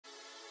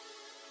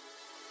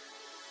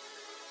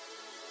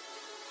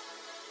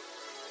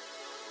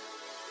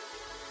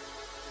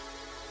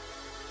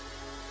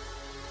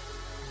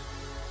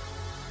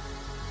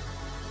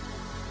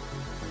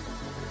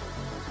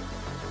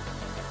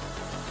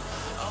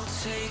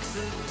take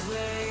the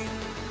blame.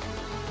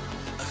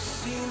 I've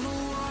seen the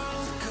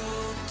world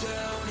go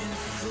down in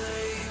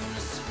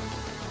flames.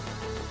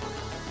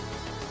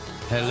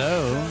 Hello.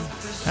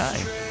 Hi.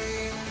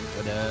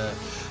 What up?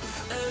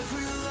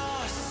 Every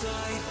loss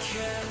I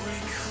can't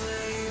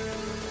reclaim.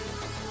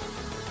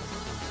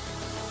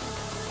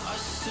 Our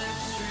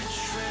steps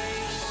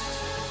retraced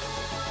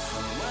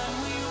from when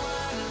we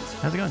went.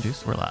 How's it going,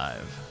 Juice? We're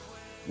live.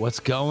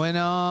 What's going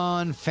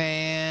on,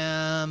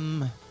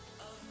 fam?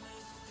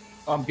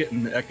 I'm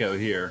getting the echo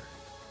here.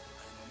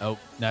 Oh,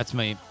 that's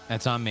me.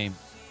 That's on me.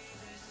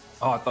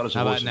 Oh, I thought it was the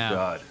How voice about of now?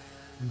 God.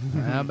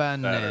 How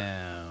about Better.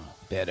 now?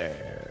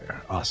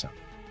 Better. Awesome.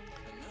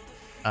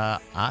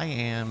 I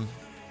am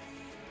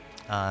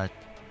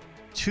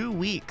 2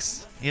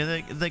 weeks.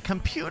 Yeah, the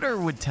computer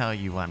would tell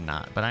you I'm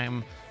not, but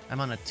I'm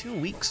on a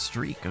 2-week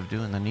streak of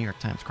doing the New York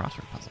Times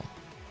crossword puzzle.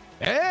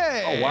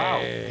 Hey! Oh,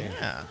 wow.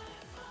 Yeah.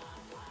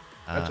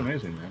 That's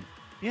amazing, man.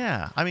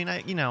 Yeah. I mean,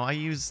 I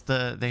use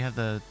they have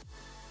the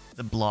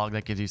blog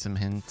that gives you some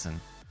hints and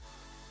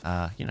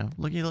you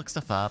look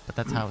stuff up, but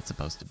that's how it's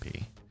supposed to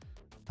be.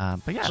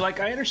 But yeah. So, like,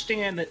 I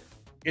understand that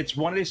it's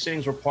one of these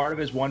things where part of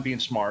it is one being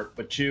smart,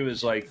 but two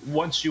is like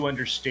once you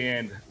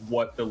understand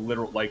what the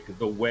literal, like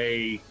the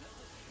way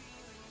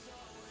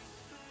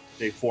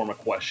they form a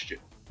question,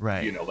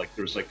 Right. You know, like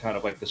there's like kind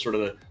of like the sort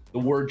of the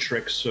word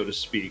tricks, so to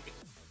speak.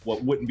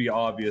 What wouldn't be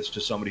obvious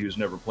to somebody who's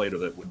never played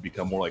with it would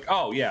become more like,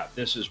 oh yeah,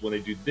 this is when they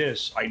do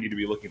this. I need to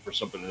be looking for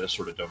something in this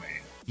sort of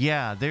domain.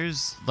 Yeah,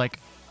 there's like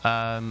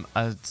a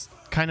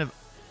kind of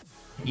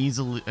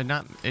easily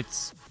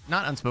it's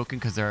not unspoken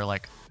because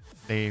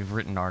they've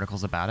written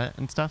articles about it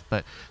and stuff,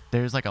 but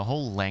there's like a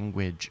whole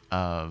language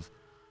of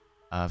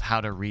how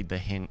to read the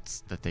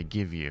hints that they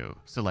give you.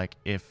 So like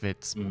if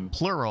it's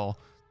plural,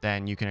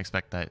 then you can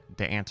expect that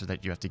the answer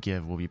that you have to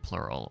give will be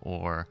plural,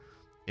 or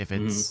if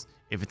it's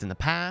in the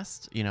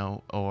past,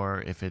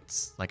 or if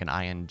it's like an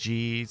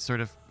ing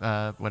sort of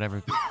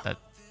whatever that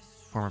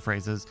form of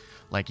phrase is,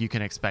 like you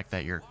can expect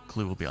that your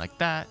clue will be like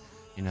that.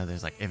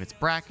 There's like, if it's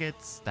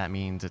brackets, that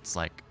means it's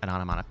like an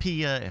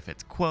onomatopoeia. If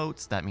it's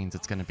quotes, that means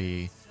it's going to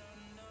be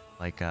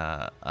like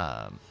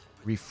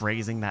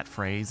rephrasing that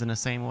phrase in the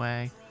same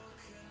way.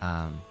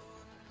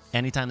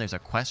 Anytime there's a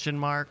question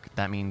mark,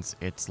 that means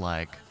it's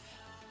like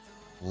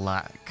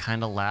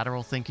kind of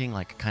lateral thinking,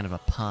 like kind of a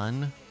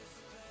pun.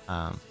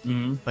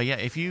 But yeah,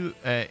 if you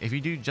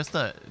do just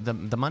the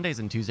Mondays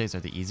and Tuesdays are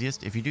the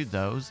easiest. If you do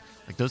those,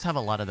 like those have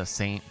a lot of the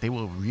same, they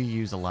will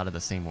reuse a lot of the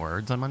same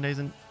words on Mondays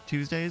and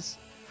Tuesdays.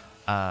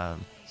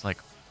 It's like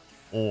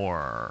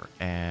or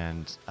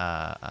and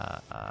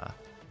now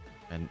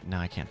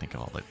I can't think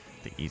of all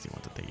the easy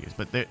ones that they use,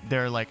 but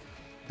they're like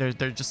they're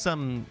just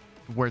some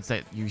words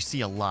that you see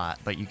a lot,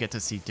 but you get to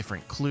see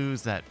different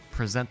clues that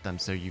present them,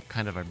 so you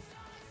kind of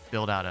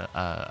build out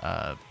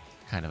a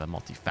kind of a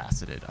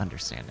multifaceted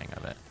understanding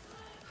of it.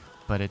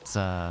 But it's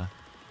I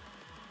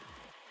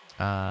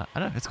don't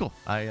know, it's cool.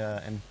 I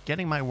am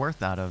getting my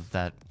worth out of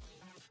that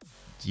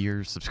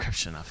year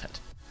subscription of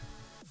it.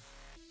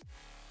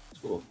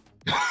 Cool.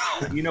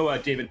 You know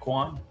David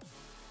Kwan?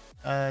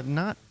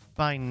 Not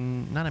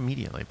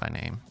immediately by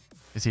name.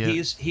 Is he?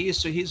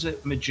 He's a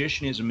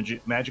magician. He's a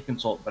magic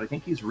consultant, but I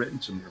think he's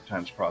written some New York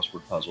Times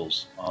crossword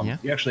puzzles. Yeah.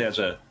 He actually has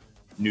a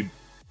new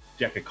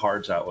deck of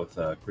cards out with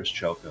Chris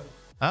Choco.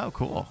 Oh,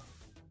 cool.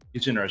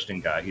 He's an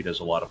interesting guy. He does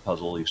a lot of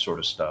puzzle-y sort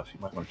of stuff. You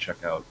might want to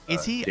check out.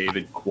 Is he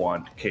David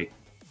Kwan?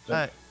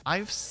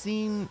 I've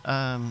seen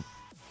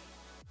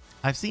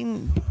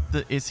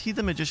is he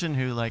the magician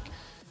who like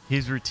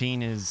his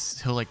routine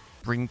is he'll like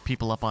bring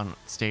people up on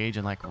stage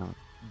and like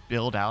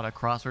build out a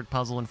crossword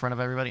puzzle in front of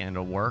everybody and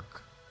it'll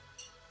work?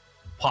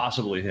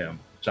 Possibly him.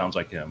 Sounds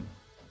like him.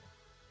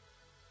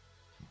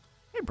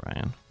 Hey,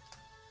 Brian.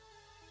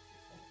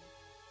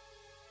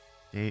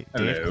 Dave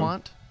Hello.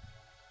 Quant?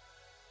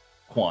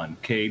 Kwan.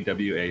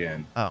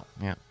 Kwan. Oh,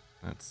 yeah.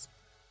 That's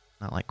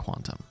not like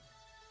quantum.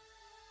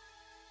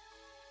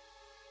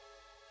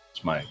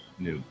 It's my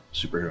new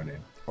superhero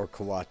name. Or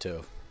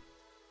Kawato.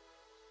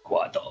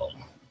 Quato.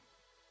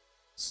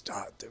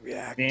 Start the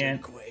reactor, Man.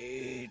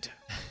 Quaid.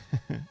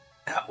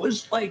 That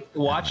was like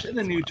watching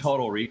the new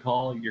Total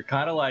Recall. You're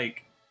kind of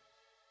like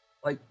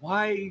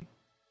why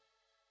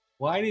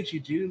did you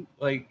do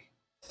like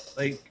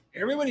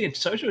everybody in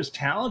Sojo is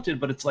talented,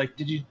 but it's like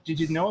did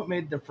you know what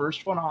made the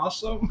first one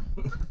awesome?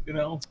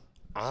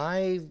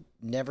 I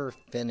never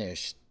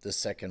finished the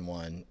second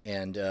one,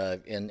 and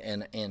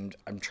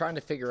I'm trying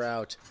to figure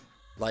out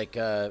like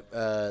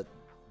the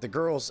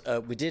girls.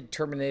 We did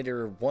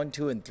Terminator 1,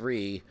 2, and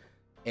 3,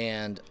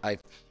 and I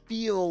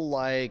feel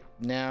like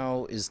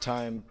now is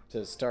time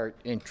to start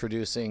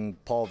introducing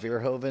Paul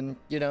Verhoeven,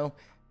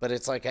 but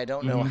it's like I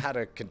don't know how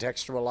to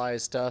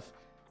contextualize stuff.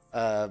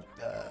 I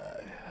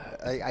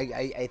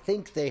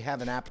think they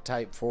have an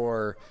appetite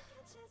for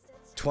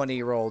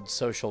 20-year-old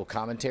social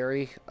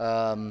commentary.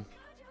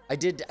 I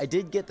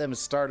did get them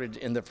started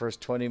in the first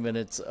 20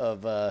 minutes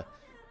of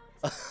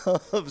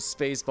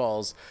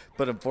Spaceballs,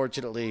 but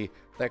unfortunately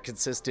that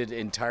consisted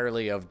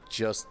entirely of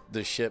just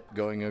the ship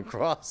going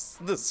across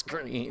the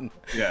screen.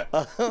 Yeah.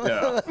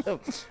 Yeah.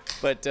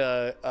 But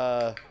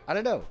I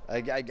don't know.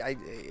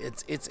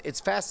 It's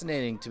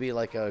fascinating to be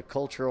like a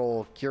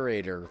cultural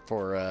curator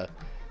for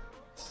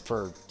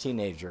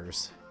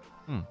teenagers.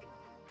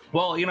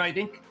 Well, I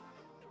think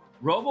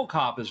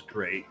RoboCop is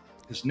great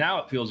because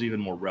now it feels even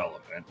more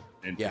relevant,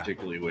 and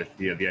particularly with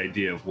the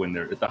idea of when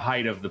they're at the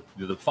height of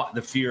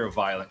the fear of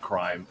violent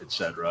crime,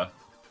 etc.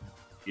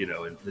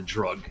 And the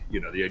drug.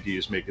 The idea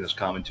is making this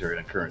commentary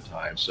in current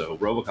times. So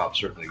RoboCop's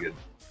certainly a good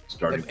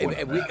starting point.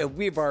 And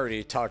we've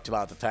already talked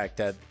about the fact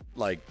that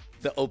like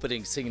the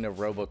opening scene of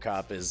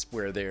RoboCop is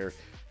where they're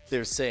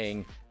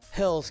saying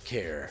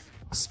healthcare,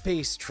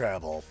 space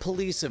travel,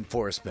 police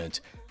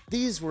enforcement.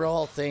 These were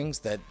all things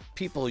that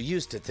people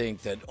used to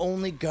think that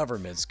only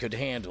governments could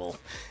handle.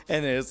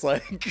 And it's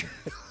like,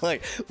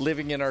 like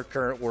living in our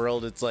current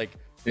world, it's like,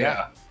 we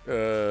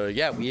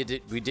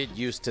did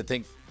used to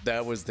think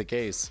that was the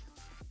case.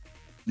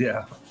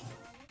 Yeah.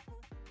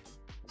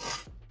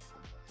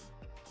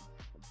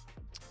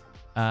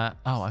 I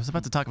was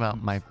about to talk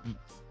about my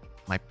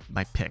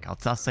pick.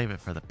 I'll save it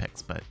for the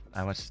picks, but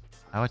I watched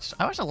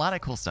a lot of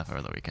cool stuff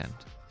over the weekend.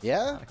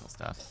 Yeah? A lot of cool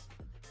stuff.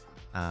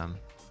 I'll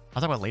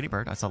talk about Lady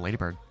Bird. I saw Lady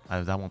Bird.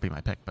 That won't be my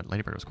pick, but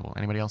Lady Bird was cool.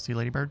 Anybody else see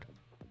Lady Bird?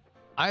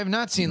 I have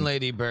not seen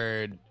Lady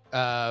Bird,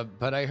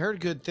 but I heard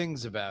good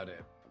things about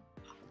it.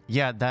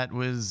 Yeah, that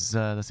was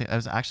the same.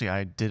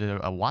 I did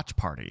a watch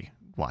party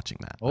watching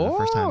that. The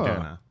first time doing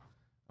a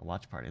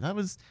watch party. It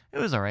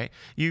was all right.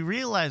 You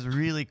realize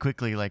really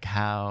quickly like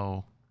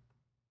how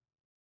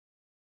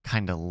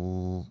kind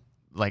of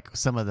like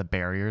some of the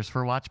barriers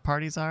for watch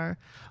parties are.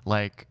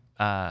 Like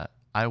I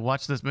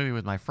watched this movie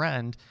with my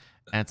friend,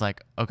 and it's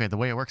like, okay, the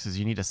way it works is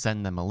you need to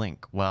send them a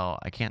link. Well,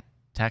 I can't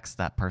text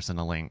that person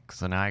a link,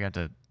 so now I got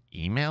to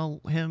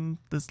email him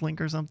this link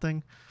or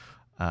something.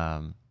 I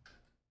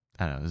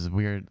don't know. It was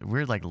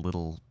weird like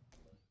little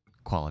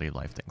quality of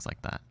life things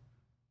like that.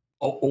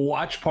 A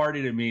watch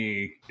party to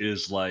me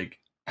is like,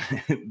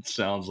 it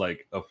sounds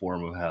like a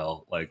form of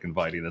hell, like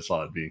inviting us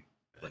all to be.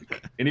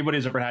 Like, anybody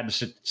who's ever had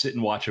to sit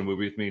and watch a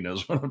movie with me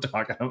knows what I'm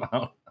talking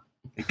about.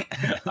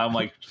 I'm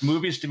like,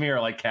 movies to me are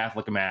like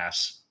Catholic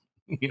Mass,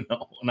 and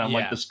I'm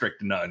like the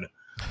strict nun.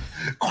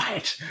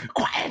 Quiet.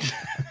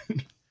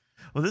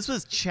 Well, this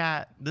was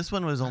chat. This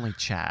one was only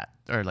chat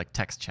or like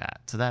text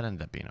chat, so that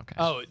ended up being okay.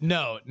 Oh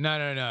no!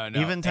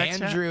 Even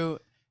text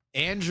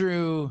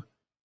Andrew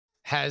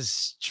has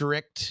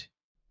strict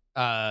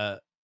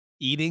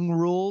eating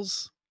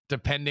rules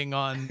depending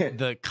on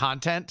the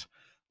content.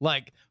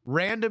 Like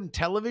random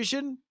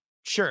television,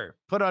 sure,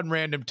 put on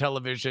random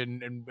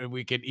television and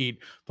we could eat.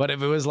 But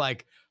if it was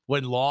like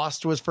when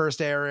Lost was first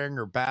airing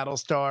or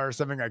Battlestar or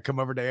something, I'd come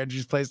over to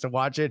Andrew's place to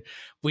watch it.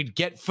 We'd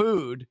get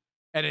food,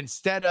 and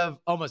instead of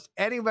almost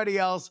anybody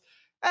else,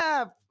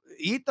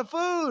 eat the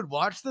food,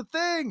 watch the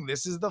thing.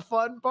 This is the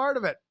fun part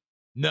of it.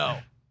 No,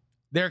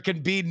 there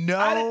can be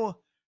no.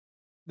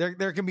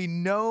 There can be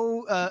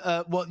no.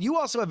 Well, you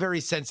also have very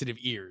sensitive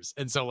ears,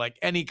 and so like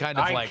any kind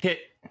of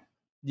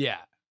yeah.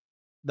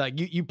 Like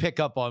you pick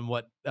up on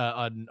what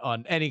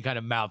on any kind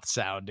of mouth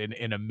sound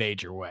in a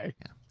major way.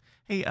 Yeah.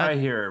 Hey, I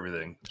hear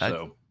everything.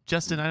 So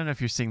Justin, I don't know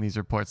if you're seeing these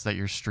reports that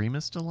your stream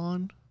is still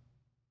on.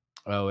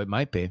 Oh, it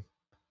might be. I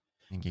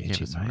think you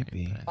gave us a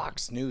rating.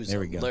 Fox News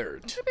There we go.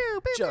 alert.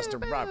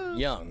 Justin Robert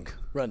Young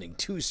running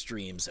 2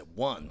 streams at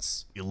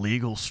once.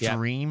 Illegal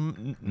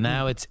stream.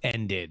 Now it's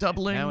ended.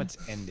 Doubling. Now it's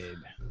ended.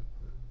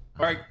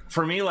 all right,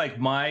 for me, like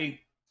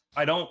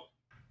I don't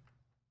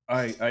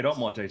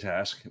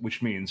multitask,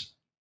 which means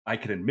I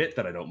can admit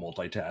that I don't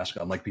multitask,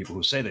 unlike people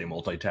who say they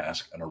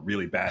multitask and are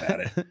really bad at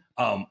it.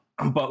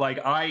 But like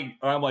I'm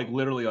like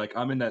literally like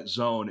I'm in that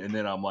zone, and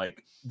then I'm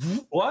like,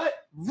 what?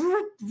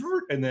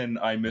 And then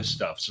I miss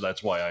stuff. So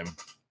that's why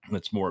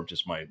that's more of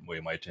just my way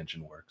my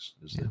attention works.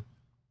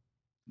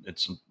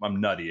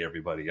 I'm nutty,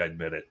 everybody. I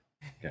admit it.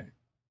 Okay.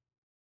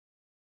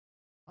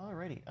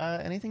 Alrighty.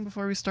 Anything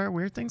before we start?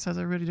 Weird things? How's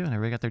everybody doing?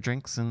 Everybody got their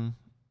drinks and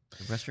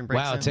the restroom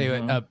breaks? Wow, I'll tell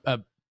you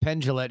what. Penn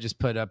Jillette just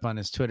put up on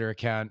his Twitter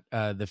account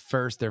their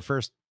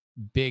first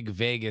big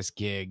Vegas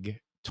gig,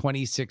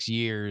 26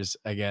 years,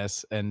 I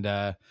guess, and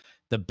the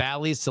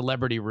Bally's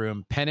Celebrity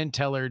Room. Penn and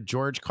Teller,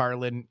 George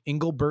Carlin,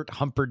 Engelbert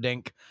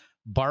Humperdinck,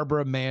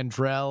 Barbara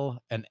Mandrell,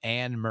 and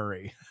Anne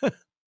Murray. It's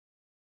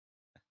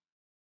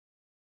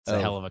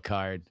a hell of a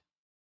card.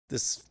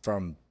 This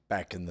from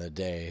back in the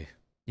day.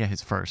 Yeah,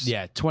 his first.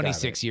 Yeah,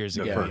 26 years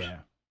ago. First. Yeah.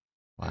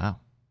 Wow.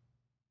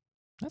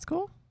 That's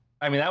cool.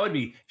 I mean, that would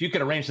be, if you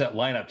could arrange that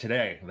lineup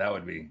today, that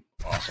would be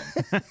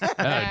awesome.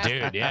 Oh,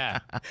 dude, yeah.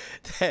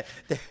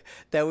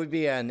 That would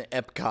be an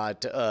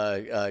Epcot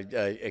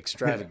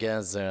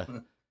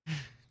extravaganza.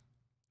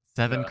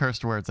 7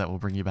 cursed words that will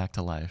bring you back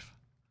to life.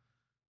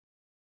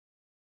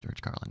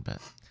 George Carlin bit.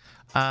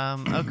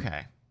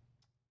 Okay.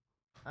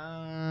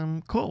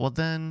 Cool. Well,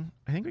 then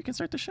I think we can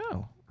start the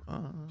show.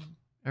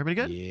 Everybody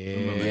good?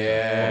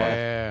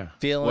 Yeah.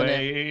 Feeling it.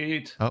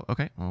 Wait. Oh,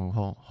 okay. Oh,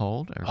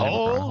 hold. Everybody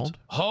Hold. hold.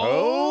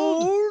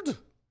 Hold.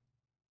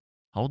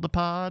 Hold the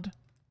pod.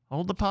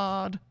 Hold the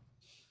pod.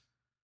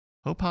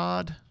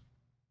 Hopod.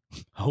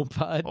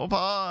 Hopod.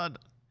 Hopod.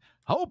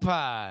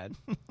 Hopod.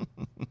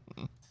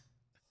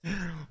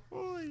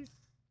 Boy.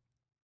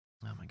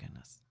 Oh my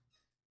goodness.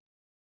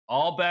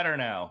 All better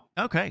now.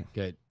 Okay.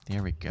 Good.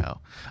 There we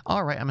go.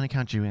 All right, I'm going to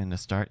count you in to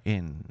start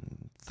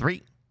in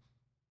 3,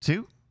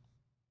 2.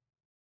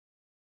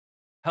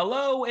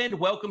 Hello and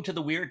welcome to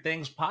the Weird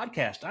Things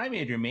podcast. I'm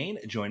Andrew Main,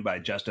 joined by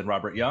Justin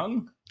Robert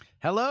Young,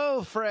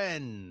 Hello,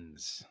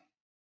 friends.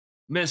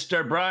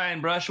 Mr. Brian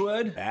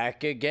Brushwood,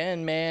 Back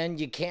again, man.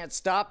 You can't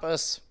stop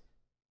us.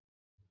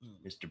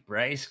 Mr.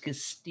 Bryce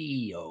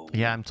Castillo.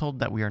 Yeah, I'm told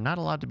that we are not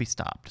allowed to be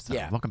stopped. So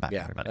Yeah. welcome back,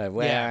 Yeah. everybody.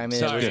 Well, Yeah, I mean,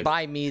 sorry. it was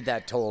by me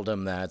that told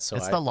him that, so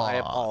It's the law. I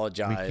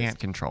apologize. We can't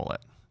control it.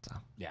 So.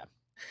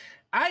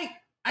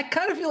 I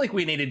kind of feel like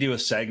we need to do a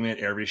segment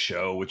every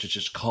show, which is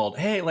just called,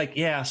 hey, like,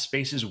 yeah,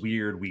 space is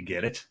weird. We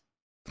get it.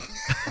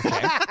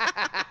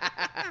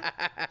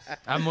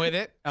 I'm with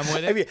it. I'm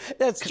with I it. mean,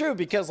 that's true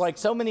because like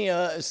so many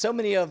of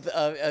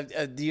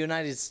the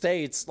United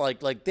States,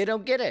 like they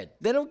don't get it.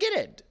 They don't get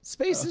it.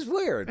 Space is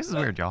weird. This is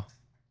weird, y'all.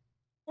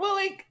 Well,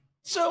 like,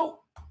 so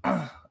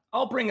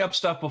I'll bring up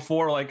stuff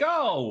before, like,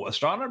 oh,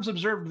 astronomers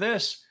observed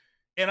this.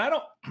 And I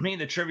don't mean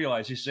to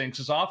trivialize these things,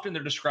 because often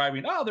they're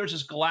describing, oh, there's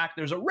this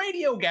there's a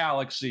radio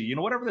galaxy,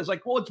 whatever it is.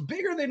 Like, well, it's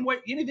bigger than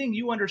what anything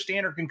you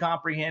understand or can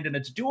comprehend, and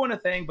it's doing a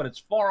thing, but it's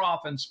far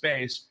off in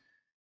space.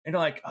 And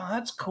you're like, oh,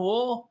 that's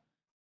cool.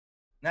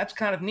 That's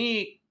kind of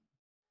neat.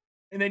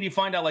 And then you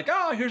find out, like,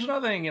 oh, here's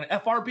another thing, an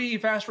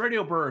FRB, fast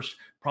radio burst,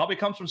 probably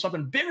comes from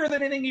something bigger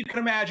than anything you can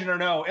imagine or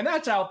know, and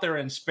that's out there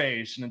in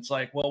space. And it's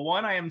like, well,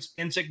 one, I am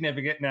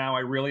insignificant now.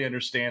 I really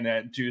understand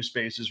that. And 2,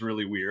 space is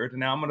really weird. And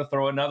now I'm going to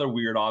throw another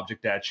weird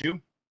object at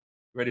you.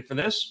 Ready for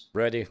this?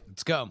 Ready?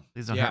 Let's go.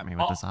 Please don't Yeah. hurt me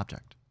with this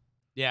object.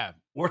 Yeah.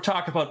 We're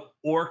talking about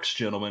orcs,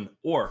 gentlemen.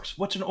 Orcs.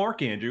 What's an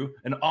orc, Andrew?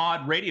 An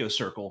odd radio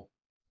circle.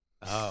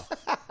 Oh.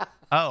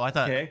 Oh, I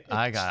thought Okay.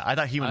 I got it. I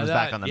thought human was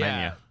back on the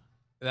menu.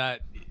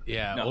 That,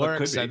 yeah. No, it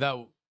could Orcs.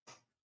 be.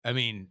 I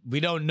mean, we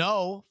don't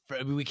know.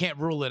 We can't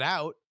rule it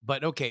out.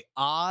 But okay,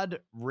 odd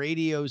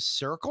radio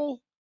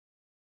circle.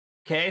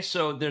 Okay,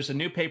 so there's a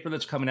new paper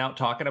that's coming out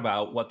talking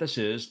about what this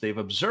is. They've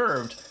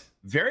observed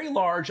very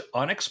large,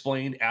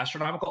 unexplained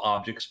astronomical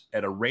objects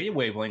at a radio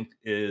wavelength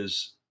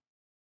is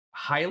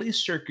highly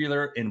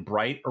circular and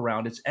bright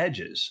around its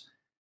edges.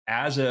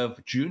 As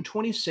of June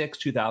 26,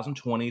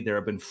 2020, there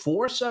have been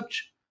 4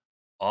 such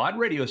odd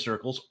radio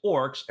circles,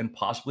 orcs, and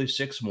possibly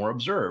 6 more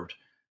observed.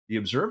 The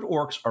observed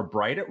orcs are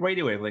bright at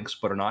radio wavelengths,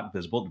 but are not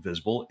visible at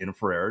visible,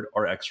 infrared,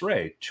 or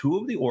X-ray. 2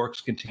 of the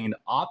orcs contain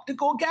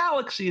optical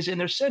galaxies in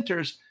their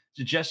centers,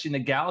 suggesting the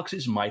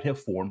galaxies might have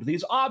formed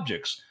these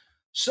objects.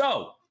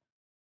 So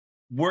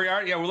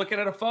we're looking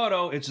at a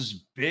photo. It's this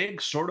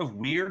big, sort of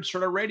weird,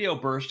 sort of radio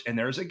burst, and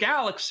there's a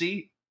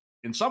galaxy,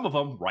 in some of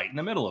them, right in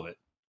the middle of it.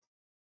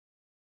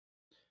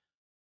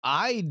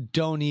 I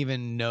don't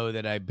even know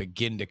that I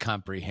begin to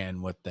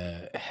comprehend what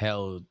the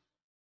hell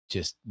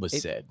just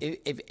was said.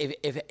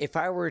 If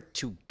I were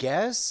to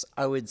guess,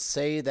 I would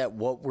say that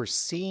what we're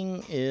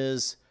seeing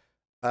is,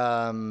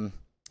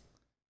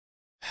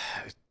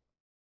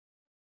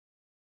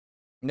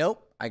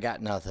 nope, I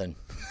got nothing.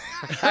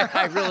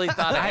 I really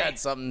thought I had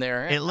something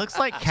there. It looks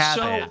like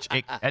cabbage.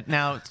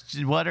 Now,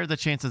 what are the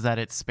chances that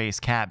it's space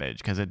cabbage?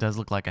 Because it does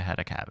look like a head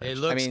of cabbage. It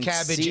I looks mean,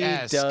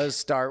 cabbage-esque. C does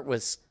start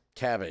with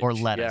cabbage or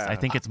lettuce. Yeah. I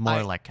think it's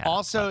more like cabbage.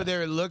 Also, lettuce.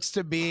 there looks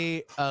to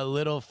be a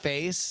little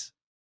face,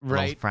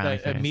 right? frowny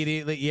face.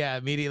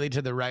 Immediately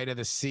to the right of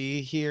the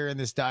C here in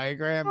this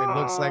diagram. It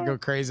looks like go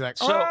crazy. Like,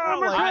 So,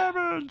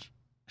 cabbage.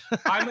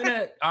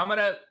 I'm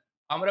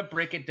gonna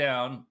break it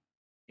down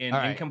in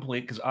All right.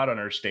 incomplete because I don't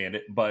understand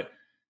it. But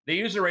they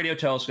use the radio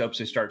telescopes.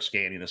 They start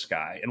scanning the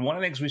sky, and one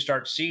of the things we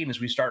start seeing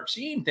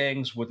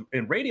things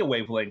in radio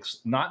wavelengths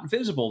not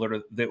visible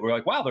that we're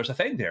like, wow, there's a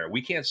thing there.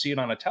 We can't see it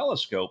on a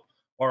telescope,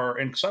 or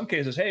in some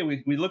cases, hey,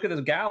 we look at this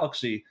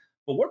galaxy,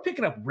 but we're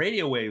picking up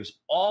radio waves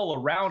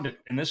all around it.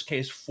 In this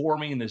case,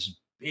 forming this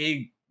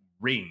big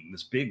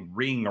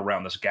ring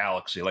around this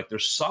galaxy. Like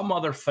there's some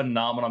other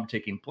phenomenon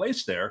taking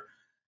place there.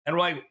 And we're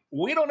like,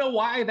 we don't know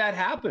why that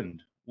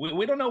happened.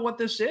 We don't know what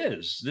this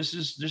is. This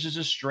is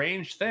a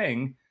strange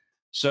thing.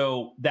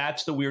 So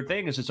that's the weird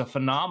thing is it's a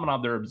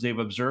phenomenon. They've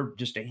observed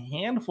just a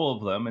handful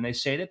of them. And they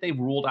say that they've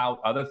ruled out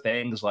other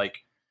things like,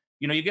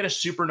 you get a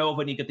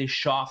supernova and you get these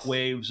shock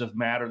waves of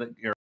matter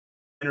or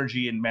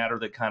energy and matter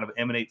that kind of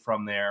emanate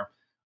from there.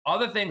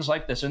 Other things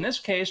like this. In this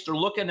case, they're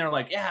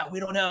like, yeah, we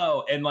don't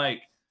know. And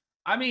like,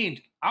 I mean,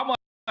 I'm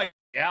like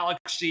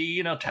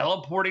galaxy,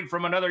 teleporting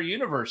from another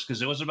universe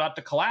because it was about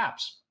to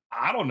collapse.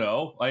 I don't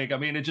know. Like, I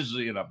mean, it just,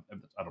 I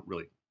don't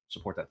really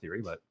support that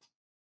theory, but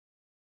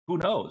who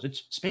knows?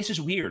 Space is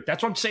weird.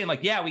 That's what I'm saying.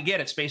 Like, yeah, we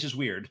get it. Space is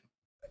weird.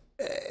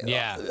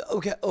 yeah.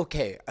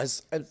 Okay.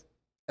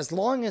 As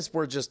long as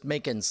we're just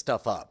making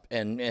stuff up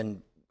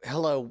and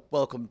hello,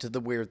 welcome to the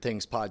Weird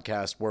Things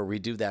podcast where we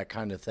do that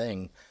kind of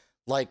thing.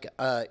 Like,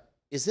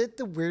 is it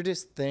the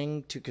weirdest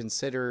thing to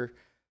consider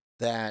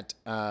that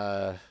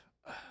that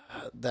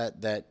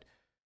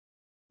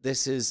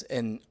this is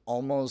an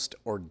almost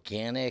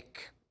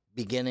organic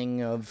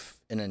beginning of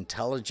an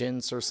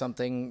intelligence or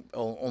something,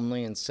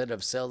 only instead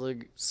of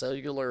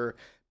cellular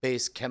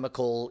based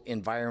chemical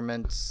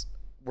environments,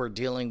 we're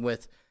dealing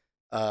with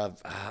I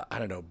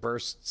don't know,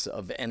 bursts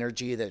of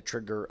energy that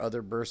trigger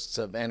other bursts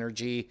of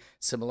energy,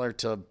 similar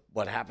to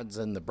what happens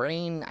in the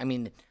brain. I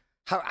mean,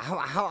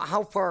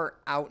 how far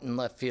out in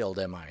left field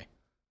am I?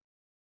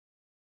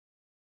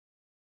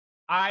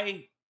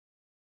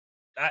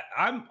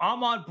 I'm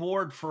on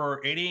board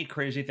for any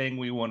crazy thing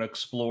we want to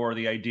explore.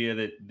 The idea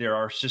that there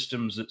are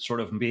systems that sort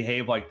of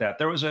behave like that.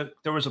 There was a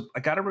I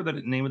gotta remember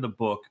the name of the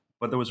book,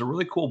 but there was a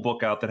really cool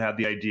book out that had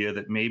the idea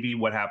that maybe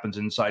what happens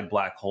inside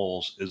black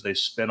holes is they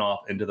spin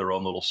off into their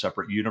own little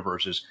separate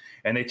universes,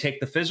 and they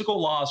take the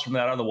physical laws from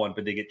that other one,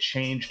 but they get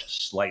changed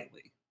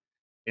slightly.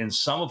 In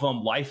some of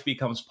them, life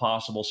becomes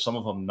possible, some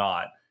of them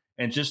not.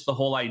 And just the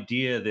whole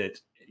idea that,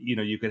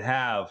 you could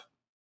have,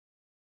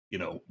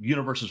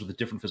 universes with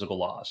different physical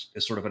laws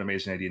is sort of an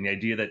amazing idea. And the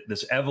idea that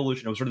this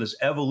evolution, it was sort of this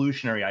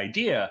evolutionary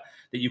idea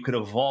that you could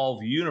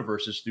evolve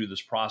universes through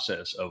this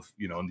process of,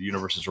 and the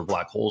universes where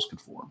black holes could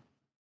form.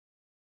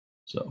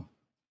 So,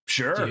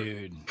 sure,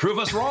 Dude. prove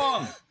us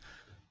wrong.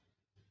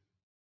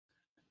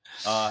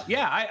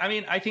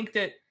 I think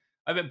that,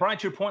 Brian,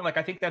 to your point, like,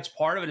 I think that's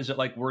part of it, is that,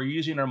 like, we're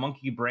using our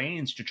monkey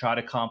brains to try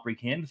to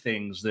comprehend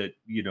things that,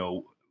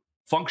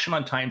 function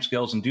on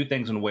timescales and do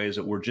things in ways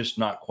that we're just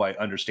not quite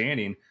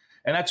understanding.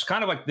 And that's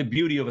kind of like the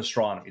beauty of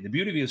astronomy. The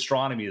beauty of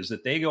astronomy is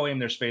that they go aim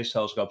their space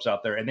telescopes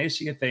out there and they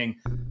see a thing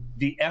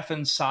the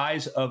effing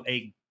size of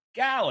a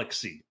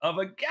galaxy,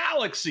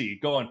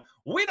 going,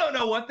 we don't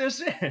know what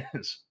this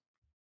is.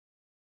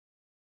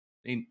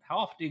 I mean, how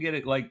often do you get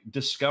it, like,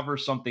 discover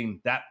something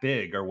that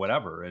big or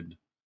whatever? And,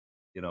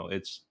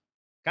 it's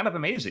kind of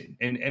amazing.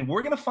 And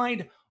we're going to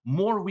find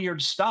more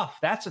weird stuff.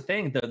 That's the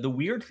thing. The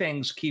weird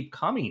things keep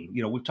coming.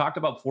 We've talked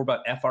about before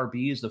about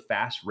FRBs, the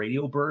fast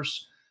radio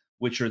bursts,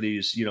 which are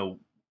these,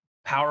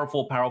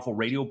 powerful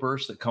radio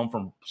bursts that come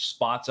from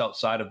spots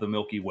outside of the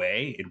Milky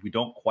Way. And we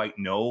don't quite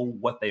know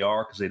what they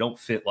are because they don't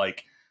fit,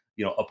 like,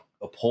 a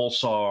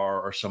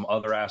pulsar or some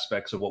other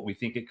aspects of what we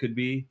think it could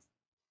be.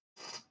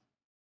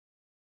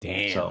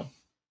 Damn. So,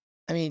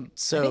 I mean,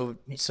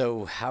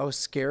 so how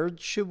scared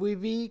should we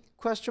be? ?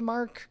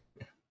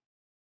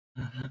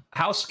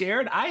 How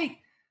scared? I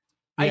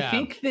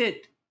think that,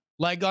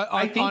 like,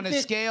 on a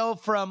scale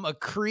from a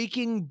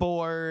creaking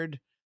board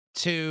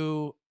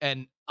to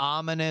an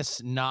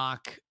ominous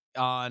knock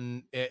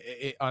on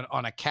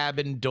a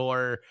cabin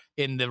door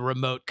in the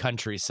remote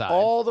countryside,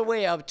 all the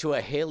way up to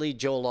a Haley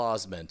Joel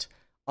Osment.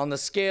 On the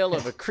scale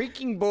of a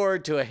creaking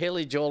board to a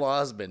Haley Joel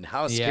Osment,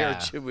 how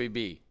scared should we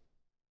be?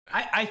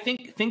 I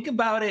think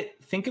about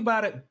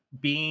it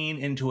being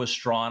into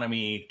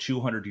astronomy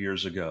 200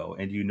 years ago,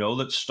 and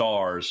that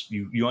stars,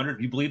 you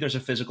believe there's a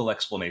physical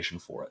explanation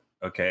for it,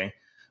 okay?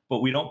 But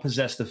we don't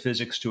possess the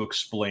physics to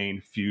explain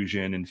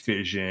fusion and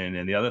fission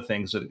and the other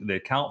things that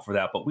account for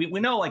that. But we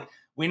know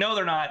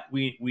they're not.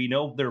 We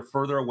know they're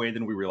further away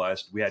than we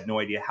realized. We had no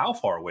idea how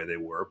far away they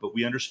were, but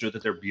we understood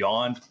that they're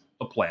beyond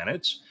the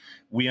planets.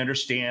 We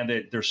understand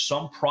that there's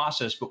some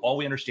process, but all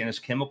we understand is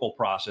chemical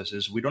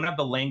processes. We don't have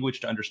the language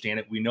to understand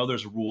it. We know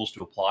there's rules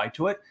to apply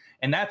to it.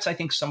 And that's, I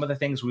think, some of the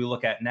things we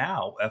look at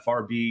now,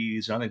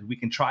 FRBs, and I think we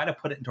can try to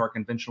put it into our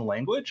conventional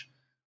language,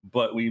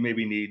 but we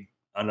maybe need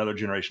another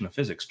generation of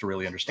physics to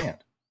really understand.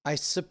 I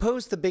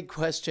suppose the big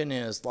question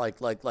is,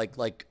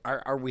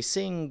 are we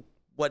seeing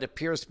what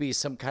appears to be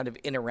some kind of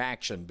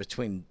interaction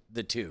between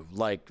the two?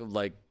 Like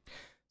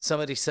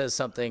somebody says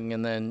something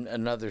and then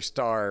another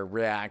star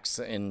reacts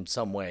in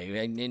some way.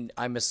 And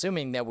I'm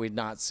assuming that we've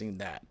not seen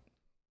that.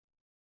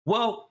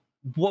 Well,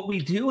 what we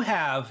do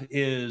have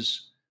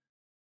is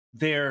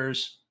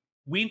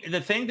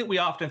the thing that we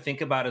often think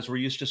about is we're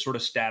used to sort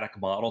of static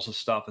models of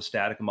stuff, a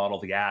static model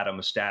of the atom,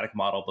 a static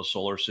model of the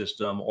solar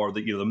system, or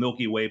the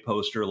Milky Way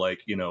poster,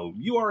 like,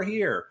 you are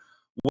here.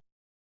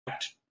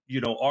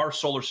 Our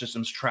solar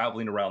system's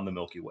traveling around the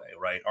Milky Way,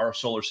 right? Our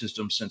solar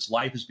system, since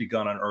life has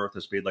begun on Earth,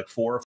 has made like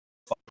 4 or 5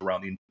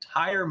 around the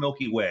entire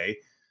Milky Way,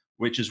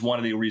 which is one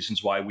of the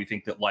reasons why we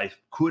think that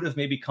life could have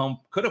come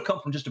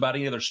from just about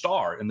any other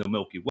star in the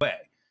Milky Way.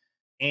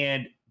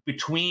 And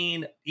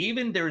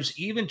there's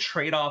even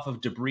trade-off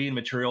of debris and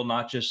material,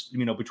 not just,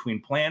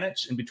 between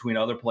planets and between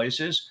other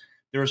places.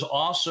 There's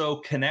also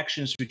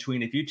connections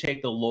between, if you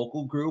take the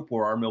local group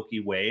where our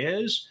Milky Way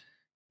is,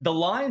 the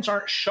lines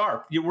aren't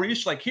sharp. We're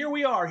used to, like, here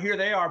we are, here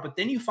they are, but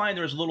then you find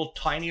there's little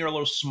tinier,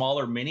 little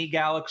smaller mini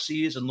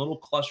galaxies and little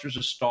clusters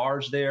of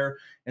stars there,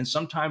 and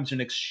sometimes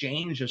an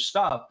exchange of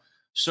stuff,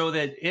 so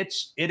that it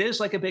is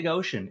like a big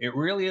ocean. It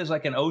really is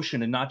like an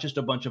ocean and not just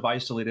a bunch of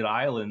isolated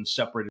islands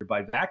separated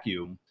by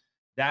vacuum.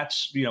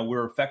 That's,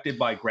 we're affected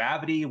by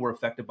gravity, we're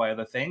affected by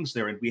other things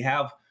there, and we've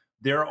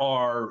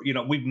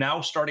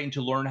now starting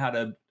to learn how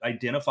to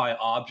identify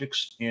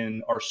objects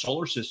in our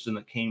solar system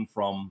that came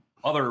from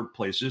other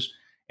places.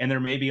 And there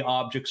may be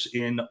objects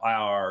in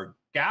our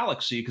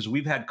galaxy because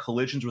we've had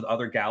collisions with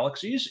other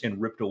galaxies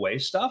and ripped away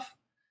stuff.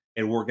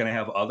 And we're going to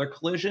have other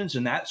collisions.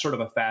 And that's sort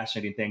of a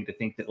fascinating thing to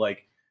think that,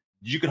 like,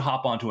 you could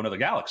hop onto another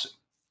galaxy.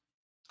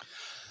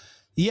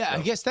 Yeah, I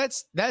So-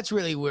 guess that's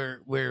really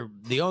where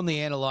the only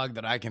analog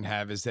that I can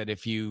have is that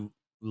if you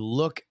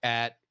look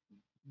at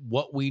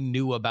what we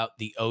knew about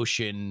the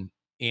ocean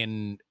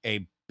in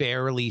a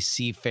barely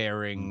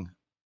seafaring,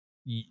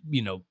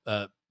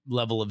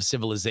 level of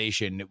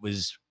civilization, it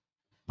was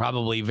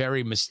probably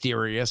very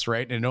mysterious,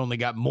 right? And it only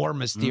got more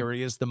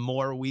mysterious the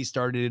more we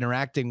started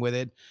interacting with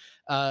it,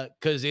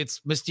 because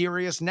it's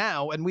mysterious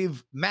now, and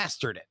we've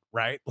mastered it,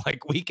 right?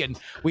 Like we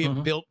have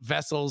Mhm. built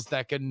vessels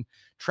that can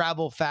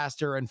travel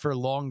faster and for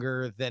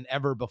longer than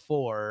ever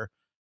before,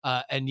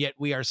 and yet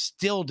we are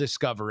still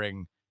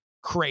discovering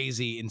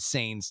crazy,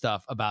 insane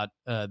stuff about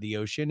the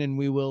ocean, and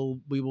we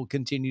will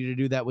continue to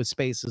do that with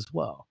space as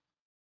well.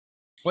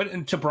 But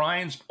and to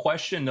Brian's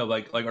question though,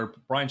 or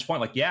Brian's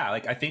point, yeah,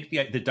 I think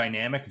the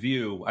dynamic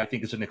view, I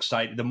think is an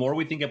exciting. The more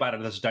we think about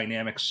it as a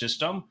dynamic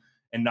system,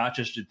 and not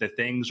just the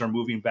things are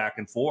moving back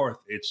and forth,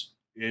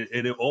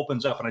 it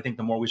opens up, and I think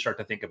the more we start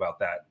to think about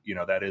that,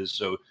 that is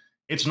so.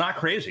 It's not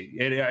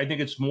crazy. I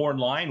think it's more in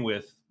line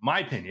with my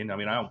opinion. I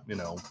mean, I don't, I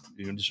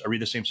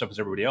read the same stuff as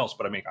everybody else,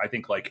 but I mean, I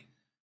think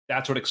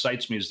that's what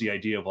excites me is the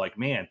idea of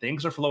man,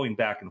 things are flowing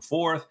back and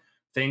forth.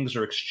 Things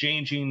are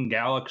exchanging,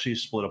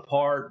 galaxies split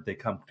apart, they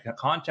come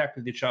contact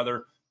with each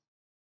other,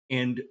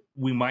 and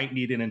we might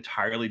need an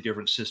entirely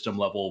different system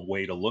level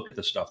way to look at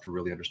the stuff to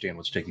really understand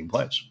what's taking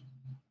place.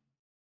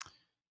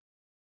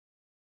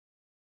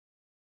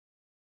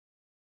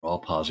 We're all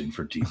pausing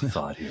for deep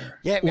thought here.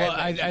 Yeah, Well,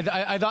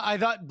 I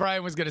thought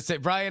Brian was gonna say.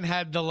 Brian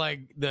had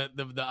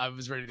the I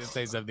was ready to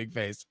say something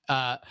face.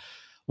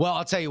 Well,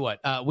 I'll tell you what,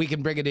 we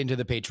can bring it into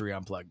the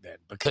Patreon plug then,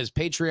 because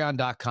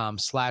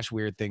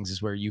patreon.com/weirdthings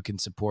is where you can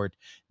support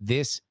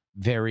this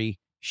very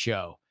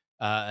show.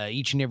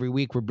 Each and every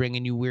week, we're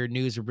bringing you weird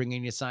news. We're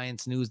bringing you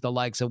science news, the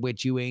likes of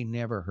which you ain't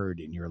never heard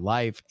in your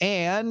life.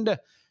 And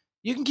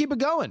you can keep it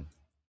going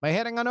by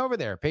heading on over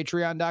there,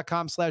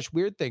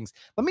 patreon.com/weirdthings.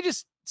 Let me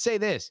just say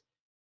this.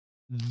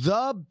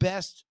 The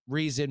best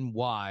reason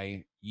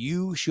why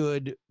you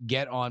should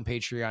get on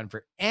Patreon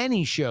for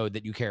any show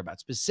that you care about,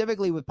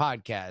 specifically with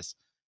podcasts,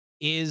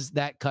 is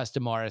that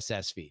custom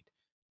RSS feed.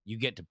 You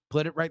get to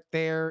put it right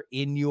there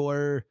in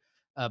your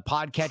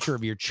podcatcher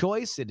of your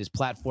choice. It is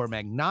platform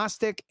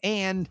agnostic,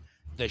 and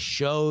the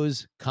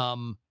shows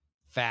come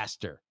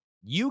faster.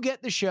 You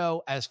get the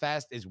show as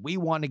fast as we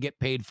want to get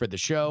paid for the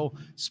show.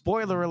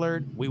 Spoiler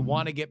alert, we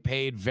want to get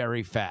paid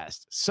very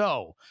fast.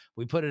 So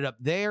we put it up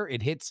there.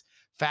 It hits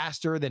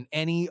faster than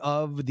any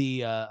of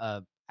the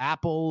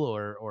Apple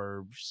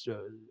or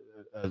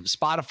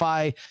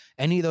Spotify,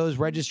 any of those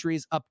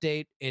registries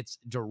update. It's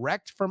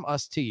direct from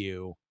us to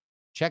you.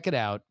 Check it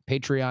out.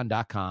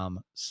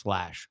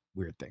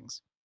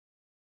 Patreon.com/weirdthings.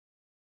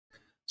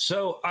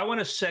 So I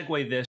want to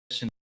segue this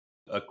into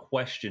a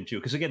question too,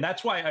 because again,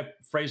 that's why I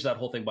phrased that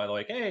whole thing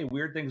by hey,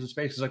 weird things in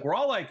space. It's we're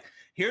all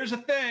here's a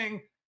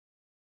thing.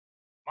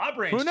 My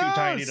brain's too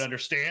tiny to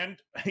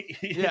understand. I'm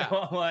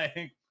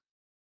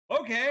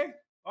okay.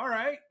 All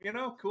right,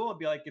 cool. It'd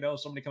be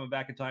somebody coming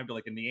back in time to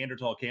a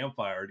Neanderthal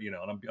campfire, and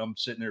I'm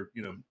sitting there,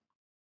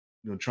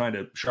 trying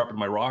to sharpen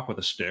my rock with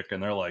a stick,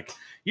 and they're let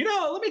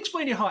me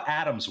explain to you how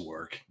atoms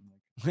work.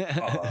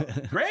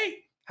 Great.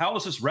 How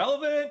is this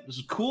relevant? This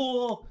is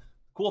cool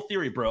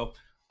theory, bro.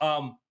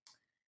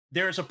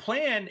 There's a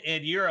plan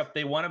in Europe.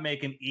 They want to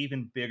make an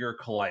even bigger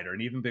collider, an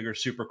even bigger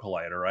super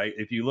collider, right?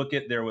 If you look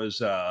at, there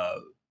was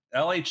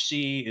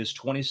LHC is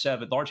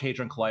 27, Large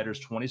Hadron Collider is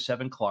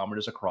 27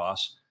 kilometers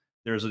across.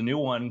 There's a new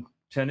one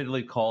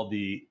tentatively called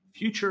the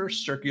Future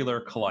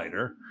Circular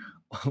Collider,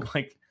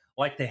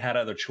 like they had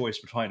other choice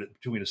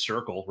between a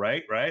circle,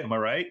 right? Am I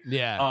right?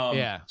 Yeah,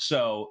 yeah.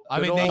 So I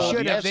mean, they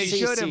should have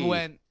FCC.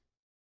 went.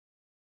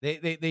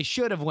 They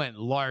should have went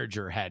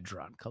Larger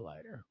Hadron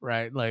Collider,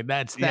 right?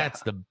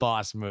 That's the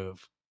boss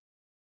move.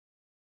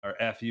 Or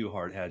FU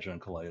Hard Hadron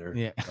Collider,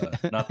 Yeah.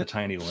 Not the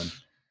tiny one.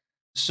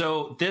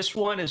 So this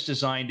one is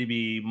designed to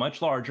be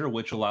much larger,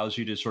 which allows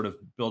you to sort of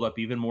build up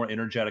even more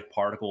energetic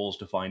particles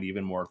to find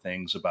even more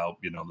things about,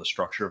 the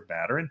structure of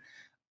matter. And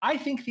I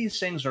think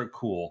these things are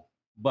cool,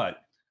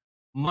 but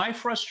my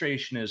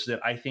frustration is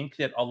that I think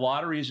that a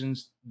lot of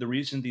reasons, the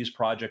reason these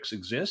projects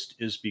exist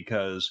is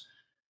because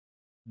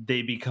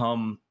they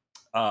become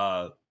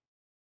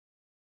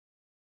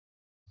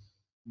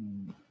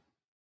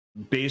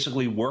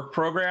basically work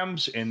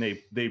programs, and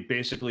they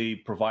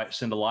basically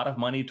send a lot of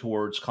money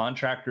towards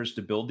contractors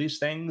to build these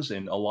things,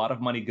 and a lot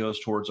of money goes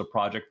towards a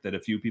project that a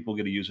few people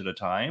get to use at a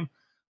time.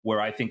 Where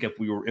I think if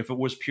it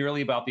was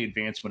purely about the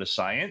advancement of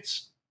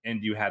science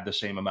and you had the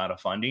same amount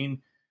of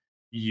funding,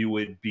 you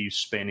would be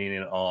spending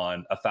it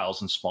on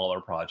 1,000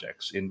 smaller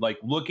projects. And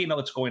looking at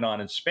what's going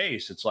on in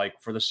space, it's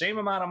for the same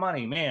amount of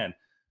money, man,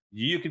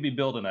 you could be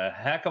building a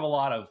heck of a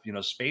lot of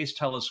space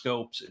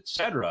telescopes,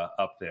 etc.,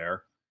 up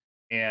there.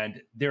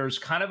 And there's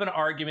kind of an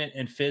argument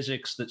in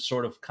physics that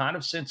sort of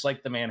since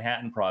the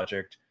Manhattan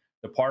Project,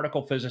 the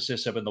particle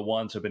physicists have been the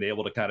ones who have been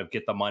able to kind of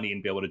get the money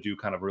and be able to do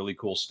kind of really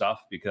cool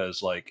stuff,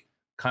 because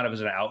kind of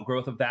as an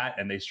outgrowth of that,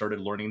 and they started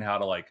learning how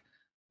to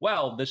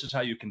well, this is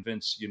how you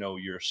convince,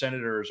 your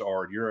senators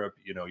or your,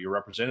 your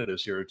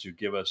representatives here to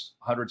give us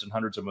hundreds and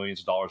hundreds of millions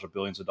of dollars or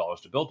billions of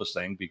dollars to build this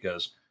thing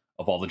because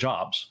of all the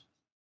jobs.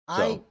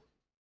 So,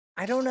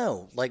 I don't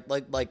know.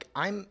 Like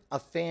I'm a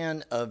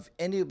fan of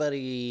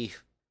anybody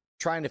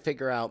trying to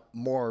figure out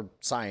more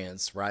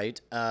science, right?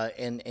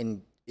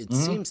 And it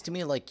seems to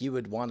me like you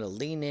would want to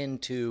lean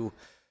into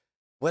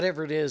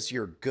whatever it is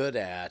you're good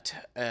at,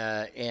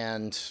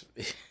 and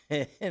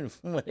and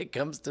when it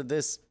comes to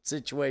this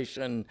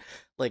situation,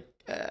 like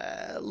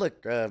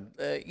look,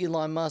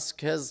 Elon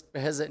Musk has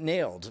it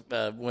nailed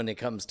when it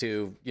comes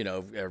to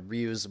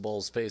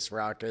reusable space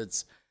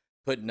rockets,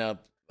 putting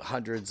up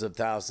hundreds of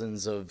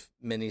thousands of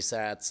mini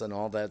sats and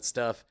all that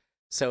stuff.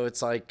 So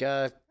it's like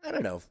I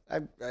don't know.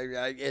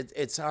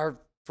 It's hard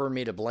for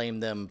me to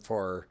blame them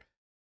for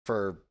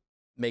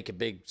making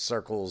big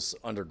circles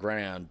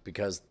underground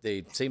because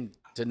they seem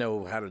to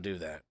know how to do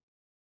that.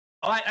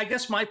 I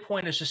guess my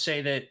point is to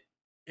say that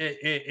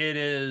it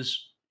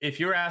is, if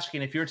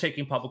you're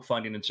taking public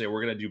funding and say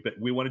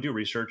we want to do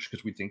research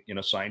because we think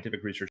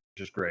scientific research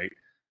is great.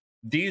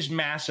 These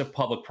massive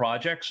public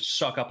projects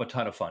suck up a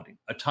ton of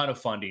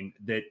funding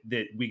that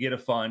we get to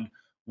fund.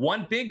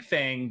 One big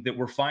thing that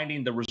we're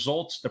finding, the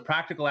results, the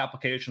practical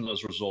application of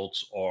those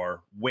results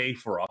are way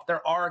far off.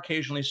 There are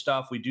occasionally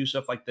we do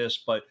stuff like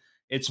this, but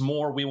it's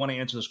more we want to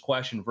answer this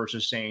question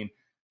versus saying,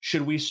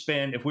 should we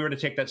spend, if we were to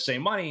take that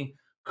same money,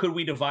 could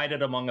we divide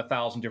it among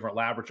 1,000 different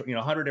laboratories,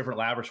 100 different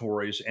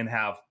laboratories and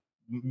have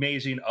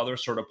amazing other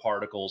sort of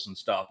particles and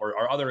stuff,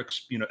 or other,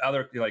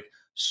 other like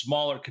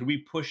smaller, could we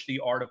push the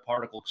art of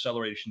particle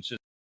acceleration system,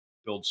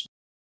 build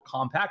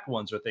compact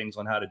ones or things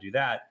on how to do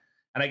that?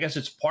 And I guess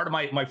it's part of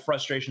my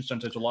frustration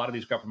sometimes a lot of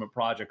these government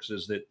projects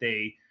is that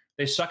they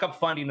suck up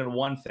funding in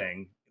one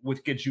thing,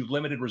 which gives you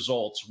limited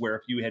results, where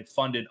if you had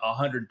funded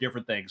 100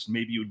 different things,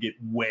 maybe you would get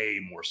way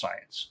more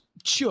science.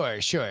 Sure.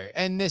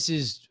 And this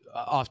is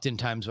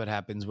oftentimes what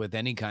happens with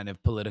any kind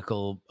of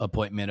political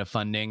appointment of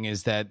funding,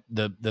 is that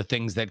the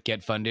things that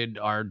get funded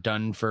are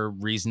done for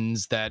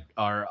reasons that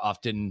are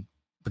often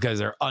because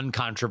they're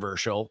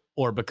uncontroversial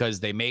or because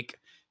they make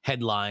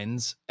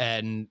headlines,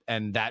 and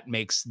that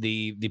makes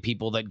the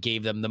people that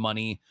gave them the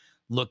money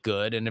look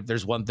good. And if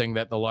there's one thing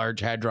that the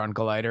Large Hadron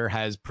Collider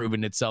has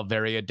proven itself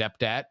very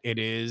adept at, it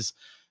is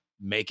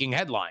making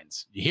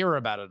headlines. You hear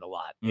about it a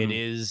lot. It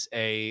is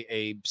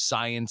a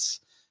science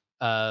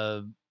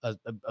a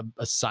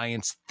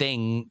science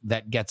thing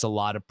that gets a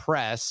lot of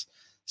press.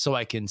 So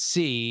I can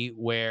see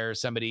where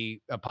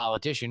a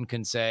politician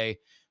can say,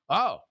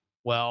 oh,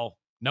 well,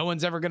 no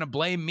one's ever going to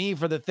blame me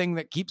for the thing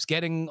that keeps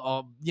getting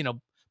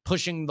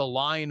pushing the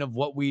line of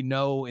what we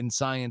know in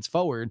science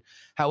forward.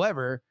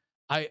 However,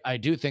 I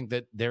do think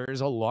that there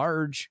is a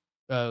large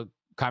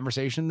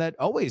conversation that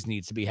always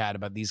needs to be had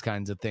about these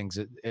kinds of things,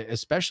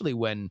 especially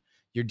when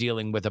you're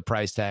dealing with a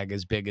price tag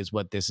as big as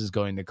what this is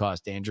going to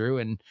cost, Andrew.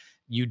 And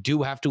you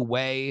do have to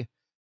weigh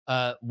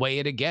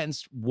it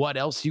against what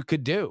else you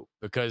could do,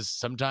 because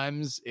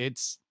sometimes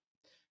it's,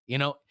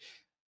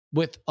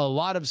 with a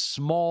lot of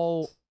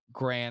small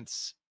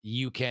grants,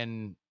 you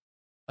can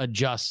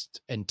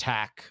adjust and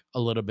tack a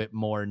little bit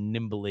more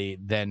nimbly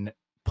than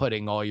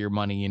putting all your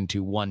money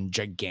into one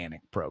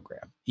gigantic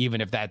program, even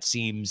if that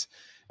seems,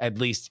 at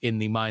least in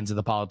the minds of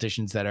the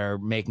politicians that are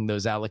making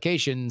those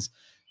allocations,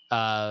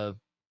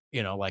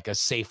 like a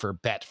safer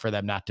bet for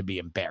them not to be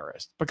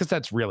embarrassed, because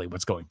that's really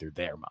what's going through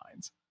their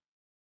minds.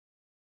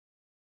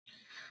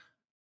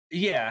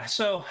 Yeah,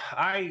 so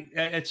I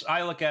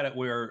look at it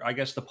where I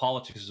guess the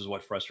politics is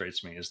what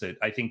frustrates me, is that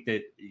I think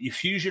that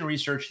fusion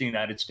research in the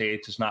United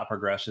States has not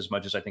progressed as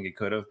much as I think it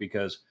could have,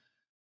 because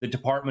the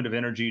Department of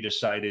Energy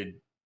decided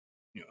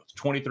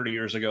 20, 30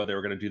 years ago they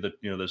were going to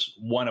do this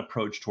one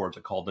approach towards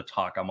it called the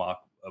Tokamak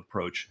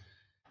approach.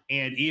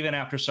 And even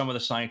after some of the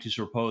scientists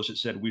who proposed it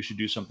said we should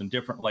do something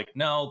different, like,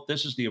 no,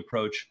 this is the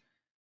approach.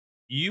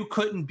 You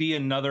couldn't be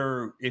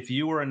if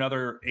you were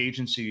another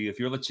agency, if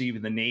you're, let's say,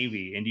 even the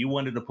Navy, and you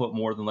wanted to put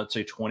more than, let's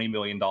say, $20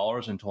 million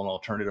into an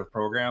alternative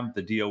program,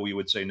 the DOE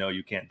would say, no,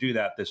 you can't do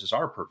that. This is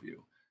our purview.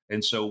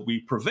 And so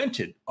we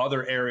prevented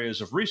other areas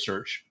of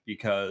research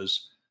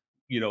because,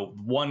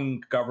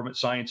 one government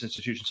science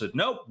institution said,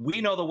 nope, we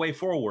know the way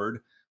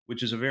forward,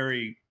 which is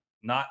a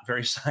not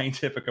very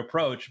scientific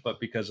approach, but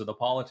because of the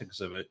politics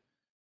of it.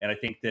 And I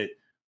think that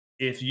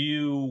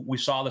we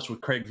saw this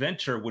with Craig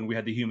Venter when we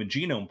had the Human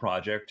Genome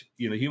Project.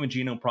 The Human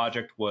Genome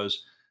Project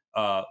was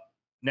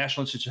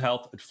National Institutes of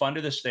Health had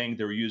funded this thing.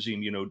 They were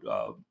using,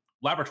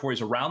 laboratories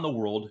around the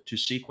world to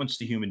sequence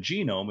the human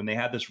genome, and they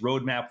had this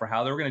roadmap for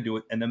how they were going to do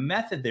it and the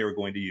method they were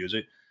going to use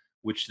it,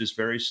 which is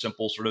very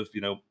simple sort of,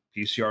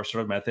 PCR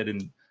sort of method.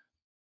 And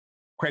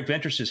Craig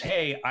Venter says,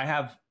 hey, I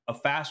have a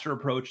faster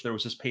approach. There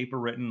was this paper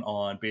written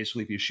on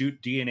basically if you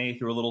shoot DNA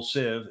through a little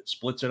sieve, it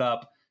splits it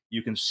up,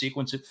 you can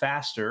sequence it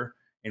faster,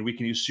 and we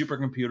can use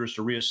supercomputers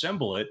to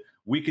reassemble it.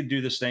 We could do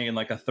this thing in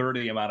like a third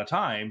of the amount of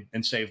time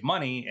and save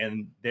money.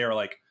 And they're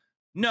like,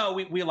 no,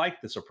 we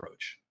like this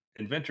approach.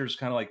 Inventors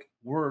kind of like,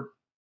 we're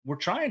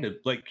trying to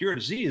cure a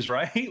disease,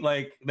 right?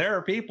 Like there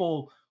are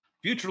people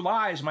future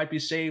lives might be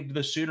saved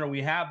the sooner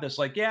we have this.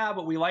 Like, yeah,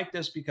 but we like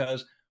this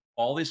because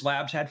all these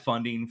labs had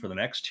funding for the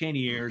next 10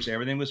 years,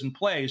 everything was in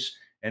place,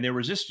 and they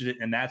resisted it.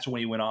 And that's when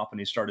he went off and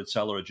he started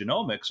Cellular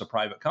Genomics, a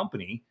private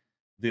company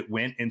that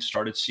went and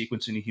started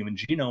sequencing the human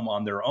genome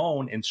on their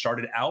own and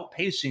started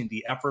outpacing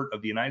the effort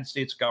of the United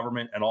States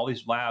government and all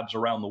these labs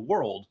around the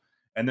world.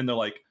 And then they're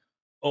like,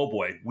 oh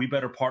boy, we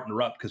better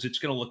partner up because it's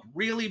going to look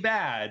really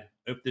bad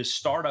if this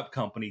startup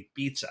company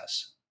beats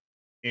us.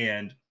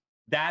 And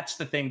that's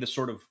the thing that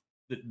sort of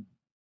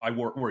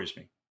worries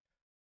me.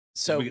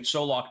 So we get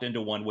so locked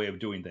into one way of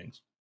doing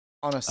things.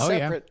 On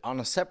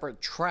a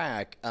separate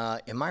track,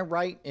 am I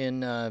right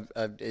in?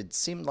 It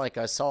seemed like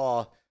I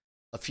saw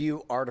a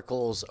few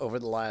articles over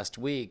the last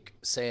week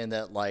saying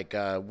that like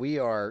we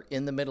are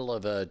in the middle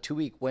of a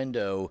 2-week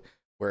window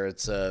where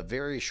it's a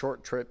very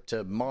short trip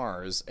to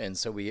Mars, and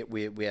so we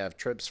have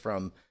trips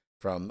from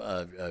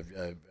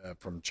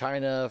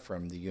China,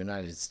 from the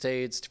United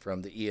States,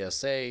 from the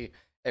ESA,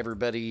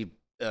 everybody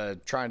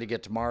trying to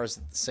get to Mars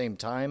at the same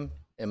time.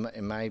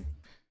 Am I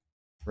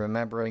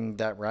remembering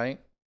that right?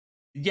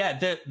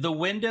 Yeah, the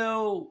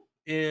window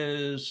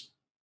is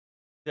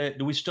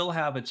that we still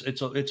have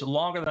it's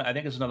longer than, I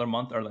think it's another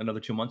month or another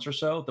 2 months or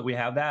so that we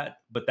have that,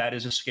 but that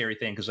is a scary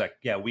thing because like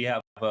we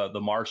have the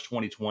Mars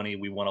 2020.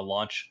 We want to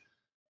launch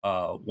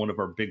one of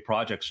our big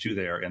projects to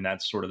there, and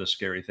that's sort of the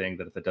scary thing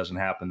that if it doesn't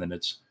happen, then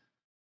it's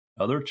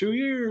another 2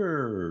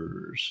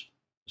 years.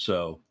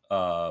 So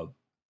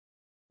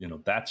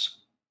that's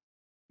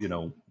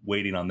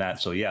waiting on that.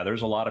 So yeah,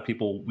 there's a lot of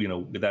people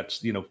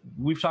that's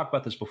we've talked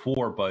about this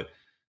before, but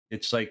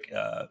it's like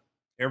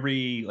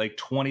every like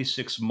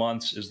 26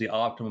 months is the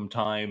optimum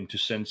time to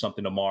send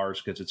something to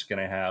Mars because it's going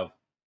to have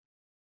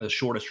the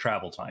shortest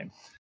travel time.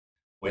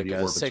 Like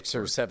a 6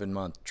 or 7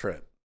 month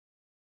trip.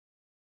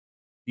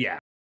 Yeah,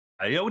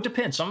 it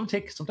depends.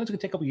 Sometimes it can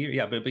take a couple of years.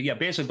 Yeah, but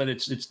basically, but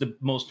it's the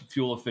most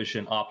fuel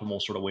efficient, optimal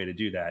sort of way to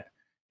do that.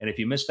 And if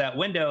you miss that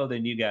window,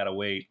 then you got to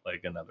wait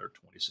like another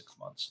 26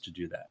 months to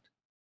do that.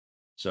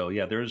 So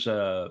yeah, there's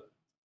we're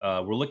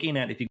looking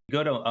at, if you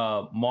go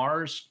to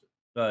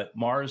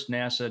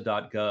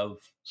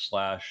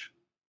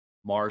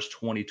marsnasa.gov/Mars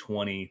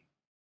 2020,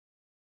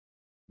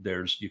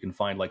 you can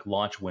find like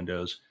launch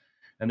windows,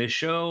 and they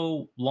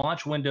show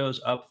launch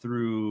windows up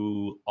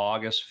through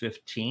August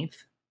 15th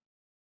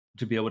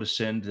to be able to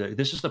send.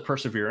 This is the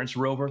Perseverance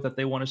rover that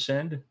they want to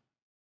send,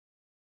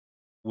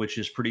 which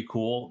is pretty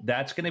cool.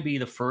 That's going to be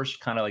the first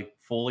kind of like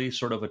fully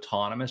sort of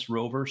autonomous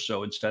rover.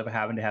 So instead of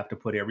having to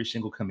put every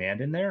single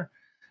command in there,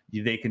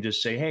 they can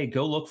just say, hey,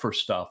 go look for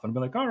stuff, and be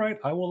like, all right,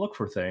 I will look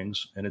for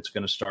things. And it's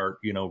going to start,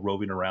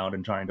 roving around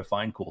and trying to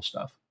find cool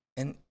stuff.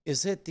 And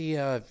is it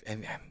the,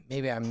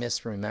 maybe I'm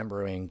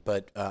misremembering,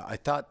 but I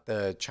thought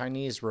the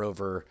Chinese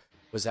rover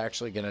was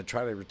actually going to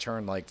try to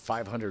return like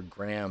 500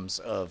 grams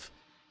of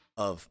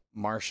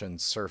Martian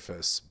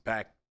surface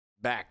back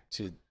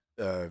to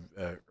Earth.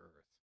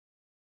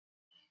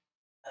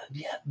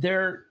 Yeah,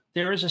 there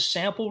is a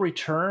sample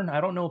return. I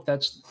don't know.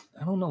 Let's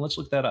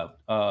look that up.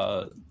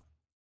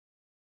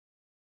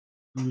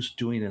 Who's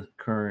doing a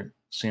current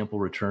sample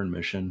return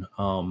mission?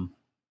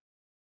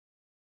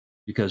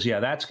 Because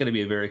that's going to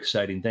be a very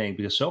exciting thing,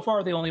 because so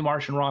far the only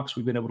Martian rocks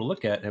we've been able to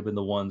look at have been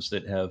the ones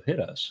that have hit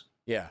us.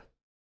 Yeah.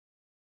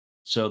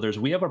 So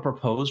we have a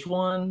proposed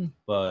one,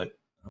 but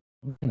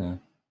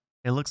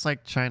it looks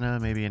like China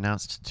maybe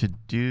announced to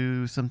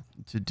do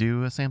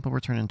a sample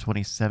return in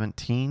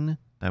 2017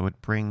 that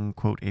would bring,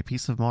 quote, a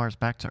piece of Mars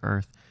back to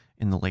Earth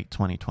in the late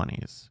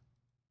 2020s.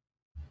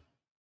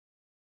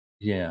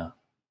 Yeah.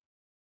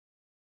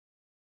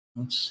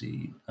 Let's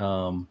see.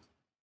 Because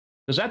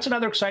that's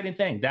another exciting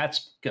thing.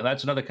 That's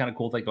another kind of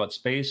cool thing about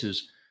space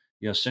is,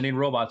 sending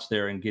robots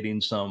there and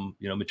getting some,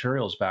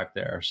 materials back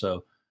there.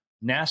 So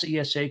NASA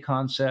ESA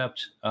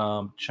concept,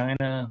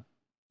 China,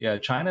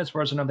 as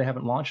far as I know, they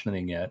haven't launched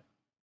anything yet,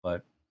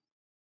 but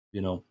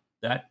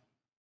that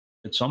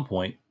at some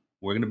point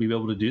we're going to be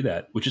able to do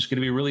that, which is going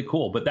to be really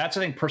cool. But that's, I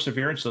think,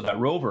 Perseverance, so that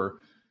rover,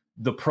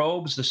 the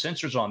probes, the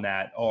sensors on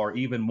that are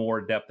even more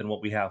depth than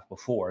what we have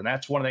before. And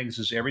that's one of the things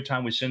is every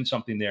time we send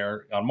something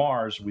there on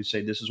Mars, we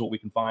say, this is what we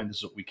can find, this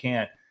is what we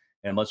can't,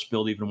 and let's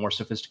build even more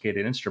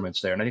sophisticated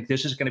instruments there. And I think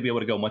this is going to be able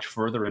to go much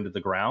further into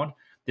the ground.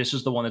 This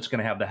is the one that's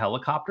going to have the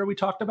helicopter we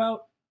talked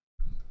about.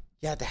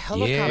 Yeah, the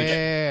helicopter.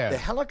 Yeah. The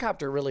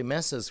helicopter really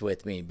messes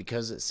with me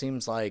because it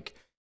seems like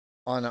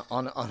on a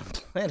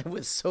planet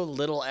with so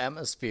little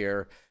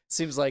atmosphere, it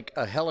seems like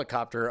a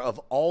helicopter of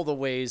all the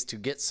ways to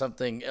get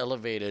something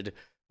elevated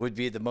would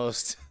be the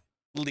most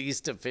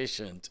least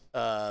efficient.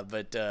 I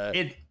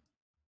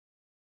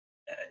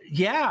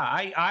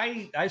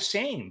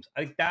same.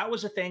 Like that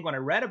was a thing when I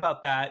read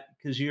about that,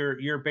 because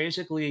you're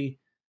basically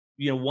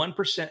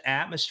 1%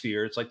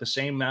 atmosphere. It's like the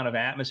same amount of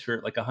atmosphere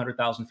at like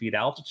 100,000 feet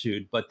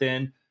altitude. But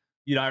then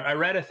I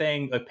read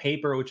a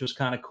paper which was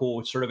kind of cool,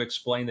 which sort of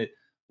explained that,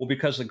 well,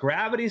 because the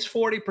gravity is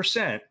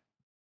 40%,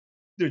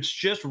 it's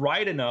just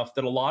right enough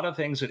that a lot of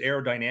things that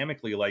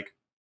aerodynamically, like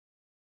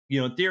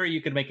in theory,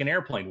 you could make an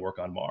airplane work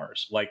on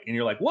Mars. Like, and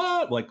you're like,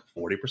 what? Like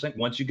 40%.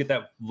 Once you get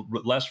that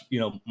less,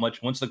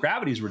 much. Once the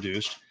gravity is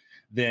reduced,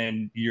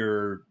 then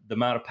the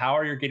amount of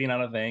power you're getting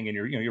out of the thing, and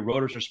your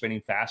rotors are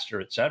spinning faster,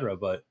 etc.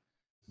 But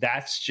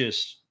that's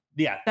just,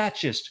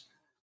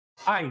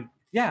 I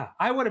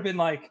would have been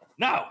like,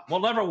 no, will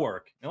never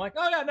work. And they're like,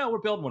 oh yeah, no, we're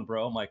building one,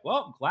 bro. I'm like,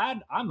 well, I'm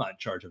glad I'm not in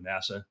charge of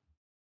NASA.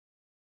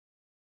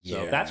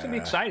 So that's gonna be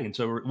exciting.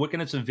 So we're looking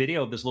at some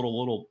video of this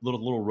little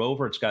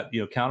rover. It's got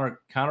counter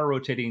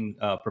rotating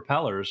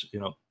propellers.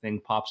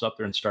 Thing pops up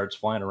there and starts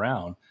flying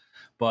around.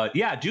 But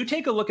yeah, do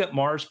take a look at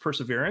Mars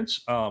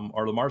Perseverance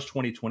or the Mars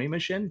 2020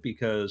 mission,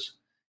 because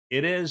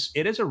it is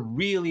a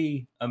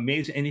really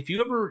amazing. And if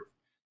you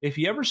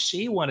ever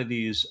see one of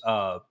these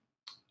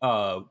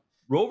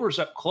rovers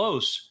up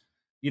close,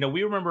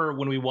 we remember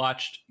when we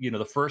watched,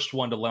 the first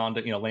one to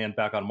land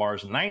back on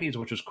Mars in the 90s,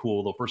 which was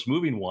cool, the first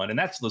moving one. And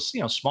that's the,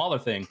 smaller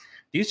thing.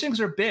 These things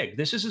are big.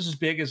 This is as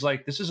big as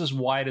this is as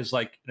wide as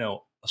a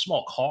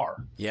small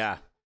car. Yeah.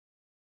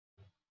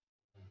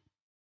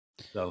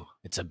 So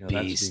it's a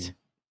beast.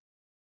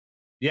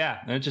 Yeah.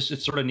 And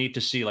it's sort of neat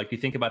to see, you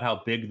think about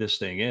how big this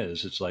thing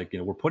is. It's like,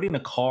 we're putting a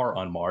car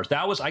on Mars.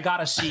 I got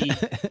to see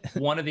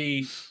one of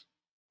the,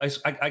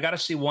 I got to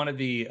see one of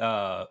the,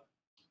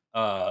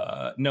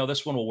 no,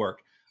 this one will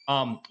work.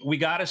 We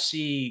got to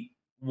see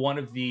one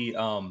of the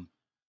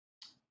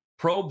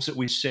probes that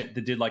we sent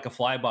that did like a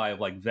flyby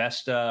of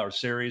Vesta or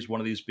Ceres,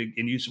 one of these big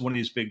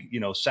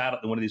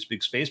satellite, one of these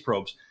big space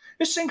probes.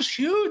 This thing's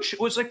huge. It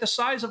was like the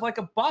size of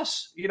a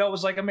bus. It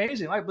was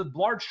amazing. The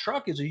large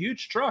truck is a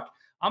huge truck.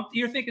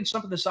 You're thinking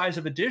something the size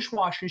of a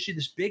dishwasher. You see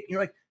this big, and you're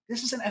like,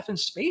 this is an effing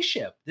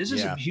spaceship. This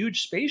is a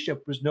huge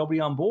spaceship. There's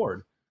nobody on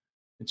board.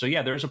 And so,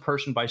 yeah, there's a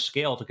person by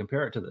scale to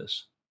compare it to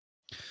this.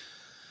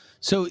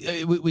 So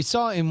we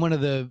saw in one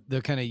of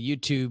the kind of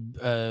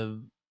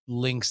YouTube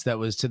links that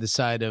was to the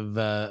side of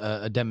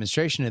a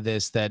demonstration of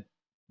this,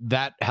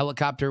 that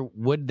helicopter,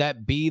 would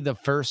that be the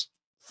first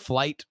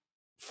flight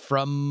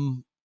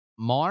from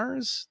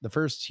Mars, the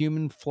first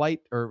human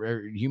flight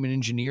or human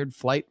engineered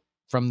flight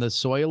from the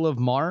soil of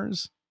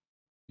Mars?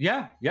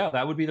 Yeah,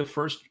 that would be the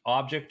first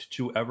object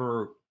to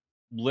ever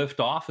lift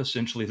off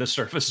essentially the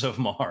surface of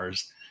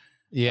Mars.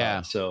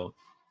 Yeah. So,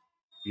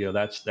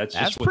 that's just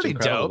what's pretty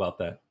incredible dope about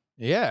that.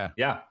 Yeah.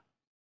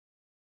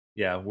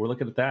 We're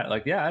looking at that.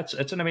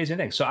 It's an amazing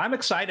thing. So I'm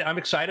excited. I'm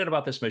excited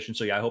about this mission.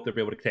 So yeah, I hope they'll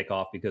be able to take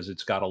off, because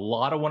it's got a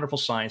lot of wonderful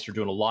science. They're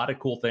doing a lot of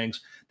cool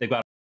things. They've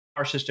got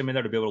our system in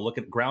there to be able to look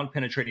at ground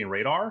penetrating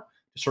radar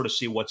to sort of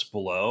see what's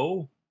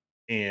below.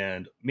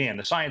 And man,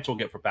 the science we'll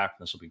get back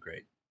from this will be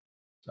great.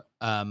 So.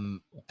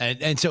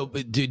 And so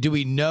do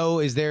we know,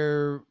 is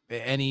there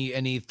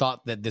any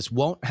thought that this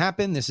won't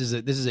happen? This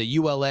is a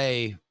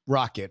ULA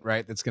rocket,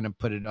 right? That's going to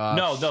put it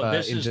off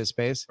into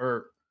space.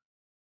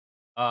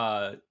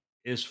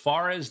 As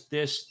far as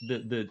this,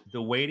 the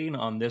waiting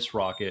on this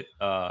rocket,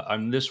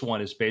 on this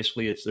one is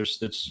basically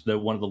it's the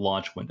one of the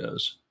launch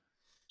windows.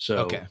 So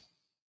okay.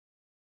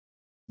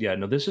 Yeah,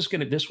 no, this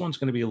one's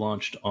gonna be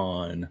launched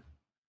on.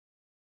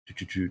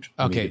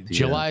 Okay,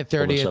 July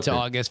 30th to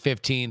August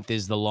 15th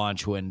is the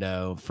launch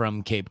window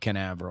from Cape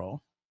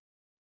Canaveral,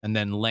 and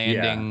then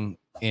landing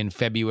in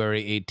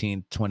February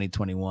 18th,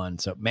 2021.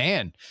 So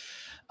man,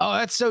 oh,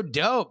 that's so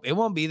dope. It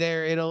won't be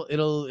there.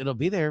 It'll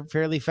be there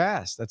fairly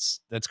fast.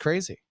 That's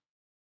crazy.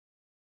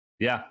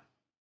 Yeah.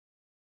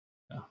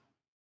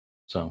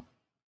 So,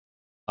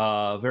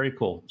 very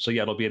cool. So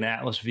yeah, it'll be an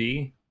Atlas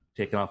V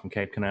taken off from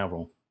Cape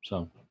Canaveral.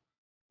 So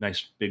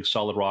nice big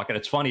solid rocket.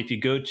 It's funny, if you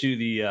go to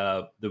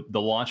the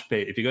launch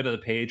page, if you go to the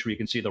page where you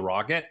can see the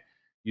rocket,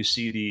 you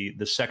see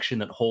the section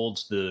that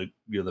holds the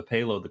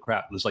payload, the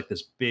crap. There's like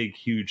this big,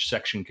 huge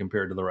section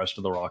compared to the rest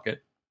of the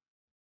rocket.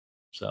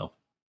 So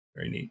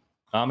very neat.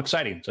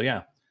 Exciting. So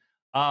yeah.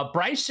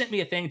 Bryce sent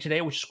me a thing today,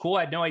 which is cool.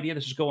 I had no idea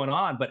this was going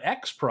on, but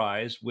X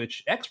Prize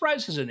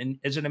is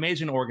an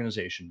amazing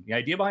organization. The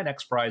idea behind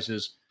X Prize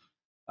is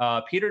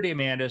Peter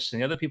Diamandis and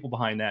the other people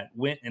behind that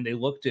went and they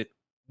looked at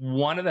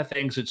one of the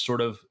things that's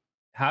sort of,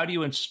 how do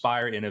you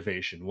inspire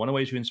innovation? One of the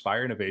ways you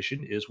inspire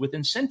innovation is with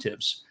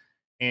incentives.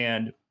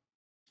 And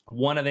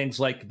one of the things,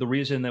 like the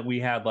reason that we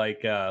had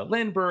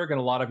Lindbergh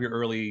and a lot of your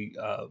early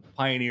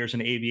pioneers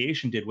in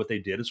aviation did what they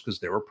did is because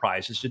there were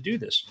prizes to do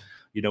this.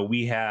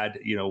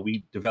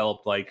 We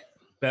developed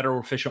better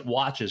efficient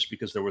watches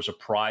because there was a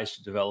prize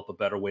to develop a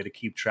better way to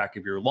keep track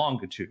of your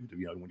longitude, when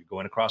you're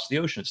going across the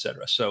ocean, et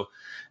cetera. So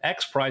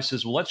X Prize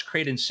says, well, let's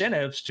create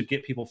incentives to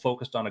get people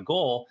focused on a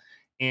goal.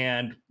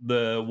 And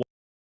the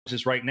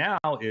is right now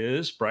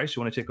is, Bryce,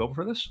 you want to take over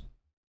for this?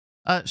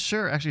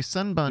 Sure. Actually,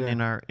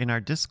 Sunbun in our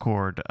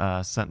Discord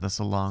sent this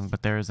along,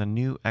 but there is a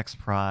new X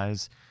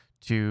Prize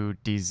to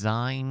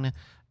design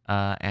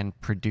and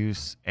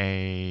produce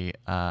a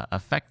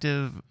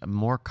effective,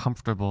 more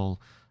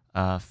comfortable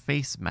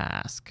face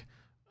mask,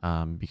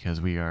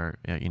 because we are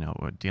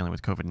dealing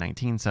with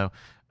COVID-19. So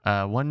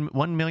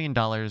 $1 million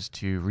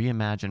to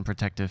reimagine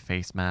protective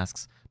face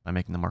masks by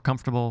making them more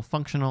comfortable,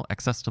 functional,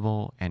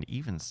 accessible, and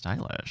even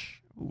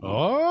stylish. Ooh.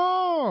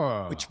 Oh,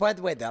 Which, by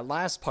the way, that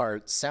last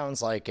part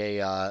sounds like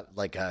a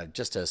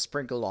just a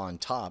sprinkle on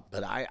top.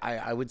 But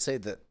I would say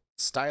that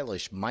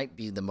stylish might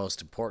be the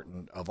most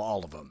important of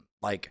all of them.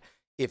 Like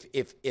if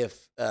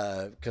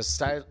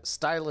because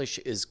stylish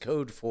is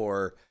code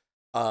for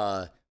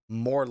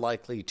more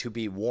likely to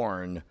be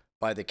worn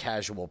by the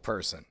casual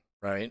person,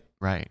 right?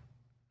 Right.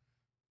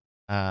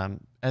 And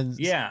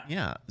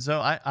yeah.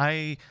 So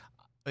I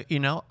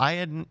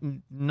had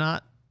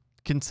not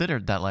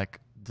considered that like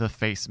the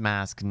face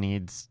mask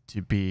needs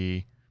to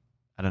be,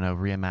 I don't know,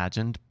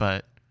 reimagined,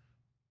 but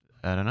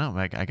I don't know.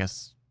 Like I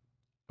guess,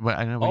 what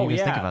I don't know. What do you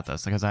guys think about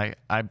this? Because I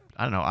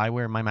don't know. I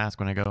wear my mask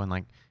when I go and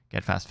like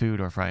get fast food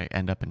or if I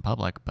end up in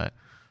public. But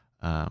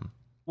well,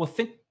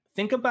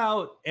 think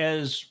about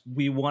as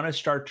we want to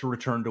start to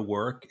return to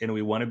work and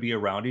we want to be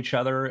around each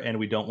other and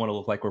we don't want to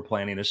look like we're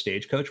planning a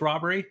stagecoach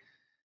robbery.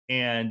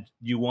 And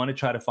you want to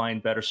try to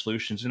find better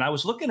solutions. And I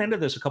was looking into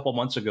this a couple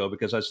months ago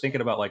because I was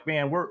thinking about like,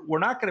 man, we're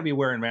not going to be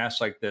wearing masks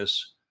like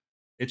this.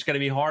 It's going to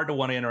be hard to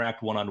want to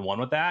interact one-on-one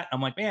with that. I'm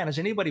like, man, has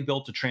anybody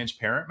built a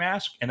transparent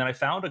mask? And then I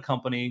found a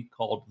company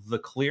called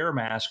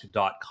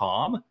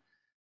theclearmask.com.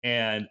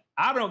 And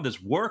I don't know if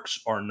this works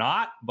or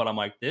not, but I'm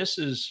like, this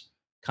is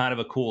kind of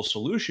a cool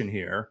solution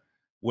here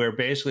where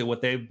basically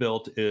what they've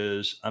built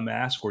is a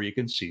mask where you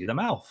can see the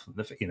mouth,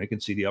 you can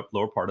see the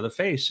lower part of the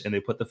face, and they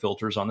put the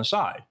filters on the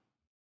side.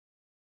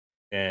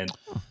 And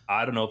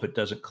I don't know if it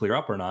doesn't clear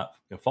up or not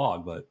in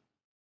fog, but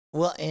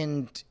well,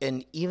 and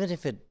even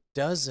if it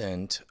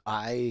doesn't,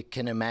 I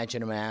can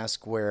imagine a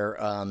mask where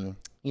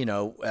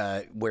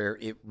where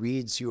it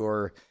reads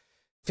your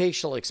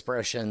facial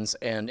expressions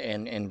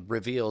and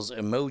reveals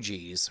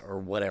emojis or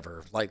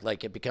whatever.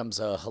 Like it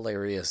becomes a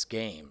hilarious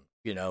game,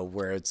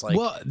 where it's like,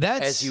 well,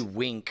 that's as you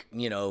wink,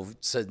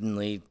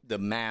 suddenly the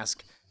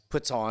mask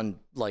puts on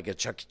like a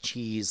Chuck E.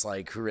 Cheese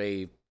like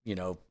hooray,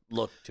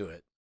 look to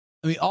it.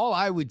 I mean, all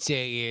I would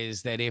say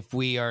is that if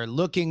we are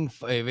looking,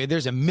 if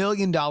there's $1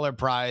 million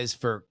prize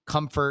for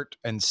comfort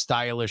and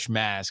stylish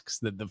masks,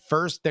 that the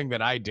first thing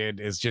that I did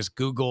is just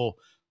Google,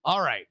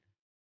 all right,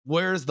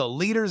 where's the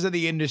leaders of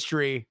the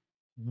industry?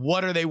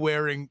 What are they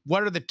wearing?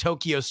 What are the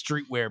Tokyo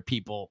streetwear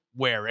people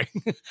wearing?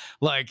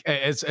 Like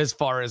as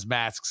far as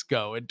masks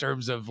go, in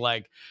terms of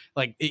like,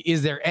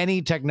 is there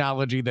any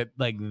technology that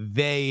like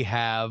they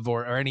have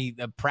or any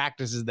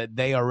practices that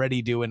they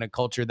already do in a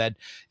culture that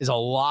is a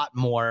lot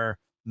more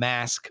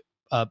mask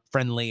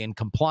friendly and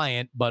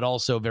compliant, but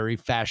also very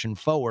fashion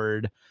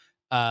forward?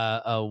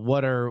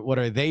 What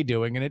are they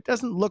doing? And it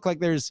doesn't look like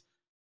there's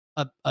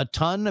a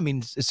ton. I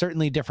mean,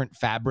 certainly different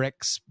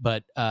fabrics,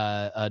 but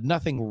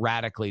nothing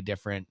radically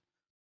different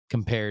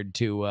compared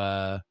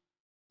to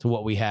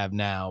what we have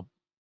now.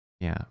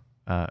 Yeah.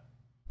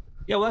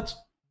 Well,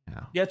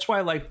 that's why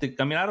I like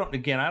I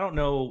don't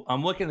know.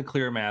 I'm looking at the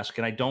clear mask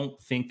and I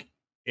don't think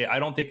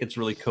it's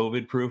really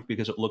COVID proof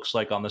because it looks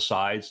like on the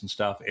sides and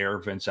stuff, air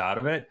vents out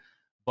of it.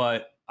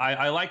 But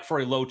I like, for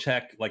a low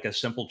tech, like a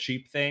simple,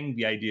 cheap thing,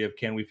 the idea of,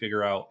 can we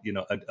figure out,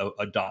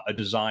 a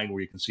design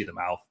where you can see the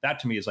mouth?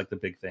 That to me is like the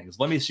big thing. Is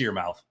let me see your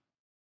mouth.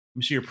 Let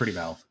me see your pretty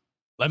mouth.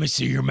 Let me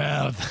see your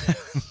mouth.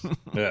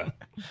 Yeah.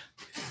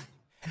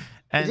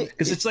 And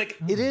because it's like,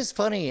 it is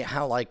funny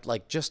how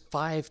like just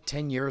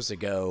 5-10 years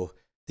ago,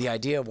 the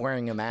idea of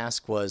wearing a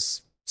mask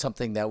was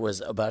something that was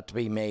about to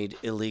be made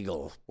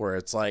illegal, where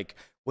it's like,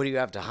 what do you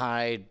have to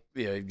hide?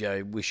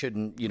 We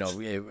shouldn't,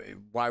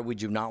 why would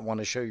you not want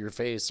to show your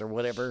face or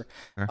whatever?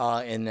 Sure.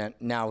 And then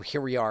now here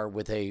we are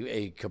with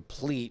a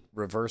complete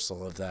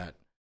reversal of that.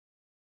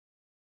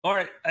 all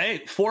right,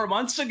 hey, 4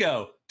 months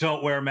ago,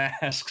 don't wear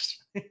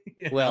masks.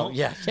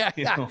 Yeah.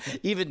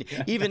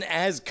 Even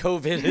as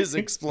COVID is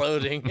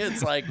exploding,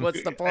 it's like,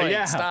 what's the point?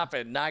 Yeah. Stop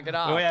it, knock it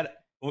off. We had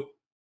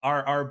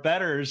our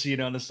betters,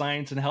 in the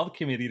science and health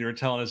community were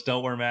telling us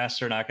don't wear masks,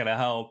 they're not going to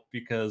help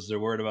because they're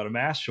worried about a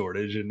mask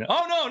shortage. And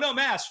no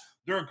masks,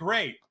 they're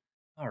great.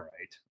 All right.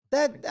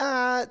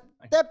 That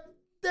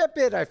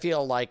bit I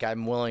feel like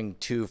I'm willing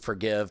to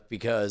forgive,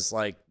 because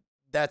like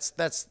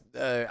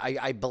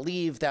I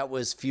believe that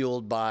was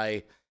fueled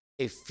by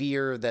a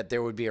fear that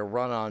there would be a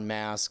run on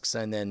masks,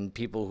 and then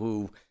people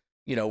who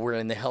were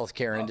in the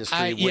healthcare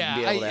industry wouldn't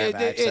be able to have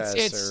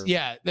access.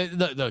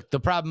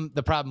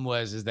 The problem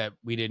was that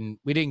we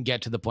didn't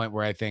get to the point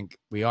where I think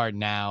we are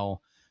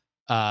now,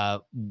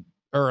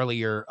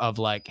 earlier, of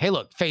like, hey,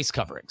 look, face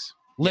coverings,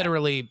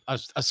 literally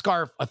a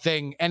scarf, a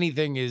thing,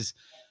 anything is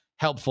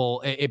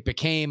helpful. It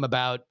became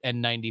about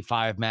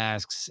N95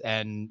 masks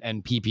and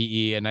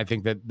PPE, and I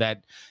think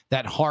that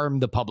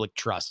harmed the public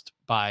trust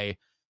by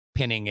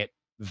pinning it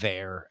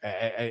there.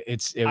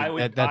 That's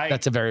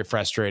a very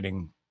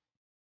frustrating.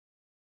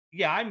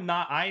 Yeah,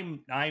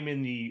 I'm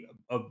in the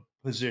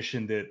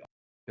position that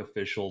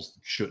officials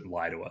shouldn't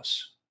lie to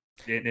us,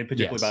 and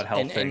particularly about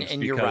health things.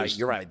 And you're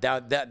right.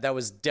 That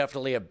was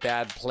definitely a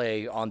bad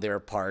play on their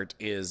part.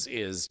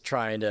 Is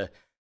trying to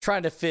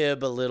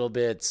fib a little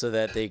bit so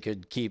that they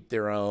could keep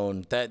their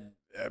own. That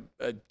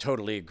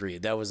totally agree.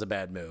 That was a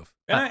bad move.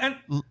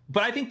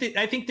 But I think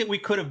that we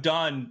could have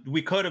done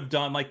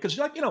like, because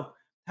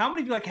how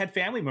many of you like had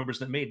family members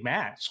that made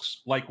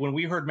masks? Like when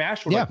we heard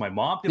mask shortage, Yeah. like my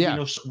mom did. Yeah.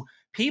 You know,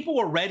 people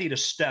were ready to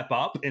step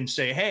up and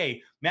say,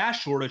 "Hey,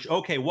 mask shortage.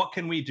 Okay, what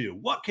can we do?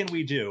 What can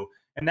we do?"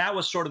 And that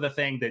was sort of the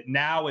thing that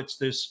now it's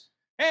this.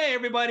 Hey,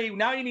 everybody!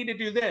 Now you need to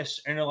do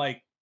this, and they're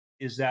like,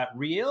 "Is that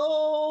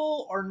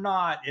real or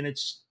not?" And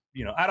it's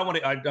I don't want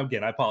to.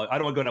 Again, I apologize. I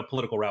don't want to go down a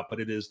political route, but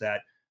it is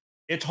that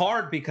it's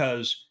hard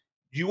because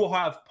you will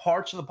have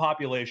parts of the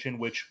population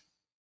which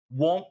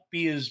won't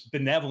be as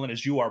benevolent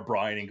as you are,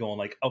 Brian, and going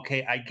like,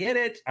 okay, I get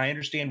it. I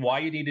understand why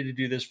you needed to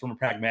do this from a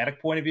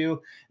pragmatic point of view.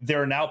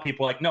 There are now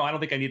people like, no, I don't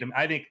think I need them.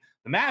 I think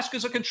the mask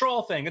is a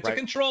control thing. It's a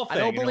control thing. I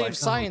don't And you're believe like,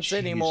 science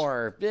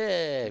anymore.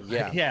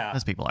 Yeah. Yeah.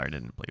 Most people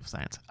didn't believe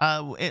science.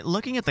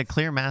 Looking at the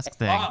clear mask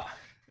thing,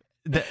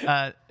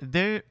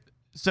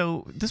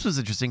 so this was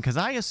interesting because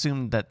I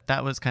assumed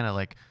that was kind of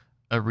like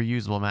a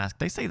reusable mask.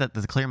 They say that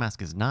the clear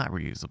mask is not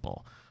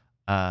reusable,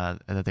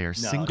 that they are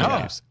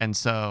single use, and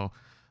so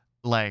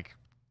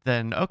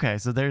then okay,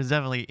 so there's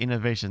definitely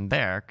innovation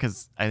there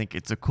because I think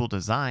it's a cool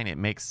design. It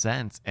makes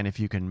sense, and if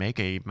you can make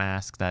a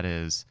mask that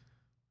is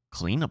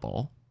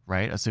cleanable,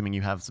 right? Assuming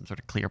you have some sort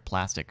of clear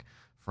plastic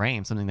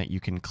frame, something that you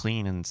can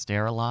clean and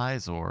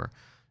sterilize, or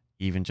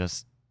even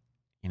just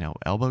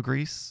elbow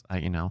grease.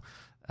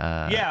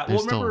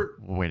 There's still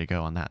a way to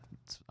go on that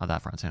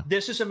front too.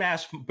 This is a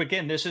mask.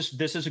 Again, this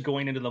is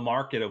going into the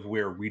market of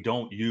where we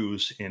don't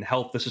use in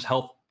health. This is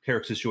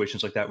healthcare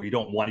situations like that where you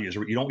don't want to use.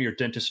 You don't want your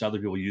dentist and other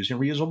people using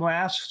reusable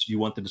masks. You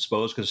want them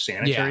disposed because of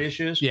sanitary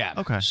issues. Yeah.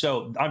 Okay.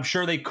 So I'm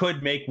sure they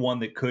could make one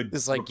that could.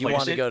 It's like you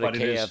want to go to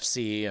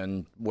KFC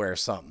and wear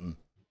something.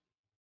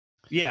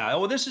 Yeah.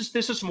 Well, this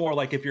is more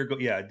like if you're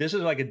this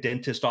is like a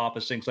dentist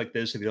office, things like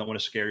this. If you don't want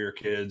to scare your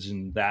kids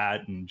and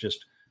that, and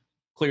just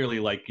clearly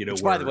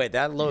Which, by the way,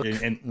 that look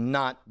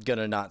not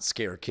gonna not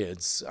scare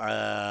kids.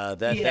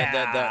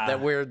 That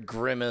weird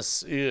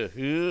grimace.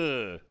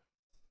 Ugh.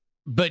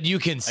 But you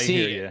can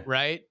see it,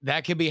 right?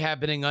 That could be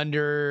happening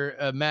under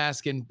a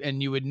mask,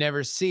 and you would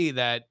never see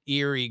that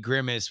eerie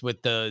grimace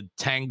with the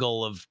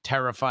tangle of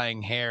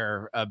terrifying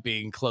hair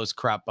being close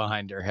cropped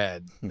behind her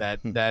head.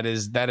 That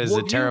is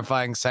a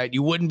terrifying sight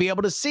you wouldn't be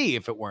able to see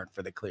if it weren't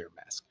for the clear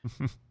mask.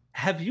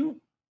 Have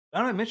you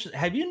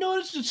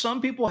noticed that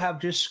some people have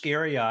just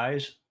scary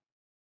eyes?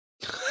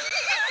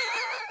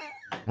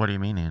 What do you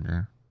mean,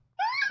 Andrew?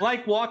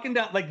 Like walking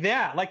down like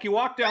that. Like you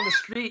walk down the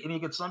street and you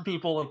get some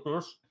people like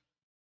this.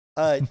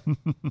 Do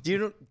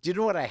you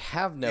know what I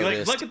have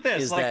noticed? Look at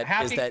this.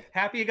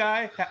 Happy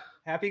guy.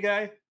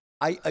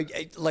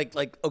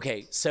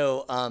 Okay,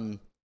 so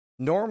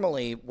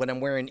normally when I'm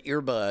wearing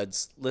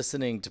earbuds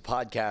listening to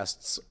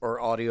podcasts or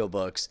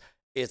audiobooks,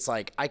 it's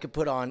like I could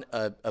put on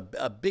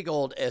a big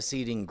old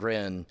ass-eating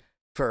grin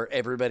for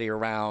everybody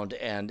around,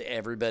 and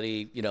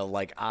everybody,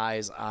 like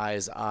eyes,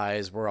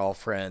 we're all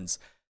friends.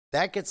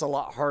 That gets a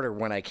lot harder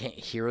when I can't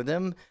hear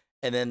them,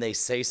 and then they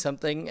say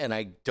something and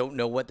I don't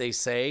know what they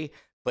say,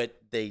 but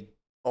they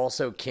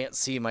also can't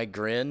see my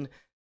grin.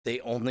 They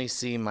only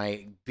see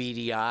my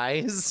beady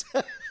eyes.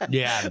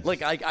 Yeah.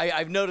 Like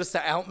I've noticed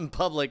that out in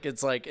public,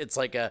 it's like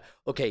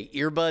okay,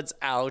 earbuds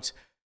out.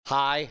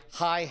 Hi,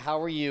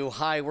 how are you?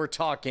 Hi, we're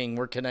talking,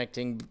 we're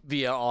connecting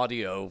via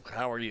audio.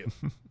 How are you?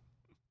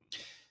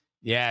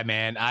 Yeah,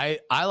 man.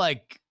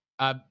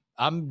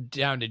 I'm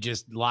down to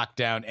just lock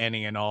down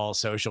any and all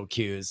social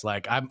cues.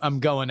 Like I'm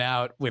going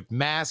out with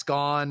mask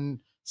on,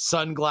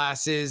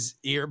 sunglasses,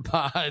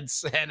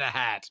 earbuds, and a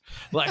hat.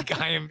 Like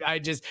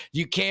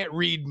you can't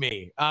read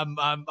me. I'm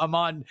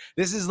on,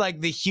 this is like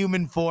the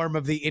human form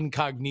of the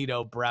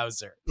incognito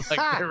browser. Like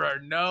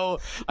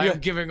I'm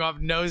giving off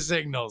no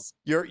signals.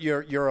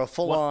 You're a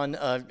full on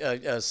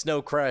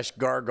snow crash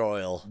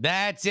gargoyle.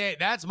 That's it.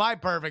 That's my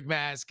perfect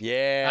mask.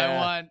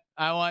 Yeah.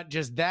 I want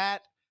just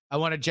that. I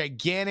want a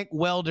gigantic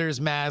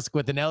welder's mask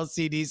with an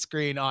LCD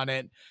screen on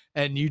it,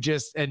 and you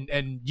just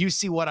and you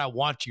see what I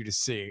want you to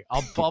see.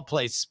 I'll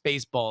play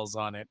Spaceballs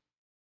on it.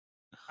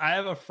 I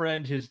have a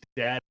friend, his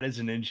dad is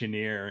an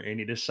engineer, and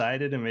he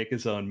decided to make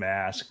his own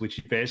mask, which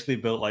he basically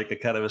built like a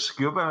kind of a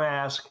scuba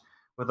mask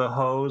with a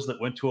hose that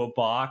went to a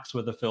box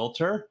with a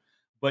filter,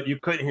 but you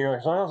couldn't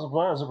hear.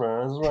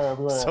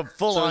 So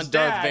full on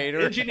Darth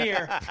Vader.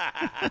 Engineer.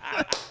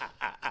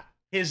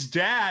 His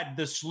dad,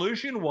 the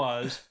solution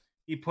was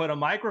he put a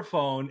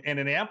microphone and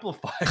an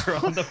amplifier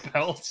on the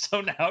belt,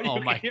 so now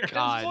you can hear his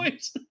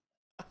voice.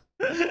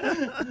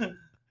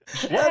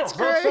 That's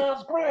great. That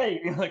sounds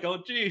great. You're like,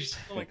 oh geez.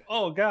 I'm like,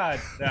 oh god.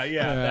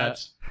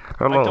 That's.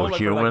 Hello,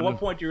 human. At what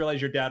point do you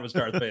realize your dad was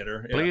Darth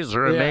Vader? Yeah. Please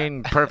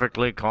remain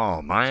perfectly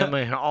calm. I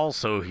am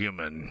also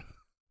human.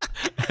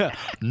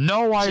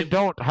 No, I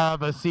don't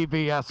have a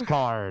CVS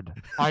card.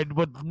 I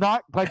would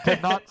not like to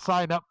not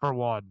sign up for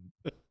one.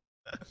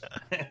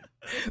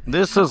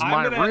 This is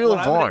my real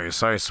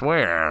voice, I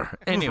swear.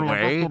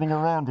 Anyway, getting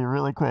around here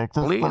really quick.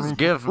 Please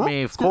give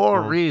me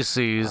 4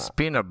 Reese's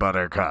peanut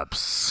butter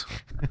cups.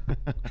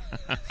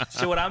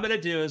 So what I'm gonna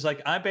do is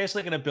I'm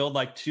basically gonna build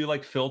 2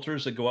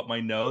 filters that go up my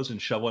nose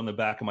and shove one in the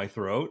back of my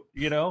throat.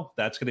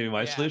 That's gonna be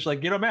my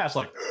solution. Mask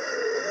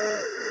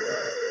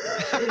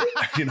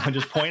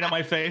just point at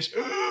my face.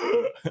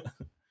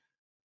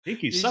 think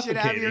he's You should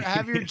suffocating.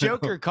 have your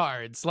Joker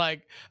cards.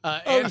 Like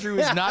Andrew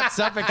is not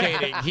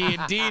suffocating. He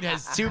indeed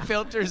has 2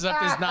 filters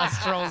up his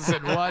nostrils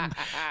and one.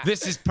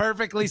 This is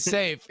perfectly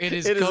safe. It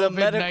is It is a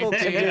medical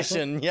COVID-19.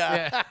 condition.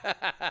 Yeah.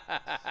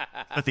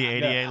 Put the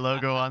ADA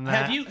logo on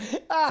that. Have you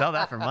Sell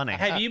that for money.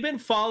 have you been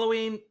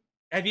following?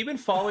 Have you been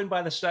following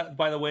by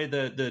the way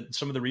the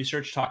some of the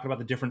research talking about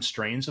the different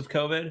strains of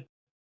COVID?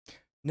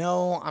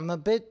 No, I'm a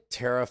bit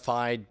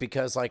terrified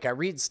because like I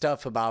read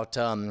stuff about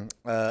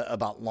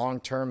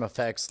long-term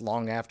effects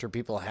long after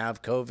people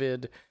have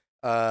COVID,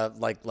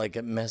 like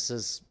it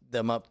messes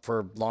them up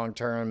for long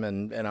term,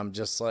 and I'm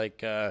just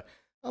like I'm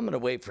gonna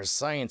wait for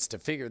science to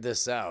figure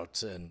this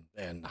out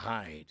and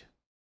hide.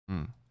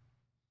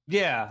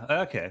 Yeah.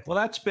 Okay. Well,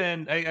 that's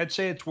been. I'd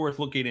say it's worth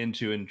looking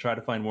into and try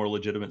to find more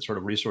legitimate sort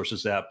of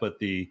resources. But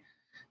the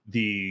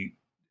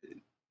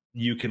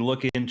you can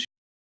look into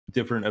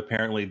different.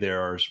 Apparently, there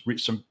are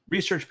some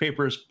research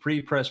papers,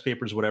 pre-press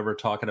papers, whatever,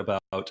 talking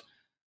about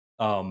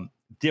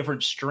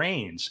different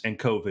strains and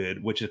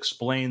COVID, which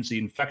explains the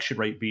infection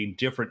rate being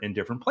different in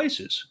different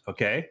places.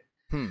 Okay.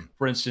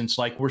 For instance,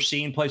 like we're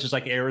seeing places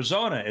like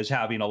Arizona is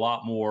having a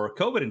lot more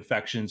COVID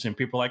infections, and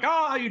people are like,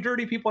 "Ah, you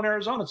dirty people in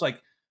Arizona." It's like,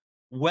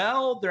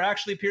 well, there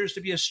actually appears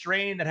to be a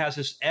strain that has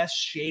this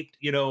S-shaped,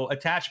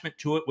 attachment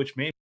to it, which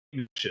may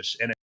be malicious,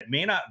 and it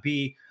may not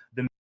be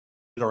the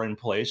that are in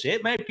place.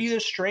 It might be the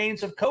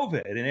strains of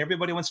COVID, and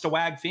everybody wants to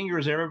wag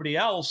fingers at everybody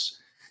else.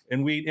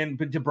 And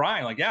to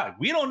Brian, like, yeah,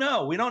 we don't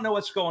know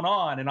what's going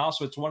on, and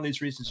also it's one of these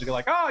reasons to go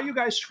like, oh, you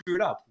guys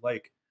screwed up,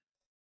 like.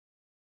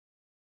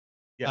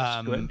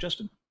 Yes, go ahead,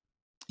 Justin.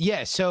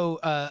 Yeah, so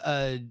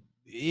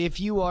if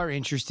you are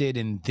interested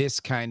in this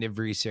kind of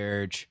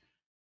research,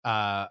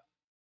 I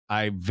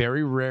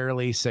very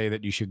rarely say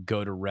that you should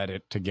go to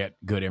Reddit to get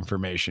good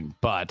information.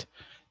 But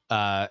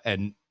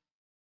and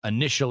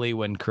initially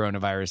when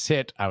coronavirus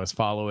hit, I was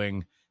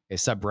following a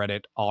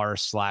subreddit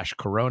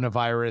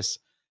r/coronavirus.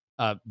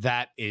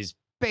 That is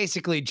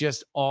basically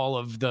just all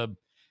of the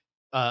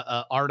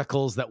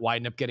articles that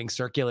wind up getting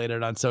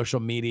circulated on social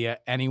media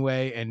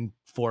anyway. And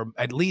for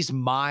at least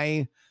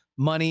my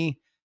money,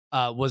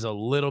 was a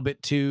little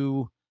bit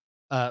too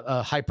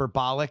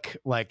hyperbolic.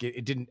 Like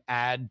it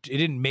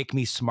didn't make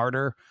me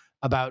smarter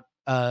about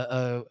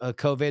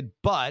COVID.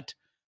 But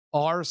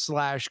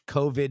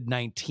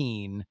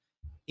r/COVID-19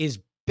 is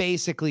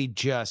basically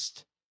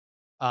just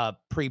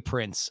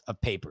preprints of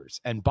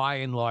papers, and by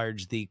and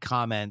large, the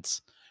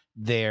comments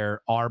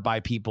there are by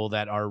people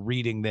that are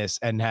reading this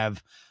and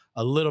have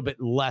a little bit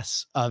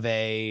less of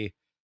a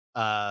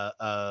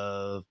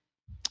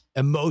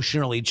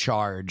emotionally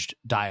charged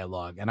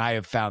dialogue. And I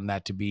have found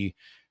that to be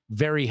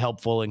very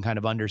helpful in kind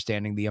of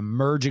understanding the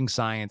emerging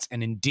science.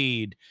 And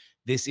indeed,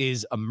 this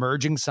is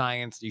emerging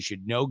science. You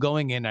should know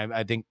going in.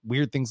 I think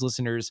Weird Things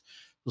listeners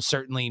will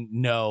certainly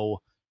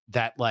know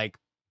that like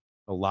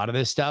a lot of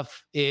this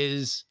stuff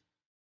is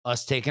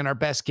us taking our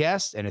best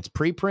guess, and it's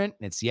preprint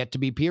and it's yet to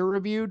be peer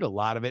reviewed. A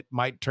lot of it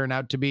might turn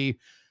out to be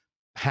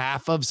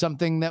half of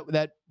something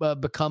that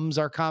becomes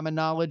our common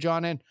knowledge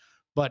on it.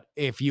 But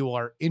if you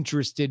are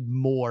interested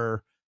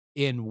more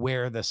in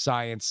where the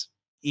science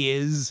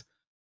is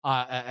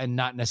and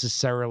not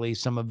necessarily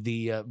some of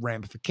the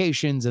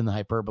ramifications and the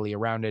hyperbole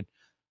around it,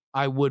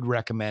 I would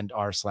recommend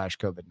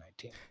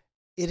r/COVID-19.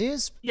 It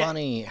is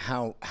funny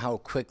how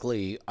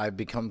quickly I've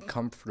become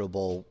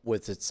comfortable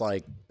with it's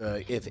like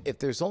if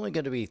there's only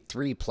going to be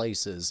 3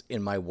 places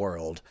in my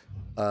world,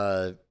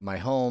 my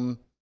home,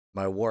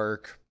 my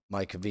work,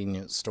 my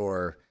convenience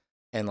store,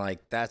 and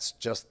like that's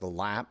just the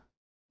lap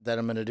that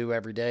I'm going to do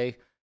every day.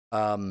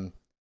 All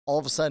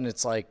of a sudden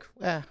it's like,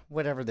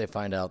 whatever they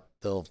find out,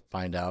 they'll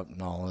find out, and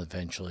I'll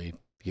eventually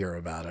hear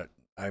about it.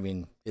 I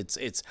mean,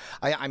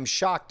 I'm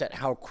shocked at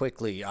how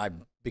quickly I've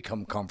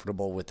become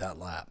comfortable with that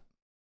lap.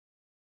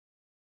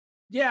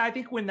 Yeah, I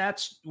think when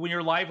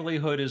your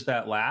livelihood is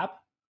that lap,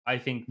 I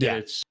think that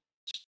it's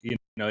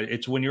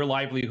it's when your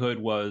livelihood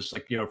was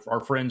like, our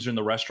friends in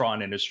the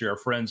restaurant industry, our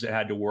friends that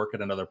had to work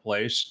at another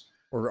place,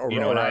 or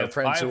our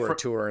friends who are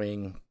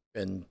touring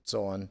and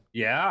so on.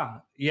 Yeah.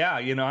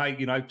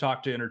 I've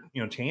talked to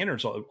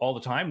entertainers all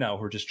the time now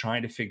who are just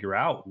trying to figure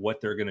out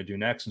what they're going to do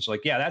next. And so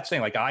like, that's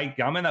saying like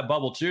I'm in that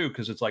bubble too,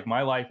 because it's like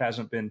my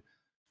personal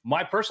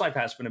life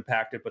has been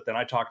impacted, but then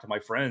I talk to my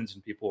friends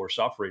and people who are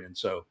suffering, and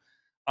so.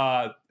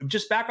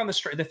 Just back on the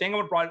thing I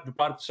would brought up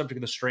the subject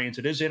of the strains.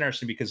 It is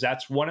interesting because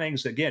that's one of the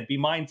things, again, be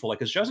mindful.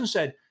 Like as Justin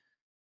said,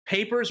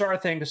 papers are a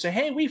thing to say,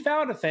 hey, we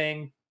found a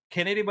thing.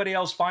 Can anybody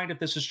else find if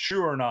this is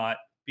true or not?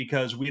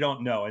 Because we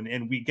don't know.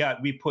 And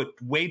we put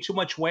way too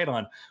much weight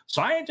on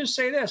scientists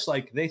say this,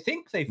 like they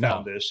think they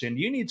found this, and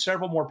you need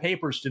several more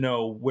papers to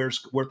know where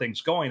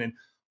things going. And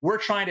we're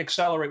trying to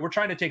accelerate. We're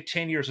trying to take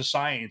 10 years of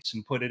science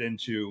and put it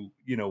into,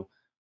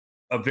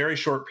 a very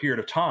short period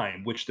of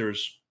time, which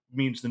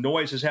means the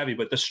noise is heavy,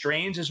 but the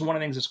strains is one of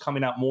the things that's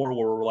coming out more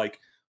where we're like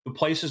the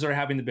places that are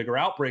having the bigger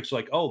outbreaks are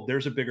like, oh,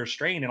 there's a bigger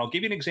strain. And I'll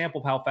give you an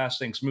example of how fast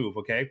things move.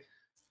 Okay.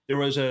 There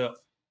was a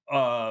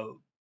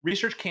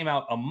research came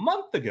out a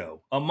month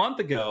ago. A month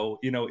ago,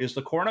 is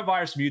the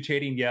coronavirus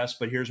mutating? Yes,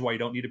 but here's why you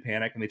don't need to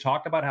panic. And they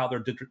talked about how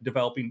they're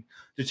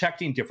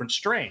detecting different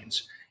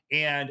strains.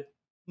 And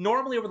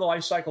normally over the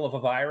life cycle of a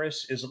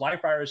virus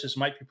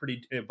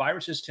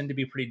viruses tend to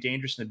be pretty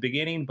dangerous in the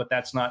beginning, but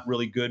that's not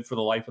really good for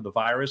the life of the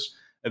virus.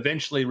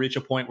 Eventually reach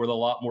a point where they're a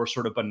lot more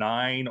sort of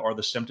benign, or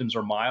the symptoms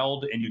are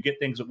mild, and you get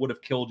things that would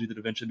have killed you that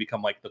eventually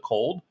become like the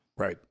cold.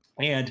 Right.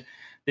 And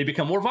they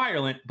become more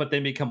violent, but they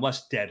become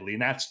less deadly.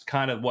 And that's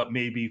kind of what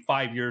maybe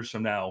 5 years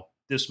from now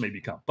this may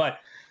become. But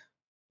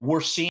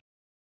we're seeing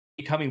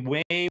it becoming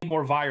way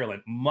more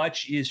violent,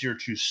 much easier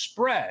to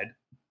spread,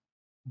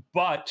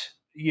 but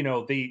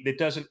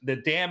it's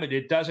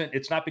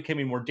not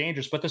becoming more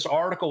dangerous. But this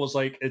article was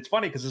like, it's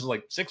funny because this is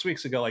like 6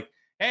 weeks ago, like,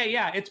 hey,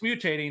 yeah, it's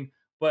mutating,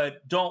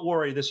 but don't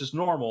worry, this is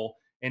normal.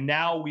 And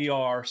now we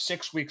are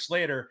 6 weeks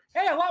later,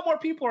 hey, a lot more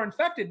people are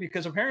infected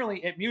because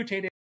apparently it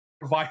mutated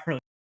virally.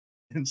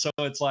 And so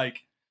it's like,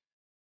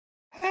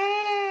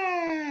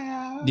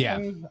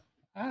 yeah.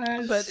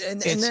 But and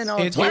then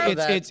on top of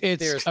that,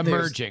 it's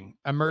emerging.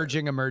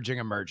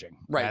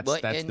 Right.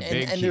 That's the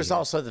big and there's key.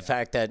 also the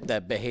fact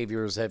that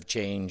behaviors have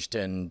changed,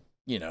 and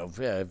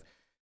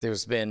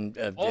there's been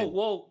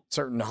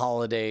certain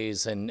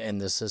holidays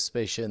and the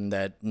suspicion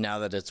that now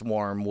that it's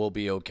warm, we'll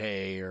be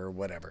okay or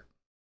whatever.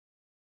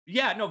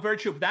 Yeah, no, very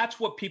true. That's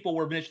what people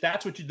were.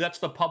 That's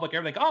the public.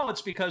 Everything. Oh,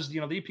 it's because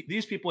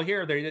these people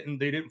here they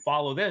didn't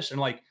follow this, and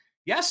like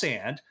yes,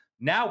 and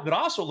now it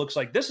also looks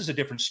like this is a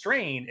different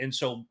strain, and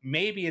so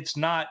maybe it's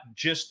not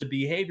just the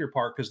behavior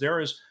part, because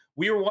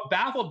we were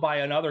baffled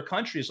by in other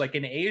countries, like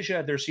in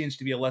Asia, there seems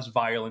to be a less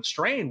violent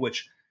strain,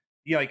 which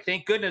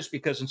thank goodness,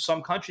 because in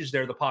some countries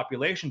there the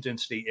population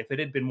density, if it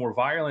had been more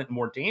violent and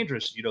more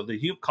dangerous,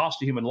 the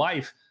cost of human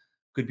life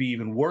could be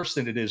even worse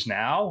than it is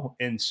now,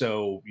 and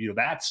so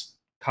that's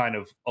kind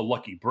of a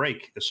lucky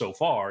break so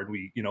far, and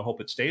we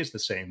hope it stays the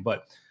same.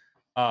 But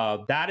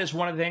that is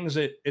one of the things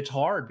that it's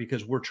hard,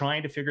 because we're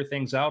trying to figure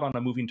things out on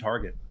a moving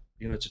target.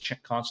 It's a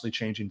constantly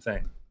changing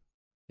thing.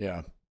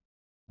 Yeah.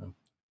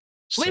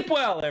 Sleep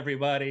well,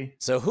 everybody.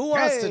 So who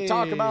wants to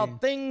talk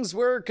about things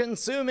we're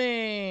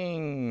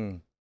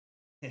consuming?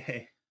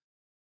 Hey,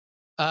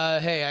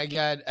 I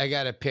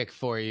got a pick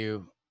for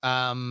you.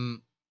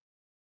 Two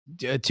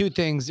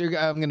things.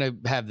 I'm gonna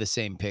have the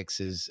same picks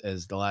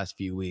as the last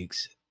few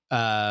weeks.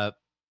 I'll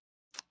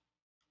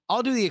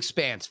do The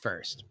Expanse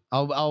first.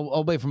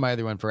 I'll wait for my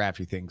other one for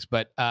after things.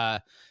 But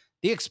The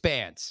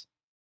Expanse,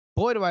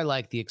 boy, do I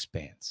like The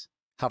Expanse.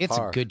 It's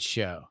a good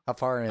show. How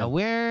far in?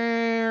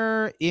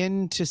 We're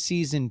into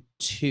season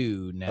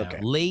 2 now. Okay.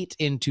 Late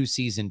into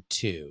season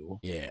 2.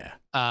 Yeah.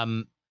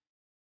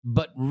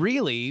 But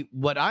really,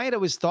 what I had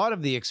always thought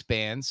of The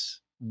Expanse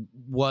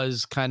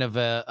was kind of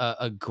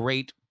a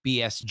great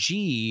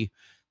BSG,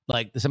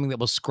 like something that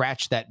will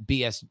scratch that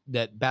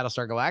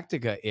Battlestar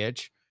Galactica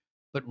itch.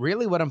 But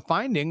really what I'm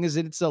finding is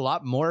that it's a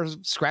lot more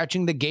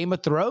scratching the Game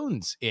of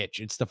Thrones itch.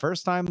 It's the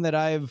first time that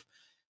I've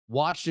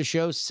watched a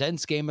show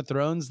since Game of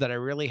Thrones that I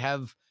really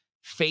have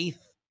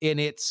faith in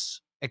its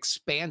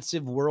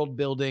expansive world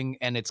building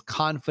and its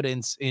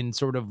confidence in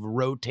sort of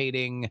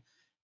rotating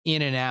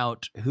in and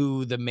out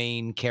who the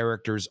main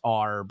characters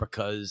are,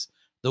 because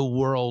the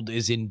world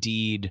is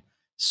indeed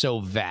so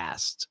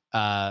vast,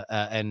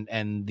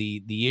 and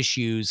the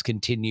issues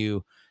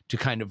continue to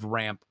kind of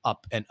ramp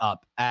up and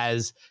up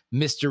as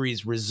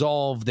mysteries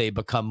resolve. They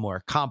become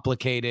more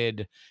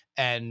complicated,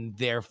 and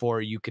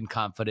therefore you can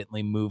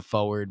confidently move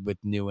forward with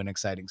new and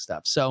exciting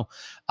stuff. So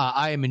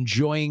I am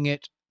enjoying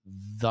it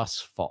thus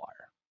far.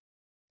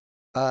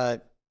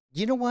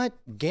 You know what?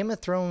 Game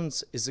of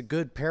Thrones is a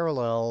good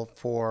parallel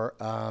for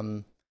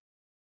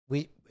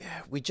we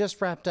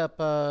just wrapped up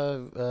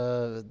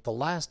The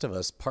Last of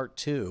Us Part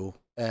 2.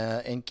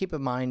 And keep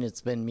in mind,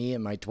 it's been me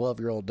and my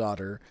 12-year-old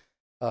daughter.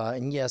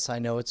 And yes, I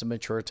know it's a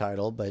mature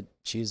title, but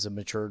she's a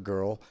mature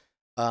girl.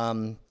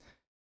 One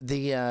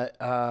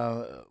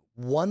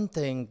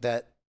thing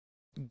that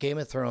Game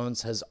of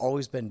Thrones has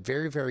always been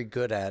very, very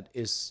good at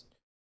is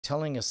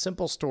telling a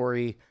simple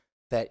story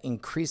that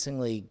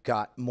increasingly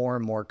got more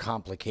and more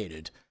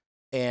complicated.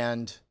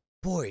 And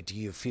boy, do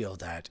you feel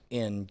that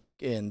in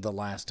The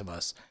Last of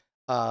Us.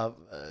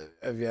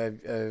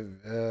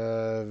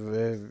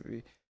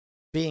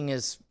 Being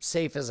as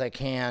safe as I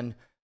can,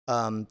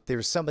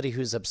 there's somebody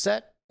who's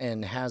upset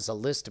and has a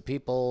list of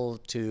people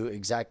to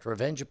exact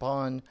revenge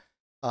upon,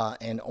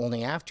 and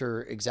only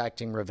after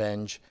exacting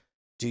revenge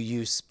do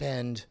you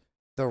spend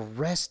the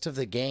rest of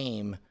the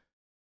game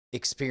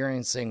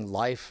experiencing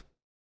life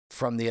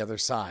from the other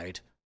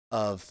side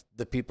of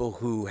the people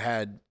who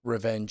had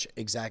revenge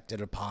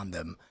exacted upon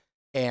them.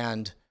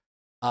 And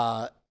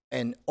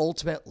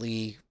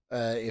ultimately,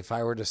 if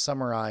I were to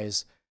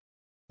summarize,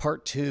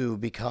 Part 2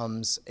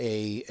 becomes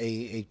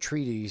a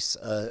treatise,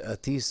 a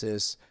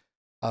thesis,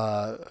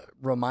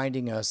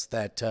 reminding us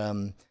that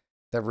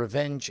that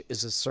revenge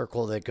is a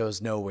circle that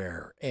goes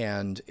nowhere,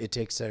 and it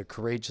takes a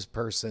courageous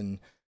person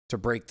to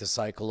break the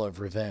cycle of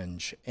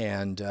revenge.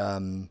 And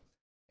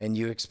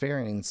you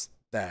experience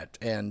that,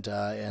 and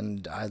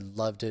I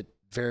loved it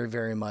very,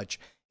 very much.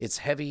 It's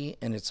heavy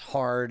and it's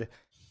hard.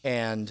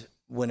 And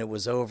when it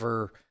was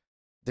over,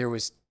 there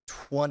was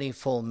 20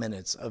 full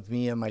minutes of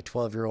me and my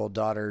 12-year-old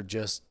daughter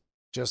just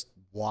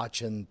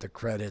watching the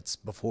credits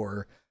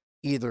before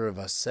either of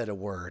us said a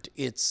word.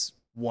 It's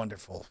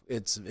wonderful.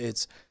 It's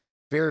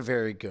very,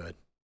 very good.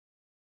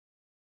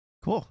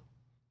 Cool.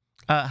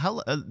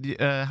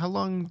 How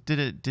long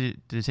did it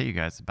take you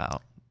guys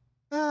about?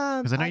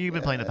 Because I know you've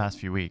been playing the past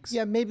few weeks.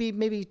 Yeah,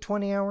 maybe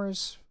 20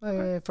 hours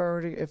if I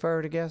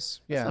were to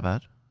guess. Yeah, That's not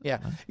bad. Yeah,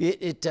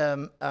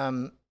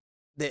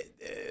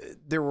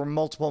 there were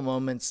multiple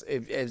moments.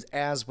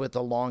 As with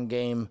a long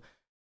game,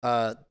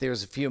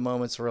 there's a few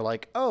moments where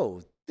like,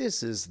 oh,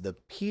 this is the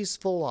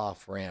peaceful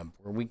off ramp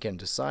where we can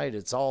decide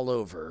it's all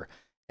over,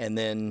 and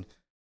then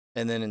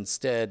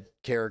instead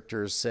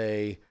characters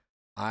say,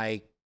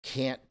 I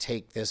can't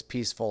take this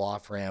peaceful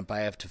off ramp. I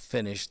have to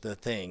finish the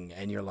thing,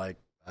 and you're like,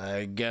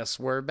 I guess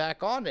we're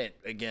back on it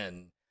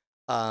again.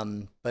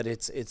 But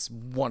it's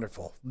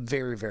wonderful,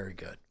 very, very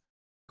good.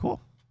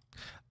 Cool.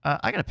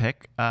 I got a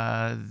pick.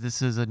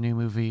 This is a new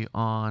movie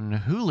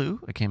on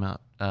Hulu. It came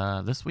out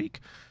this week.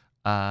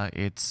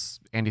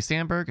 It's Andy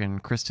Samberg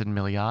and Kristen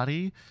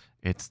Milioti.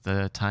 It's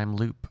the time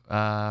loop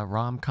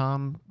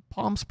rom-com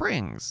Palm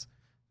Springs.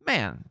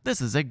 Man,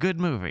 this is a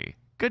good movie.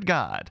 Good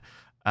God.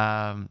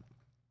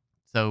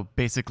 So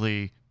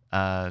basically,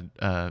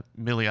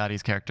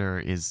 Milioti's character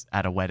is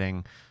at a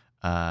wedding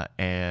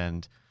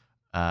and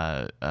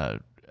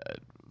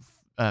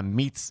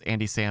meets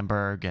Andy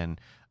Samberg and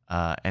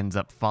ends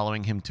up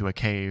following him to a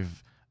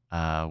cave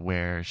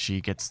where she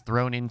gets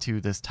thrown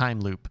into this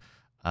time loop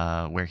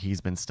where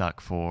he's been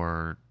stuck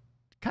for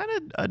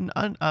kind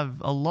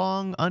of a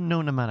long,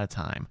 unknown amount of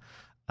time.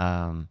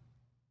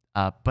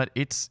 But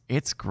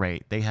it's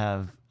great. They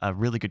have a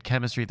really good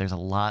chemistry. There's a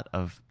lot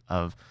of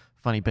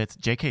funny bits.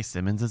 J.K.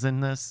 Simmons is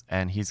in this,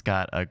 and he's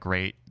got a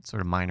great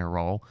sort of minor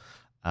role.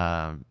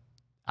 I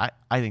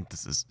think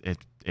this is it.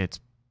 It's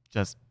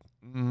just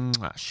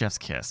chef's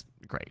kiss.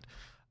 Great.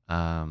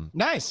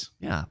 Nice.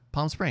 Yeah,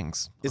 Palm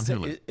Springs. Is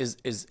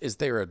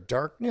there a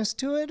darkness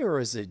to it, or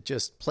is it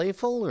just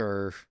playful,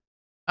 or?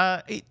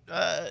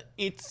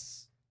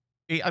 It's.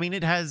 I mean,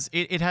 it has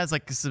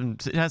like some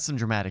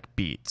dramatic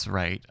beats,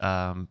 right?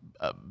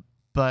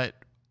 But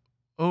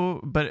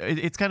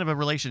it's kind of a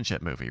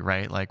relationship movie,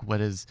 right? Like,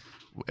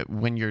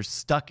 when you're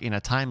stuck in a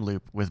time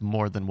loop with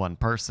more than one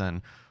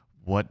person,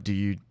 what do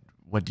you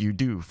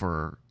do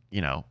for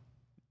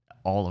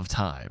all of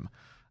time?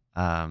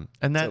 Vibes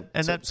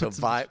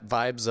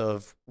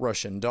of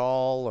Russian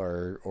Doll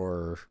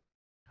or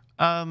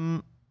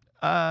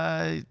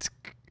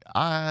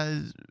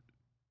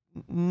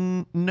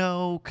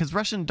no, because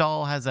Russian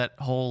Doll has that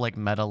whole like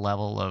meta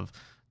level of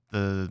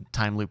the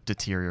time loop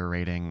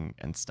deteriorating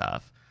and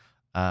stuff.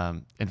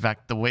 In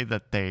fact, the way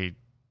that they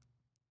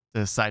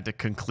decide to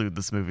conclude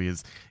this movie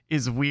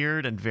is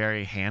weird and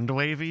very hand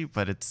wavy,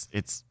 but it's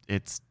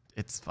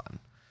fun.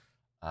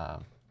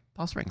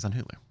 Palm Springs on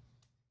Hulu.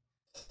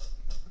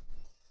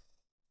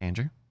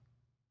 Andrew,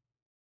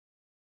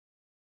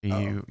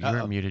 you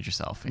were muted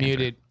yourself.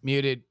 Andrew.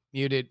 Muted.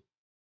 We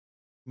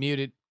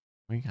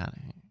got it.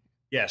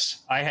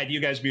 Yes, I had you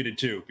guys muted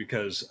too,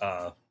 because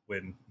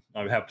when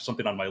I have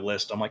something on my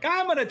list, I'm like,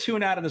 I'm going to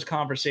tune out of this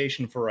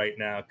conversation for right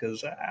now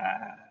because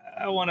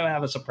I want to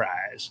have a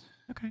surprise.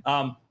 Okay.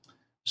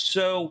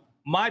 So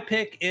my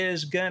pick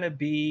is going to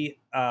be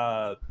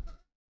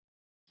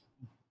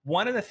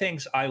one of the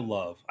things I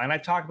love, and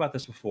I've talked about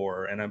this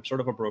before, and I'm sort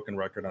of a broken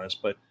record on this,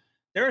 but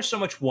there is so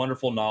much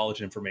wonderful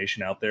knowledge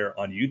information out there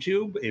on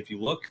YouTube. If you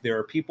look, there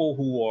are people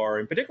who are,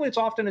 and particularly it's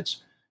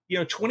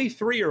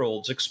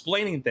 23-year-olds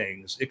explaining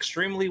things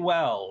extremely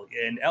well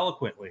and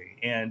eloquently.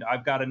 And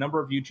I've got a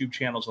number of YouTube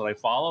channels that I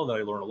follow that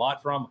I learn a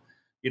lot from.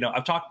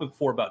 I've talked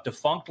before about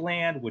Defunct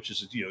Land, which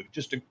is,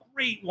 just a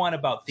great one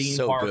about theme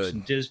parks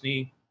and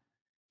Disney.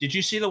 Did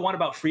you see the one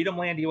about Freedom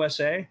Land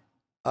USA?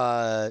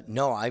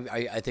 No,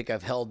 I think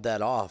I've held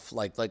that off.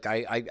 Like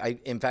I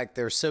in fact,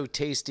 they're so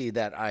tasty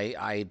that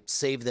I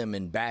save them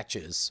in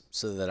batches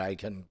so that I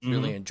can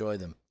really enjoy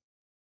them.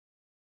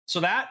 So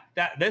that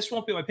this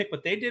won't be my pick,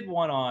 but they did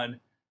one on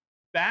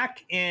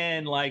back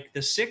in like the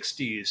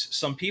 60s.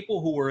 Some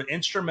people who were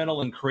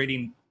instrumental in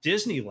creating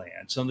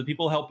Disneyland. Some of the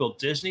people who helped build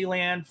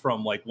Disneyland,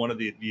 from like one of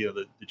the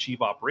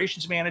chief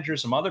operations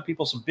managers, some other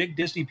people, some big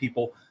Disney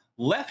people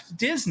left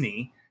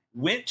Disney,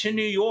 went to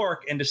New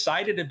York and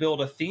decided to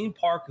build a theme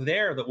park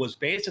there that was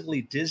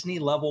basically Disney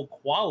level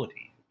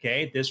quality.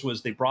 Okay.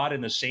 They brought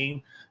in the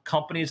same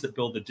companies that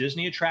build the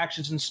Disney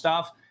attractions and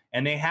stuff.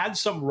 And they had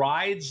some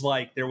rides,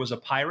 like there was a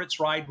Pirates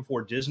ride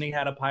before Disney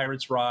had a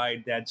Pirates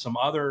ride. They had some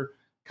other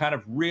kind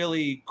of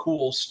really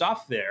cool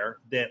stuff there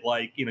that,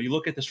 like, you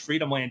look at this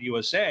Freedom Land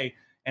USA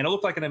and it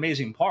looked like an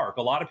amazing park.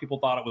 A lot of people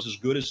thought it was as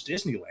good as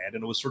Disneyland,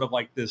 and it was sort of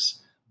like this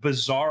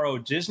bizarro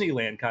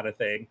Disneyland kind of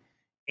thing.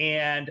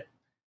 And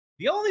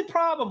the only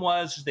problem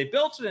was they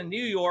built it in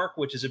New York,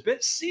 which is a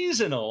bit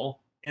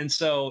seasonal. And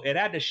so it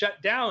had to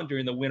shut down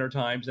during the winter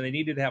times, and they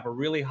needed to have a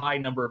really high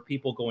number of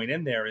people going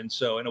in there. And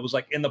it was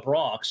like in the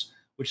Bronx,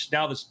 which is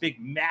now this big,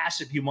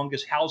 massive,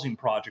 humongous housing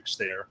projects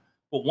there.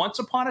 But once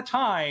upon a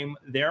time,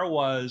 there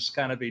was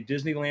kind of a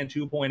Disneyland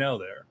 2.0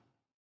 there.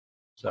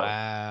 So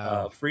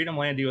Wow. Freedom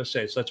Land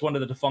USA. So that's one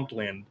of the defunct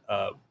land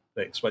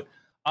things. But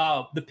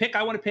the pick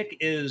I want to pick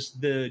is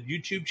the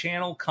YouTube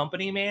channel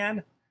Company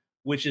Man,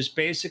 which is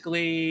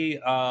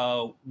basically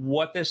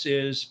what this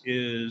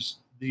is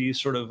the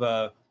sort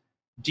of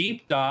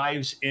deep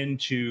dives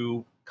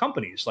into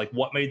companies, like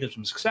what made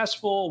them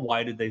successful,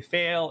 why did they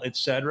fail,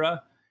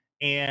 etc.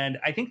 And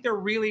I think they're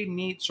really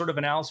neat sort of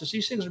analysis.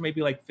 These things are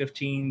maybe like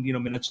 15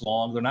 minutes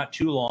long. They're not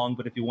too long,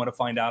 but if you want to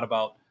find out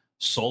about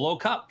Solo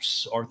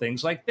Cups or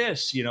things like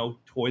this,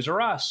 Toys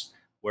R Us,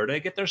 where do they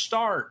get their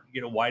start?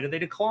 Why do they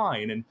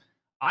decline? And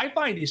I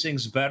find these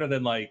things better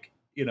than like,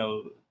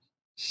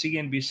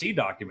 CNBC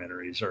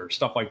documentaries or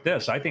stuff like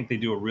this. I think they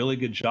do a really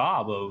good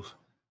job of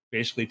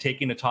basically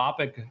taking a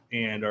topic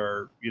and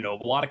a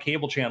lot of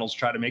cable channels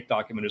try to make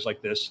documentaries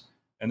like this,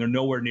 and they're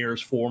nowhere near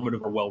as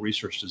formative or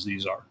well-researched as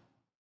these are.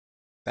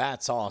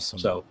 That's awesome.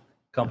 So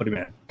Company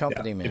Man.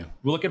 Man. If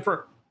you're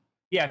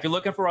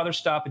looking for other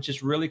stuff, it's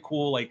just really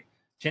cool, like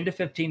 10 to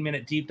 15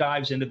 minute deep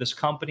dives into this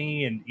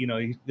company. And,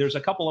 there's a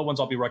couple of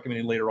ones I'll be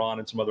recommending later on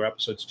in some other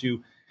episodes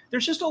too.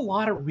 There's just a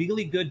lot of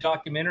really good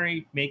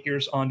documentary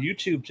makers on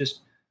YouTube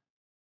just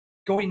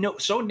going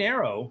so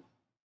narrow,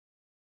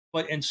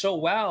 and so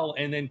well,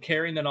 and then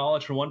carrying the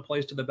knowledge from one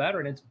place to the better.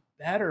 And it's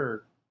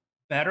better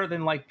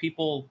than like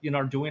people,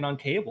 are doing on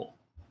cable.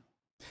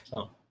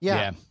 So,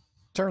 yeah.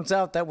 Turns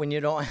out that when you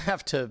don't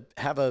have to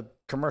have a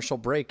commercial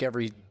break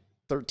every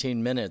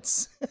 13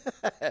 minutes,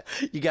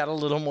 you got a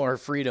little more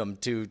freedom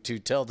to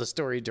tell the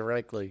story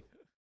directly.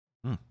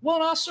 Well,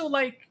 and also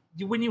like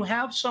when you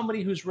have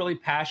somebody who's really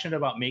passionate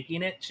about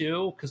making it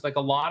too, because like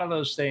a lot of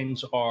those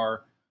things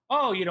are,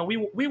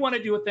 we want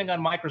to do a thing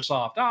on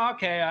Microsoft. Oh,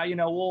 okay,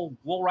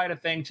 we'll write a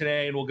thing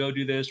today and we'll go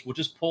do this. We'll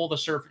just pull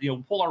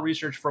pull our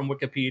research from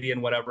Wikipedia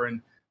and whatever,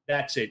 and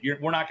that's it.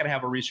 We're not going to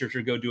have a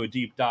researcher go do a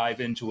deep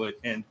dive into it,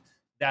 and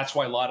that's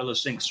why a lot of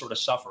those things sort of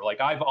suffer. Like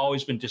I've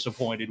always been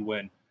disappointed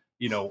when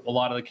a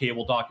lot of the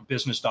cable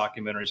business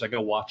documentaries, I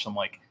go watch them,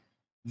 like,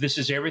 this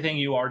is everything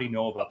you already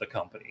know about the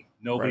company.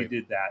 Nobody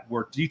did that.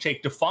 Where you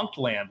take Defunct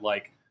Land,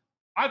 like,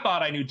 I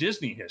thought I knew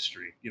Disney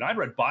history. I'd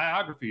read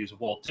biographies of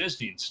Walt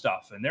Disney and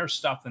stuff, and there's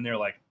stuff in there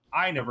like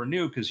I never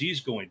knew, because he's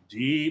going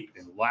deep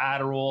and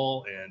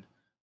lateral and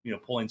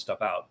pulling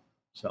stuff out.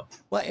 So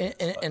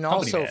and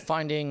also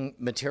finding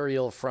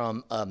material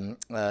from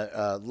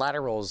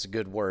lateral is a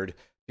good word,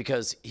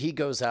 because he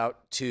goes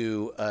out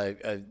to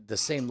the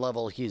same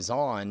level he's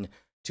on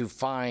to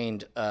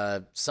find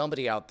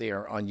somebody out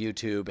there on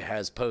YouTube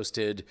has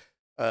posted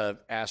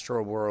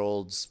Astro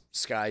World's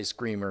Sky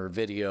Screamer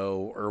video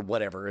or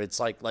whatever. It's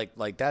like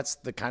that's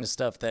the kind of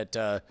stuff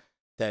that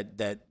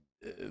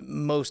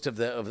most of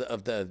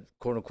the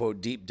quote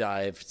unquote deep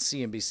dive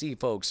CNBC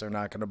folks are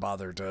not going to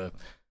bother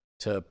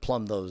to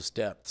plumb those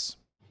depths.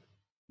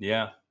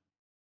 Yeah,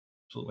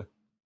 absolutely.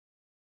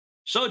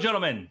 So,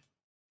 gentlemen,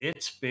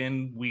 it's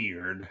been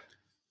weird.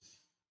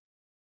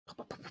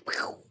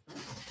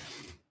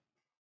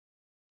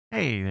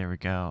 Hey, there we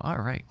go. All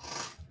right.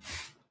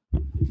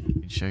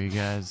 Can show you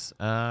guys.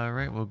 All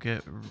right, we'll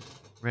get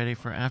ready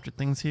for After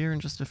Things here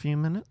in just a few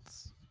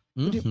minutes.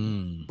 What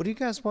do you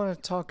guys want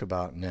to talk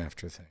about in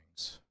After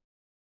Things?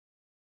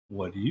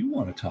 What do you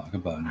want to talk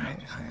about? I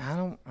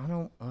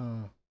don't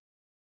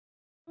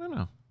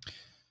know.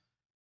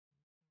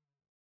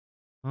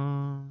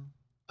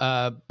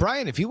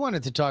 Brian, if you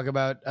wanted to talk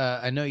about,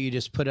 I know you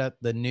just put out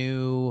the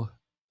new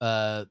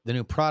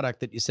product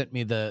that you sent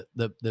me the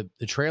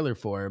trailer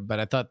for, but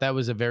I thought that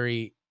was a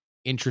very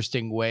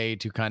interesting way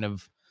to kind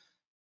of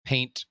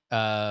paint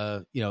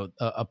a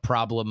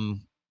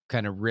problem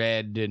kind of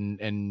red,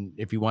 and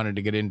if you wanted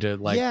to get into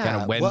like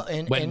kind of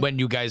when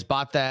you guys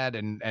bought that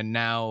and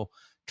now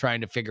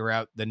trying to figure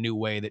out the new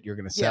way that you're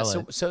going to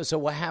sell it. So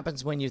what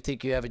happens when you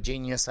think you have a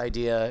genius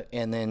idea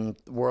and then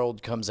the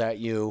world comes at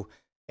you,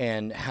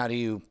 and how do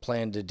you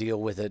plan to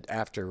deal with it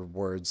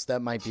afterwards?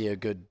 That might be a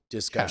good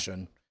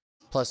discussion.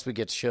 Yeah. Plus, we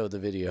get to show the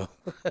video,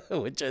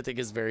 which I think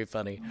is very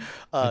funny.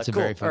 It's a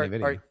very funny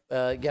video.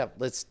 Yeah,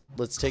 let's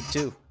take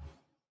two.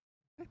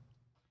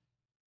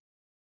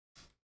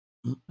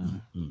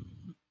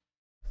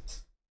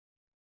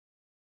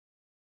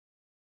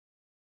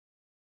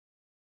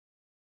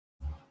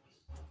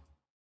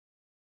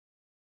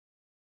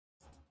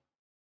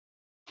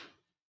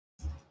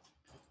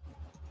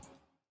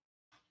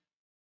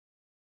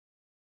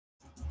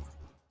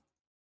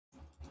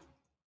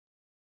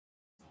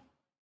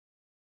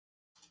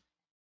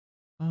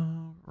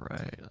 All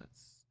right,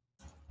 let's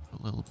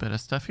a little bit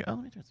of stuff here. Oh,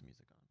 let me turn some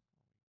music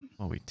on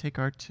while we take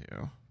our two.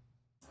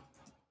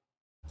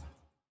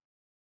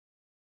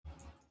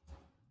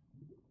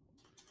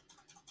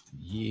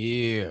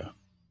 Yeah.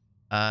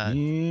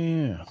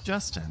 Yeah.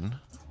 Justin,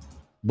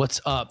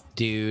 what's up,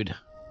 dude?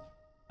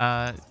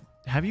 Have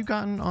you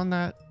gotten on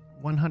that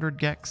 100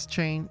 gex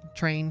train?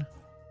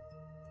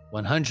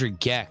 100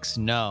 gex?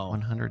 No.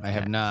 100. I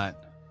have not.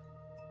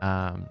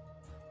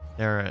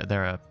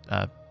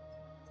 They're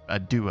a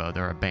duo.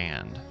 They're a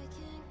band.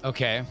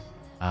 Okay.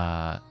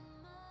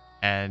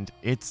 And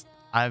it's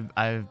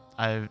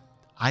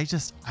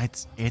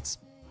it's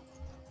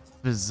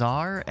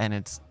bizarre, and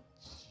it's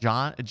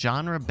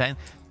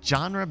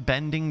genre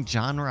bending,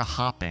 genre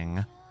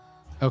hopping.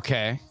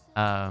 Okay.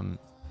 And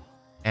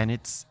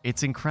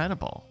it's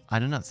incredible. I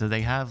don't know. So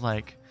they have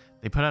like,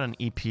 they put out an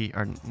EP,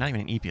 or not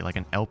even an EP, like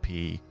an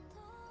LP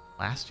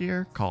last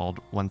year called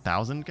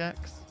 1000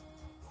 Gex.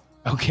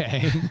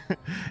 Okay.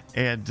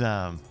 And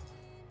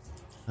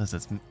this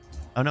is,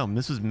 oh no,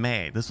 this was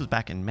May. This was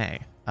back in May.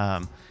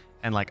 And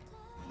like,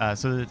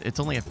 so it's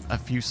only a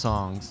few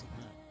songs.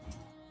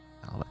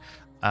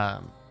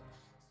 But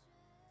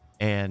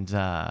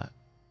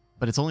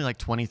it's only like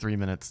 23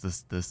 minutes,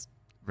 this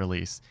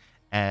release,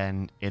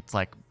 and it's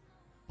like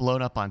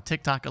blown up on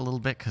TikTok a little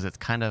bit because it's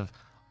kind of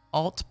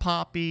alt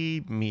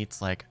poppy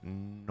meets like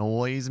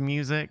noise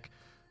music.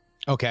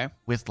 Okay.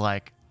 With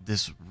like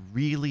this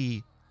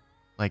really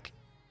like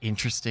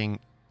interesting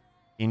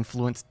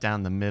influence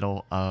down the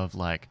middle of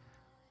like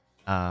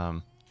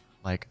pop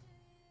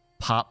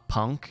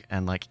punk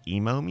and like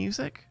emo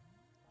music.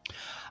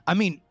 I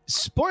mean,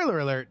 spoiler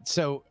alert.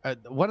 So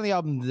one of the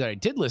albums that I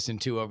did listen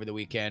to over the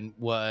weekend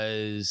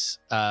was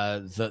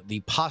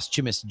the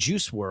posthumous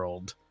Juice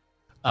WRLD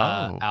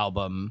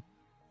album.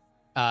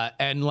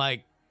 And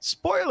like,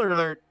 spoiler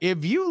alert,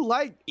 if you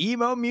like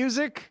emo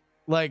music,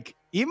 like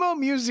emo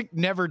music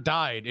never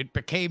died. It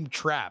became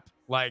trap.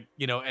 Like,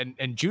 you know,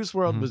 and Juice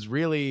WRLD was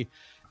really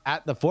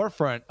at the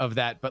forefront of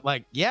that. But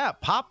like, yeah,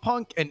 pop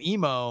punk and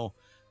emo,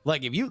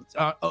 like if you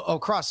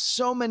across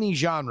so many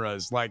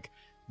genres, like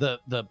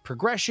the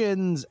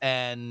progressions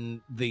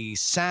and the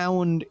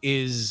sound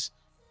is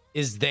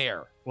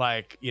there.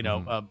 Like, you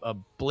know, a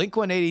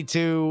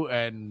Blink-182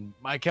 and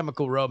My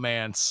Chemical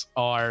Romance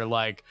are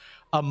like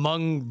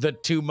among the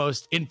two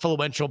most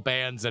influential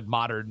bands in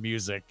modern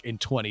music in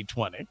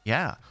 2020.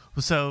 Yeah.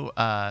 So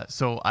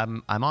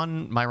I'm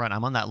on my run.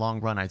 I'm on that long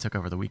run I took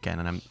over the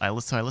weekend, and I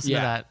listened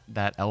to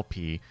that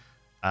LP.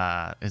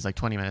 Is like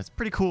 20 minutes.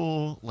 Pretty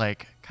cool.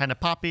 Like kind of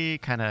poppy,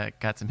 kind of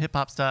got some hip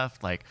hop stuff,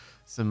 like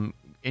some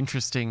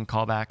interesting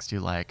callbacks to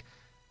like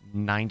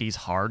 90s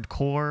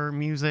hardcore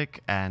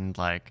music and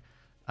like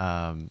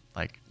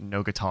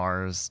no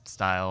guitars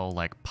style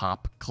like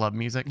pop club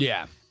music.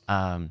 Yeah.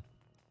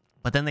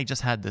 But then they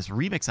just had this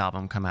remix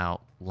album come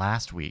out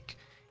last week,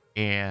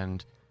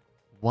 and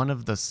one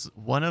of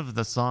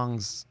the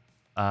songs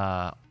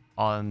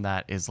on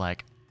that is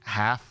like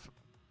half.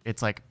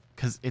 It's like,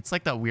 because it's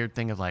like that weird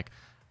thing of like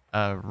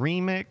a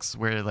remix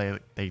where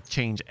they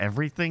change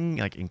everything,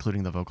 like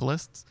including the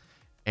vocalists.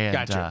 And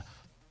Gotcha.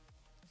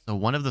 So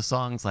one of the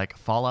songs, like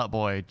Fall Out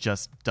Boy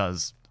just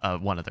does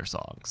one of their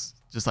songs,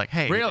 just like,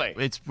 hey, really,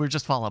 we're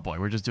just Fall Out Boy,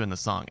 we're just doing the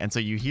song. And so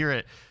you hear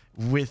it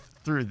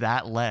through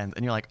that lens,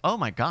 and you're like, oh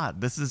my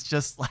god, this is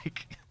just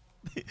like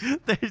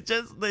there's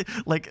just I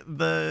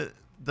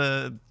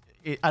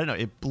don't know,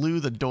 it blew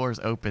the doors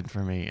open for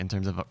me in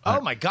terms of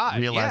oh my god,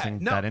 realizing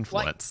yeah. No, that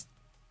influence.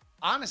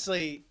 Like,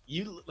 honestly,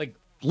 you like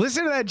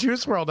listen to that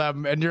Juice WRLD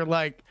album and you're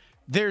like,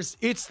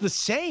 it's the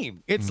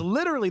same. It's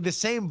literally the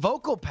same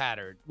vocal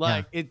pattern.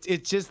 Like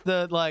it's just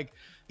the like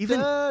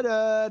even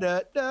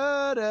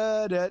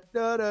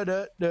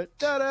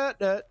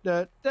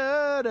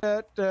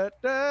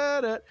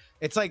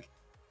it's like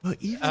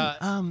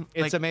even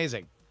it's like,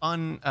 amazing.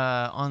 On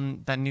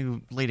that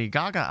new Lady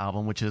Gaga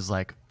album, which is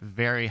like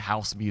very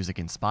house music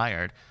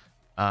inspired,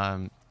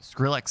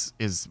 Skrillex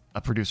is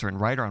a producer and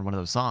writer on one of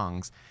those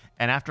songs.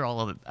 And after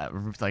all of it,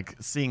 like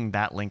seeing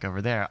that link over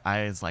there,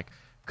 I was like,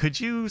 could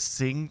you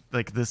sing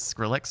like this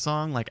Skrillex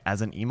song like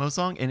as an emo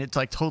song? And it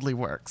like totally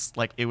works.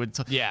 Like it would,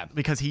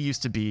 because he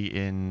used to be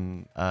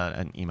in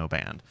an emo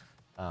band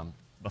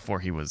before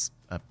he was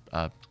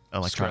a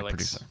electronic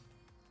producer.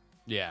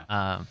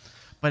 Yeah.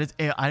 But it's,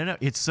 I don't know,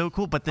 it's so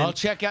cool. But then I'll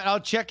check out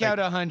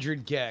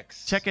 100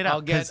 Gex. Check it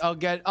out.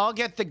 I'll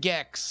get the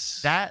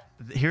Gex. That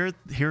here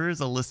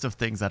is a list of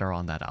things that are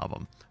on that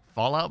album: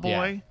 Fall Out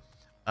Boy,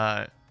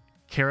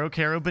 Caro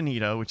Caro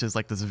Bonito, which is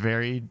like this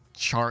very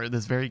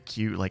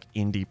cute like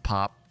indie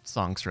pop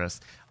songstress,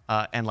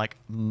 and like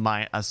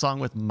a song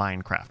with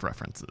Minecraft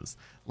references.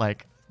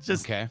 Like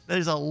just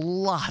there's a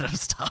lot of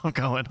stuff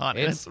going on.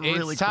 It's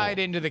really tied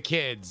cool. into the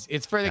kids.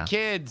 It's for the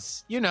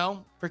kids, you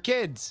know, for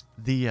kids.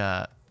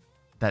 The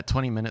that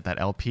 20-minute,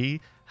 that LP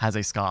has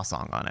a ska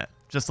song on it.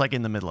 Just like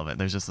in the middle of it,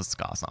 there's just a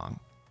ska song.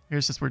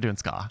 Here's just, we're doing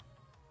ska.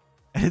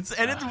 It's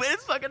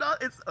fucking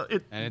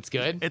and it's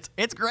good.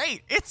 It's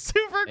great. It's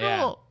super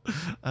cool. Yeah.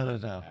 I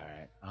don't know. All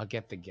right, I'll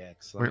get the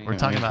Gex. We're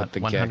talking about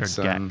 100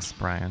 Gex,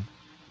 Brian.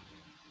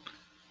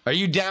 Are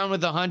you down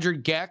with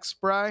 100 Gex,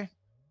 Bri?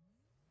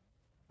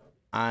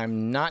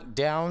 I'm not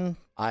down.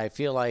 I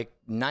feel like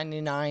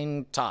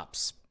 99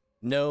 tops.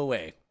 No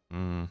way.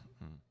 Mm-hmm.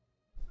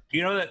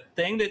 You know, that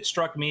thing that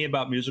struck me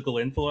about musical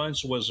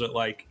influence was that,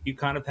 like, you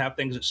kind of have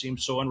things that seem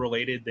so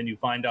unrelated, then you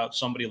find out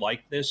somebody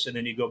liked this, and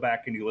then you go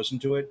back and you listen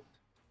to it.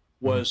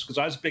 Was because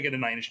I was big into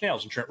Nine Inch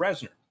Nails and Trent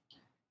Reznor,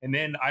 and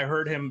then I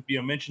heard him,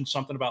 mention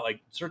something about like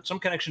some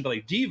connection to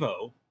like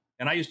Devo,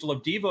 And I used to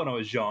love Devo when I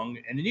was young.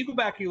 And then you go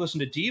back and you listen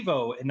to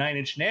Devo and Nine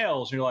Inch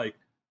Nails, and you're like,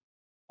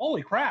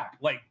 holy crap.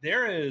 Like,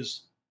 there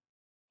is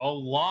a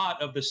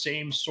lot of the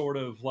same sort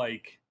of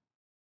like,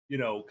 you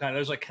know, kind of,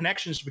 there's like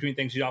connections between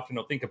things you often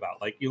don't think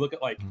about. Like, you look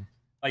at like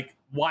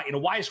why, you know,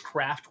 why is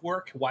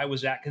Kraftwerk? Why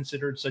was that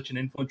considered such an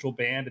influential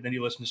band? And then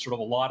you listen to sort of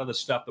a lot of the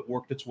stuff that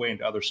worked its way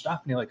into other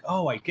stuff, and you're like,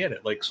 oh, I get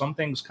it. Like, some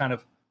things kind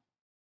of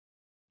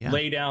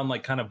lay down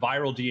like kind of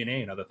viral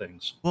DNA and other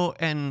things. Well,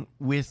 and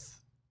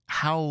with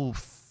how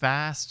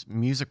fast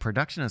music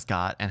production has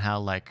got and how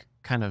like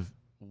kind of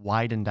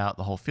widened out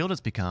the whole field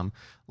has become,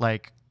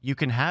 like you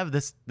can have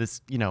this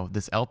you know,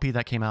 this LP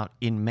that came out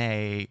in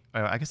May,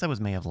 or I guess that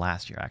was May of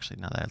last year actually,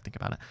 now that I think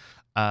about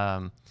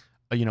it,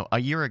 you know, a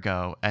year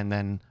ago, and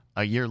then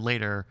a year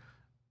later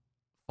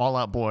Fall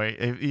Out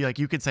Boy, like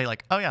you could say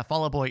like, oh yeah,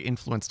 Fall Out Boy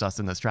influenced us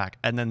in this track,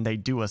 and then they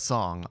do a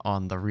song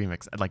on the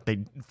remix, like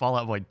Fall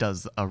Out Boy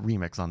does a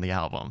remix on the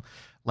album.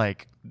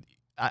 Like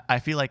I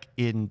feel like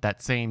in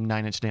that same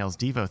Nine Inch Nails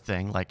Devo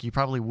thing, like you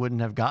probably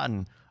wouldn't have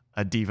gotten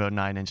a Devo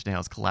Nine Inch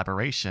Nails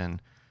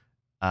collaboration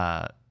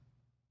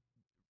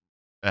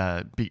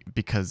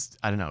because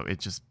I don't know, it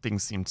just,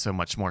 things seemed so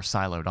much more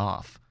siloed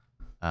off,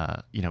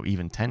 you know,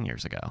 even 10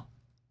 years ago.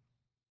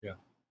 Yeah.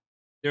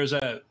 There's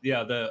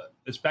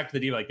it's back to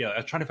the Devo, like, I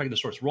was trying to find the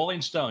source.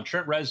 Rolling Stone,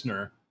 Trent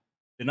Reznor,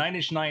 the Nine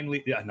Inch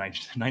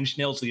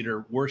Nails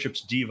leader,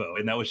 worships Devo.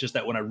 And that was just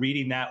that when I'm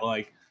reading that,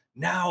 like,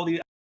 now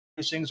these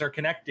things are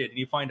connected and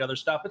you find other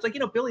stuff. It's like, you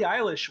know, Billie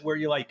Eilish, where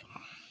you like,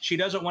 she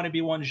doesn't want to be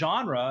one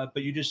genre,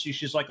 but you just see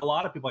she's like a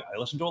lot of people, like, I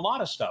listen to a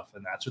lot of stuff,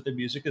 and that's what the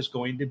music is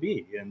going to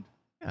be. And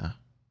yeah,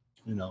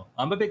 you know,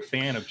 I'm a big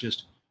fan of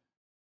just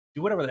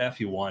do whatever the F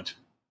you want.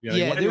 You know,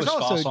 Yeah, you want to do a there's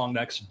ska also- song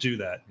next, do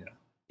that. Yeah.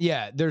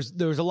 Yeah, there's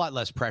a lot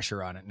less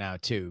pressure on it now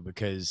too,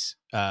 because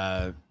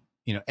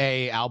you know,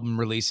 album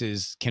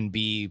releases can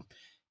be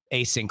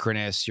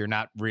asynchronous. You're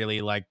not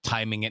really like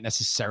timing it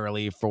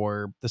necessarily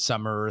for the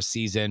summer or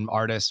season.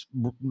 Artists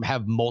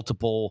have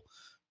multiple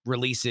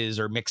releases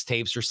or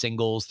mixtapes or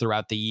singles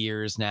throughout the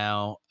years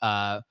now.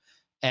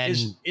 And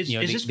you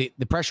know,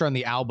 the pressure on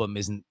the album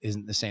isn't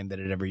the same that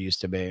it ever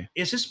used to be.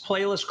 Is this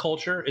playlist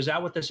culture? Is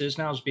that what this is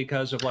now? Is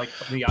because of like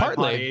the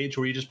Partly. iPod age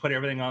where you just put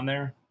everything on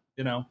there?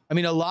 You know, I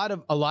mean, a lot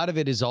of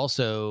it is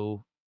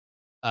also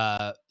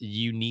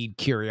you need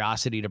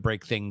curiosity to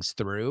break things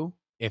through.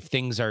 If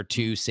things are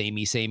too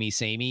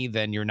samey,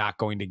 then you're not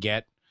going to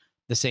get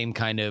the same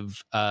kind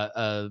of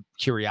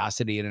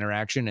curiosity and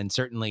interaction. And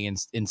certainly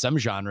in some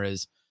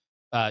genres,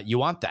 you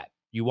want that.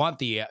 You want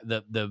the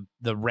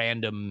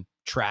random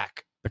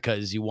track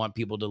because you want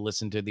people to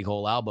listen to the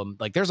whole album.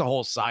 Like, there's a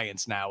whole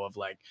science now of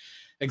like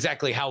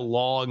exactly how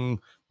long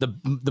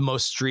the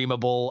most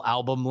streamable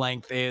album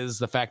length is.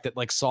 The fact that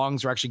like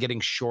songs are actually getting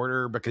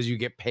shorter because you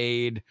get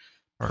paid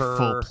or per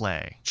full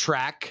play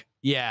track.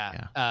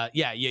 Yeah.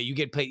 You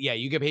get paid. Yeah.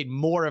 You get paid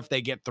more if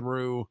they get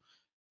through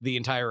the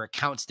entire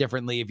accounts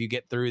differently if you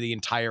get through the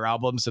entire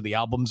album. So the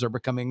albums are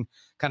becoming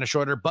kind of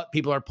shorter, but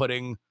people are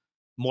putting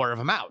more of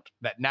them out.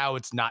 That now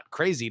it's not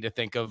crazy to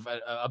think of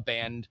a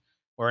band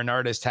or an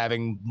artist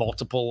having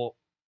multiple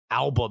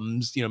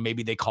albums. You know,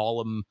 maybe they call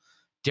them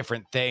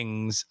different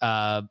things, you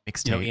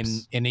know,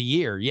 in a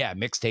year. Yeah.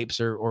 Mixtapes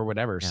or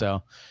whatever. Yeah.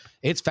 So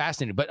it's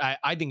fascinating. But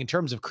I think in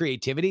terms of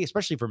creativity,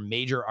 especially for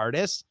major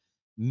artists,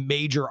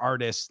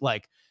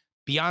 like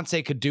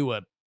Beyonce could do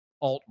a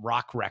alt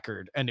rock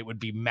record and it would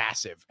be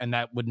massive. And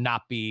that would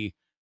not be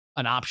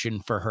an option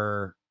for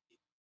her,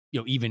 you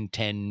know, even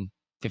 10,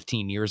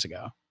 15 years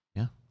ago.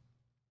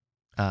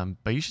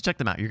 But you should check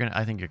them out.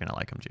 I think you're gonna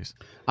like them, Juice.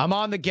 I'm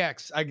on the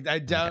Gex. I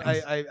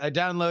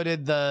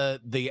downloaded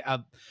the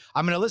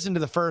I'm gonna listen to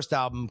the first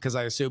album because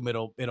I assume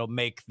it'll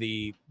make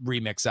the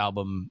remix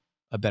album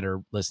a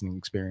better listening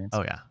experience.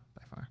 Oh yeah,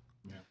 by far.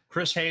 Yeah.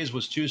 Chris Hayes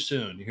was too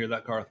soon. You hear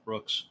that, Garth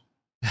Brooks?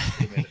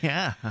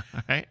 Yeah,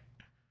 right.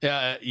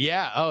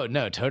 Yeah. Oh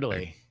no,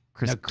 totally.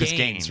 Chris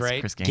Gaines,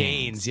 right? Chris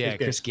Gaines. Yeah,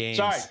 Chris Gaines.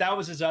 Sorry, that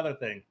was his other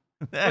thing.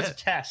 It was a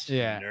test.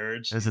 Yeah.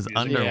 Nerds. This is Music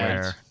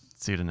underwear nerds.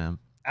 pseudonym.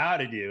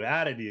 Out of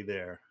you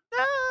there.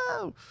 No.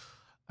 All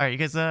right, you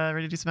guys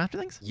ready to do some after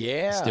things?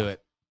 Yeah. Let's do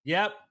it.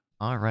 Yep.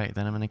 All right,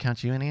 then I'm going to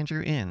count you and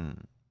Andrew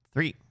in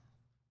 3,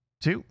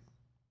 2.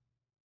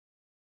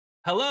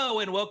 Hello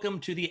and welcome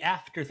to the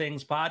After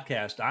Things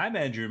podcast. I'm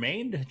Andrew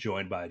Main,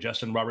 joined by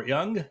Justin Robert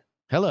Young,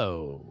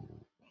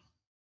 Hello.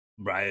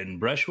 Brian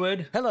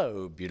Brushwood,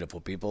 Hello, beautiful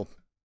people.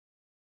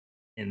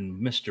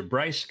 and Mr.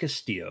 Bryce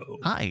Castillo.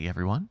 Hi,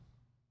 everyone.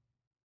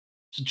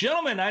 So,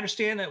 gentlemen, I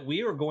understand that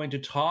we are going to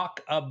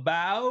talk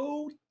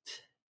about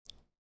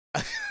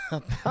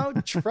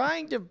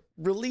Trying to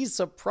release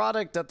a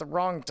product at the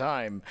wrong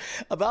time,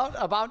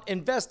 about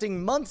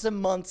investing months and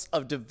months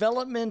of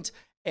development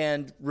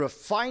and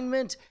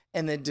refinement,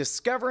 and then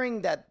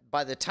discovering that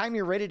by the time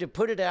you're ready to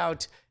put it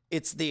out,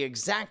 it's the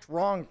exact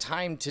wrong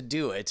time to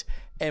do it,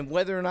 and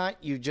whether or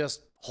not you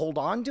just hold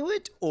on to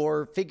it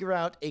or figure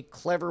out a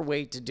clever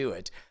way to do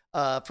it.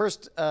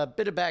 First, a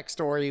bit of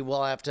backstory.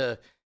 We'll have to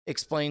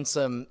explain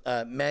some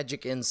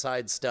magic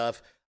inside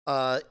stuff.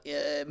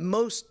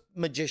 most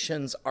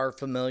magicians are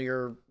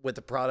familiar with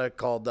a product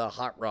called the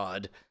Hot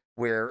Rod,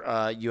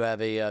 where you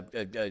have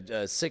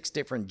a 6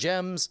 different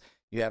gems.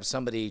 You have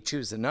somebody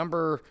choose a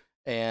number,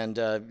 and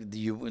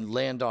you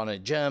land on a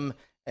gem.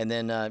 And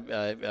then,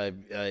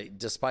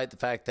 despite the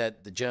fact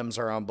that the gems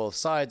are on both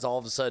sides, all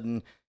of a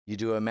sudden you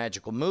do a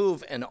magical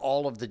move, and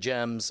all of the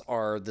gems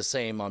are the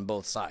same on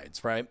both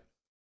sides, right?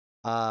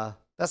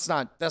 That's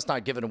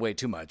not giving away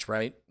too much,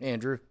 right,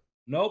 Andrew?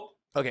 Nope.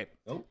 Okay.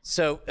 Nope.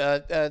 So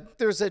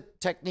there's a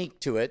technique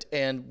to it,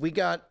 and we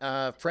got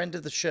a friend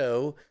of the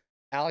show,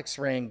 Alex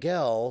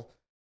Rangel,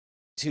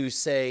 to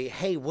say,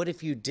 hey, what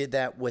if you did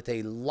that with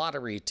a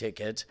lottery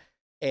ticket?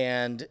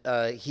 And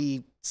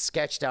he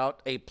sketched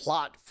out a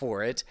plot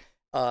for it,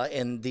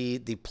 and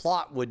the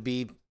plot would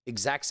be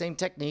exact same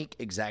technique,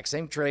 exact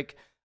same trick.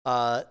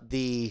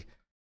 The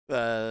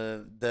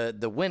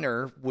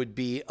winner would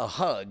be a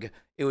hug.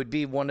 It would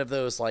be one of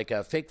those like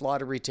fake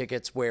lottery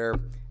tickets where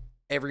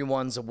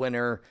everyone's a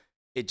winner.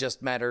 It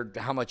just mattered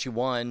how much you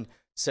won.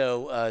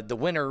 So the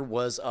winner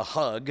was a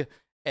hug,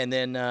 and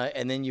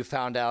then you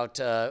found out,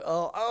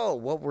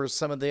 what were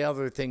some of the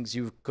other things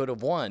you could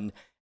have won?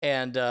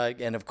 And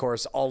of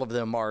course, all of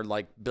them are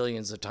like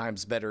billions of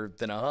times better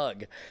than a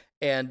hug.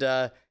 And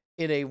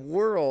in a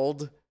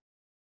world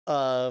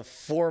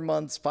 4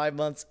 months, 5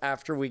 months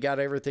after we got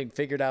everything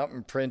figured out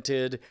and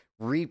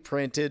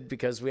reprinted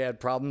because we had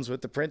problems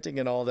with the printing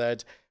and all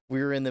that,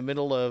 we were in the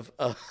middle of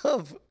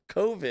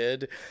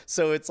COVID.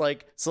 So it's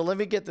like, so let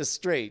me get this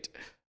straight.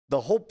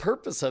 The whole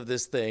purpose of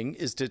this thing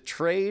is to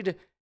trade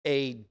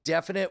a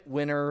definite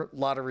winner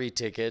lottery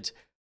ticket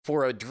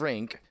for a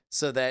drink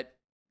so that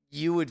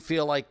you would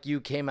feel like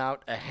you came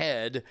out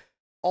ahead.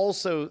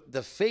 Also,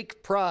 the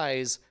fake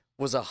prize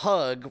was a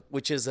hug,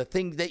 which is a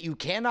thing that you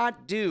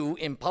cannot do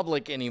in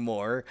public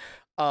anymore.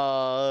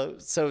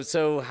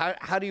 So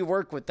how do you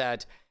work with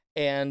that?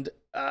 And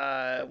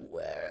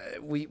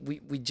we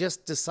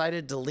just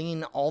decided to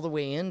lean all the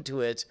way into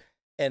it,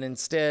 and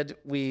instead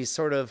we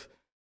sort of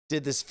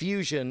did this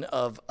fusion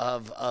of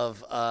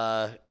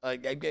well,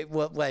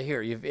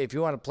 here, if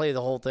you want to play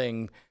the whole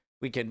thing,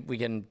 we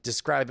can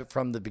describe it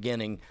from the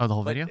beginning. Oh, the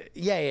whole video?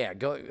 Yeah.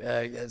 Go.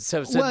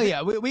 Well,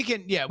 yeah, we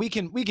can.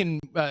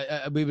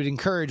 We would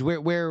encourage.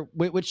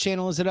 Which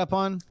channel is it up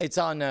on? It's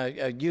on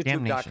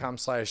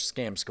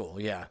youtube.com/scam school.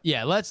 Yeah.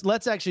 Yeah.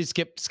 Let's actually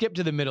skip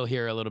to the middle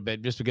here a little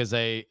bit, just because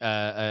it's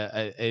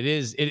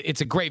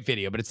a great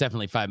video, but it's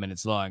definitely 5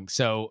 minutes long.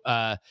 So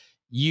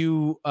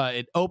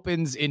it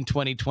opens in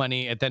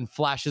 2020, it then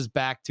flashes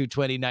back to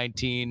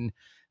 2019.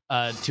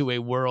 To a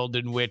world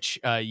in which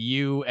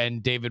you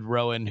and David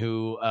Rowan,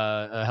 who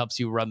helps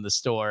you run the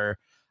store,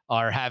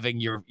 are having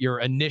your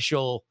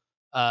initial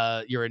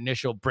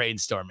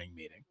brainstorming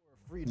meeting.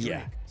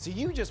 Yeah. So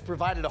you just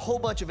provided a whole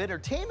bunch of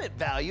entertainment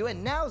value,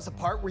 and now's the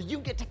part where you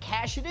get to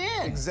cash it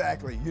in.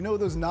 Exactly. You know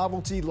those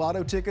novelty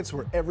lotto tickets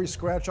where every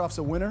scratch-off's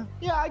a winner?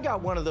 Yeah, I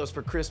got one of those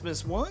for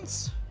Christmas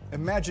once.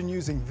 Imagine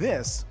using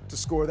this to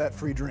score that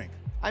free drink.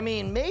 I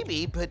mean,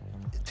 maybe, but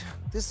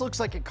this looks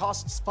like it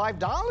costs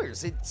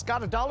 $5. It's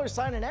got a dollar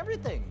sign and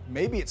everything.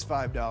 Maybe it's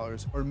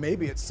 $5, or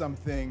maybe it's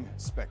something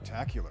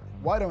spectacular.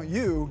 Why don't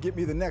you get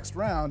me the next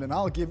round, and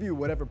I'll give you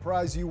whatever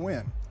prize you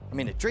win. I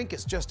mean, a drink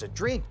is just a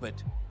drink, but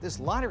this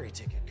lottery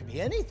ticket could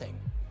be anything.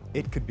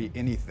 It could be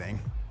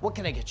anything. What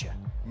can I get you?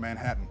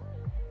 Manhattan.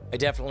 I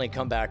definitely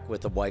come back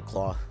with a White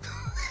Claw.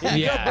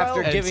 Yeah.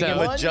 After And giving so-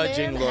 him a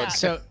judging look.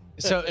 So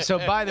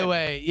by the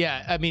way,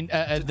 yeah, I mean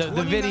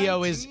the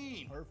video is.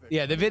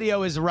 Yeah, the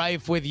video is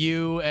rife with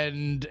you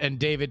and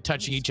David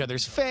touching each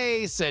other's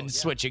face and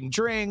switching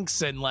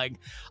drinks and like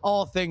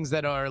all things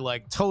that are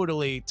like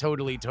totally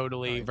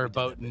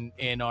verboten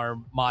in our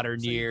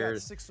modern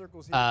years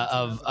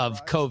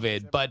of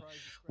COVID. But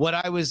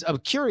I'm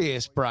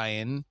curious,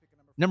 Brian,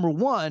 number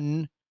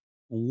one,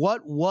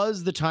 what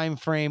was the time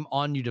frame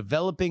on you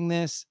developing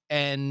this,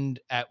 and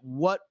at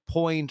what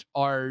point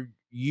are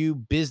you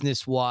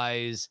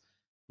business-wise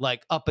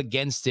like up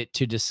against it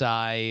to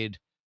decide,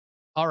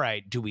 all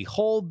right, do we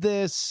hold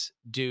this?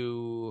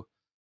 Do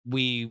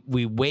we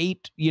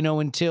wait,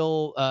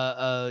 until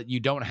you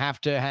don't have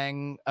to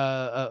hang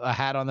a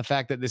hat on the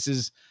fact that this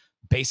is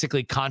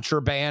basically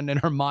contraband in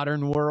our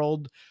modern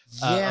world?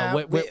 Yeah.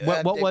 What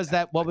was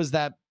that? What was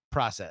that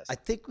process? I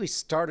think we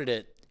started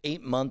it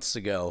 8 months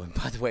ago. And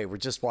by the way, we're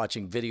just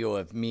watching video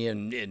of me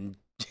and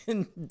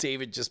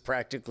David just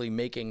practically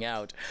making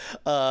out.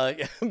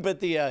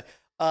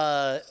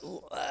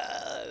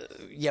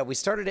 Yeah, we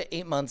started it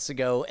 8 months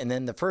ago, and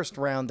then the first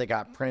round that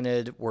got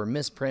printed were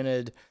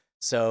misprinted.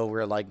 So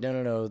we're like,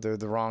 no, they're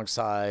the wrong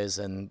size.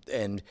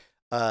 And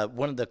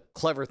one of the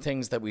clever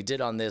things that we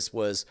did on this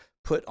was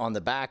put on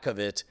the back of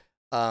it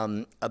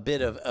a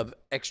bit of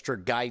extra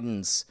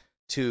guidance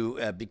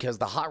to because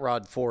the Hot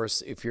Rod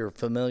Force, if you're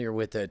familiar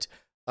with it,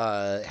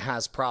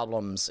 has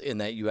problems in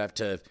that you have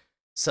to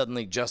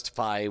suddenly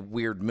justify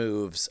weird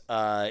moves.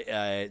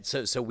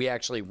 So we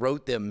actually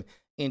wrote them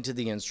into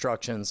the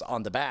instructions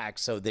on the back,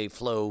 so they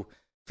flow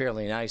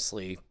fairly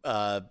nicely.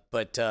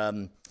 But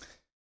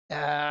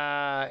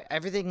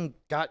everything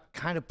got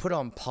kind of put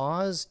on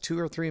pause 2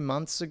 or 3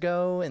 months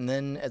ago, and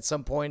then at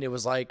some point it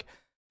was like,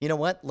 you know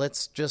what?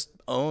 Let's just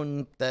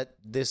own that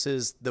this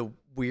is the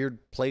weird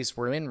place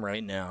we're in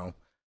right now.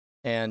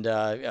 And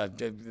I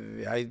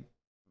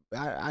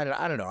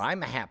don't know.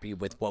 I'm happy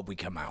with what we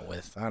come out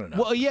with. I don't know.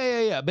 Well,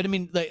 yeah. But I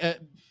mean, like,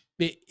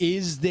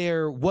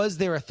 was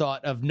there a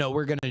thought of, no,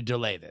 we're going to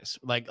delay this?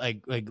 Like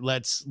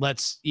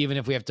let's even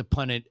if we have to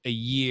punt it a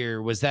year.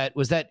 Was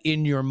that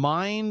in your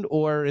mind,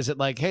 or is it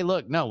like, hey,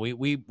 look, no,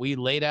 we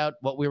laid out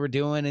what we were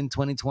doing in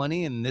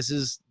 2020, and this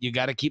is, you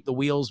got to keep the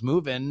wheels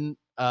moving.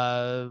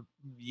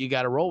 You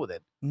got to roll with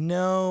it.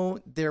 No,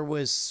 there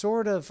was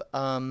sort of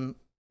a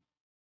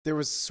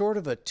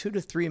 2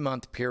 to 3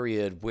 month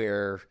period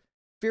where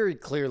very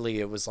clearly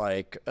it was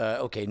like,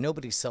 okay,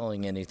 nobody's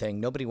selling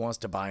anything. Nobody wants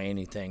to buy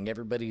anything.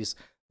 Everybody's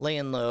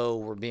laying low.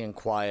 We're being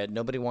quiet.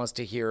 Nobody wants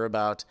to hear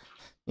about,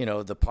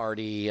 the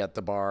party at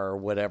the bar or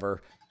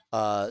whatever.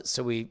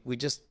 So we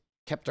just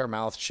kept our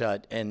mouth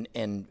shut.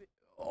 And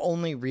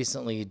only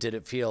recently did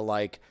it feel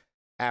like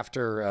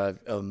after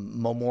a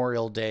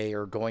Memorial Day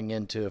or going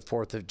into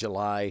 4th of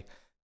July,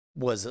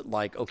 was it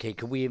like, okay,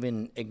 could we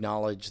even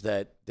acknowledge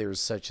that there's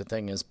such a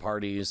thing as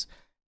parties?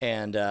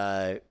 And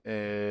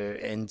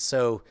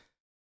so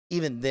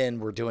even then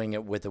we're doing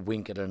it with a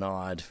wink and a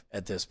nod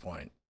at this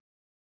point.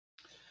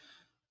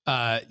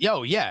 Yeah.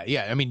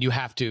 I mean, you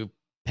have to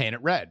paint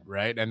it red,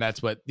 right? And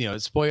that's what,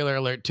 spoiler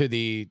alert to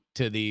the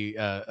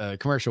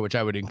commercial, which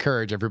I would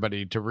encourage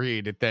everybody to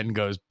read. It then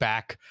goes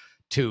back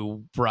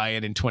to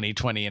Brian in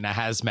 2020 in a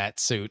hazmat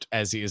suit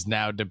as he is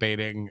now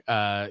debating,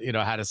 how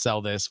to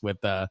sell this with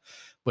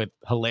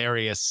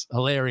hilarious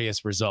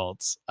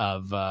results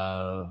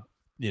of,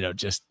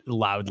 just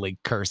loudly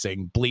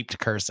cursing, bleeped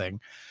cursing.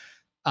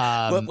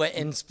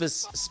 And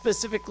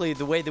specifically,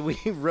 the way that we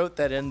wrote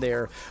that in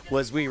there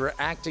was we were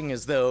acting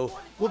as though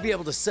we'll be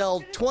able to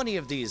sell 20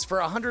 of these for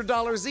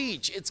 $100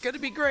 each. It's going to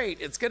be great.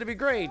 It's going to be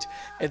great.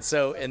 And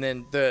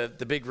then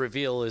the big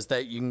reveal is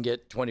that you can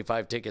get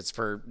 25 tickets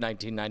for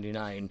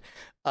 $19.99.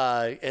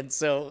 But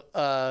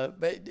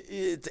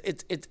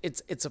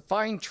it's a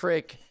fine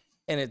trick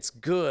and it's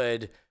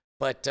good.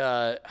 But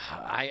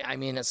I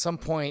mean, at some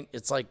point,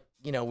 it's like,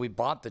 we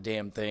bought the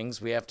damn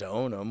things. We have to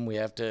own them. We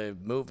have to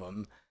move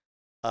them.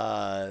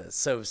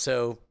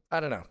 So I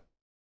don't know.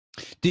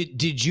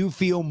 Did you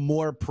feel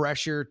more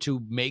pressure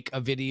to make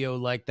a video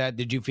like that?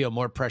 Did you feel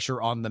more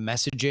pressure on the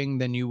messaging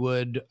than you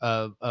would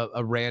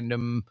a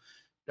random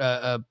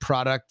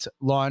product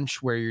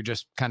launch where you're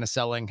just kind of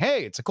selling,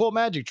 hey, it's a cool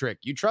magic trick.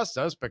 You trust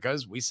us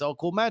because we sell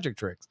cool magic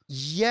tricks.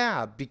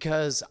 Yeah,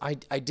 because I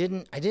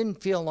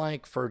didn't feel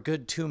like for a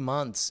good 2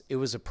 months it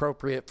was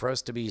appropriate for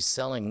us to be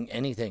selling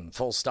anything,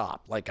 full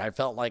stop. Like I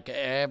felt like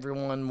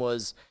everyone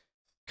was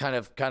kind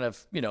of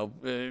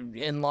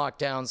in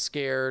lockdown,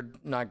 scared,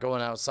 not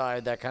going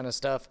outside, that kind of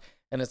stuff.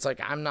 And it's like,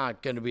 I'm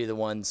not going to be the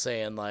one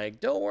saying like,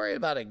 don't worry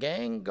about it,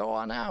 gang, go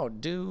on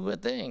out, do a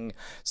thing.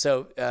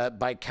 So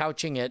by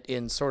couching it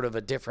in sort of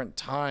a different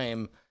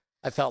time,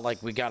 I felt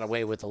like we got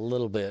away with a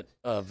little bit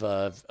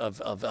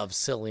of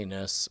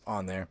silliness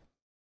on there.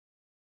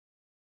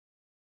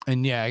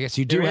 And yeah, I guess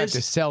you do have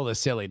to sell the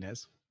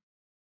silliness.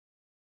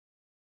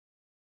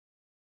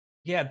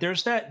 Yeah,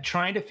 there's that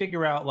trying to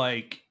figure out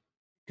like,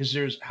 because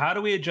there's how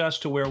do we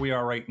adjust to where we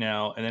are right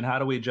now, and then how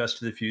do we adjust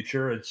to the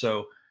future? And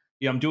so,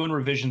 I'm doing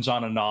revisions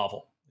on a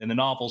novel, and the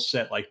novel's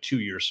set like 2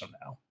 years from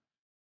now.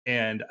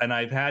 And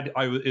it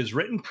was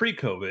written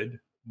pre-COVID,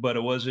 but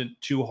it wasn't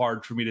too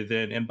hard for me to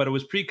then. But it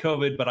was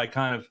pre-COVID, but I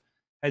kind of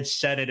had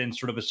set it in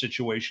sort of a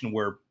situation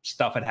where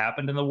stuff had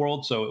happened in the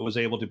world, so it was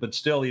able to. But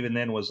still, even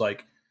then, was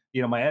like,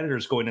 my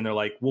editor's going in there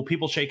like, will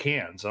people shake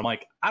hands? And I'm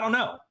like, I don't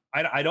know.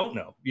 I don't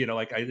know.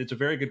 It's a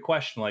very good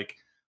question. Like,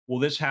 will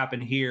this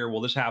happen here?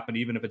 Will this happen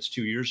even if it's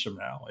 2 years from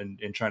now?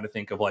 And trying to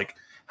think of like,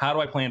 how do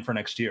I plan for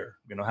next year?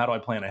 How do I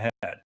plan ahead?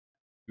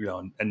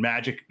 And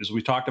magic, as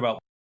we talked about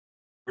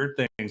weird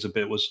things a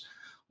bit, was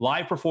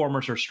live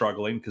performers are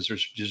struggling because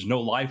there's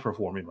no live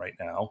performing right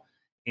now.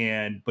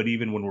 But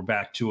even when we're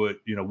back to it,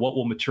 what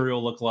will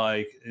material look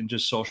like, and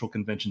just social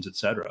conventions,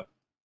 etc.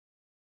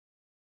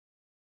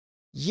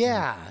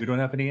 Yeah. We don't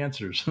have any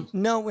answers.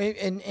 No,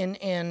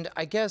 and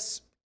I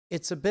guess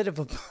it's a bit of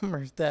a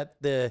bummer that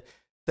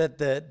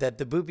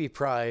the booby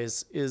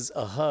prize is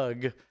a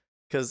hug,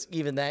 because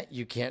even that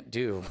you can't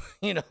do,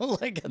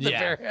 like at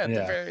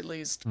the very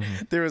least.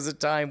 Mm-hmm. There was a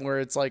time where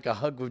it's like a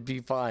hug would be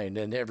fine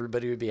and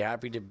everybody would be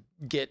happy to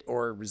get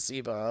or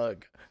receive a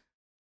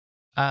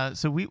hug.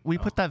 So we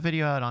put that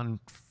video out on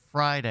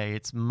Friday.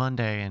 It's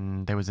Monday,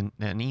 and there was an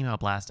email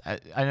blast.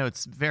 I know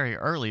it's very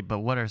early, but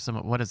what does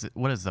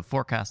the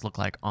forecast look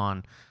like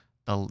on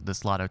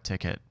this lotto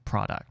ticket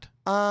product?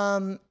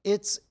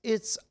 It's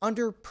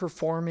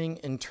underperforming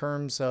in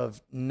terms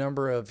of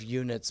number of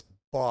units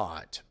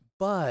bought,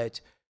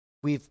 but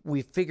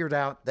we've figured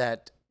out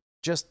that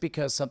just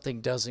because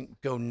something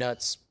doesn't go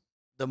nuts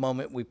the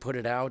moment we put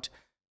it out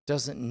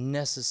doesn't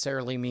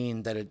necessarily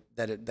mean that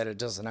it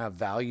doesn't have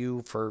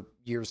value for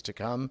years to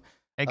come.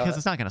 Because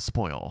it's not going to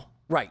spoil.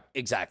 Right,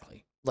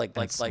 exactly.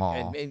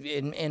 small.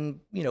 And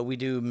you know, we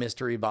do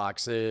mystery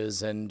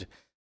boxes and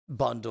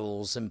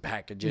bundles and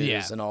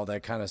packages and all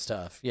that kind of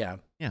stuff. Yeah.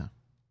 Yeah.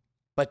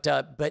 But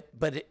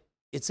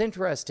it's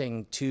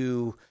interesting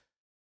to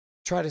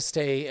try to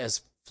stay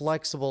as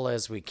flexible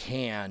as we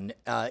can.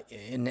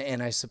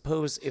 And I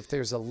suppose if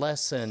there's a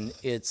lesson,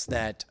 it's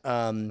that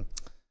own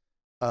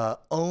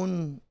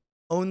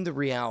the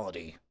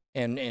reality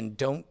and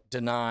don't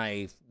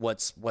deny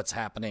what's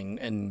happening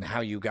and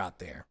how you got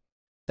there.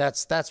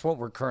 That's what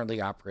we're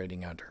currently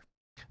operating under.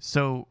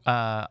 So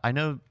I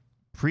know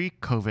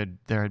pre-COVID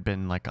there had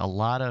been like a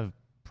lot of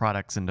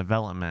products in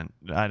development.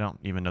 I don't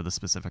even know the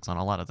specifics on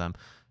a lot of them.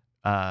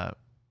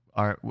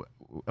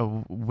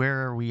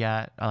 Where are we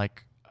at?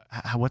 Like,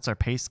 what's our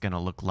pace going to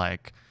look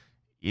like?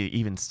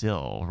 Even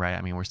still, right?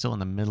 I mean, we're still in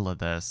the middle of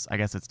this. I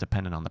guess it's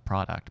dependent on the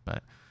product,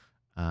 but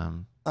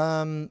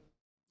Are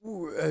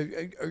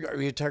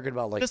you talking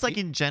about like just like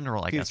in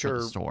general, I guess, for the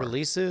future store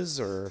releases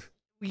or?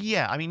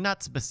 Yeah, I mean,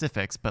 not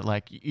specifics, but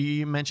like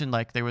you mentioned,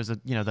 like there was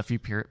the few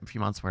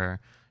months where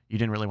you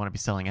didn't really want to be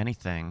selling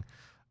anything.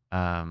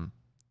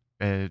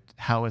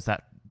 How is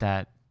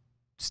that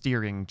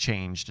steering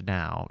changed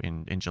now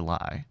in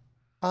July?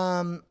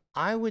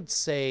 I would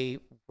say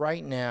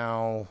right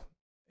now,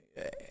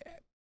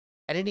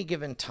 at any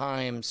given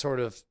time, sort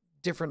of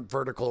different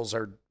verticals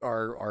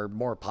are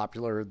more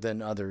popular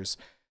than others.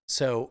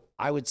 So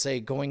I would say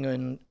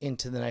going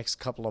into the next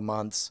couple of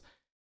months,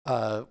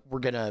 we're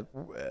gonna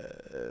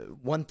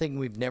one thing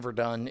we've never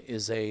done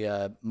is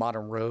a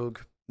Modern Rogue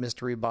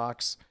mystery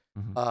box,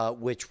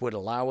 which would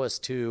allow us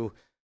to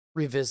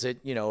revisit,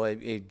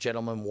 a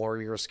Gentleman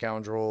Warrior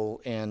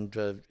Scoundrel,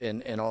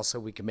 and also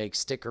we can make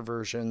sticker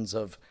versions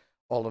of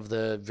all of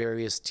the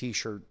various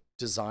T-shirt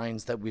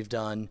designs that we've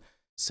done.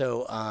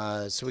 So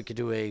we could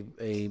do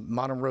a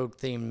Modern Rogue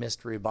themed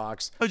mystery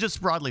box. Oh,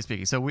 just broadly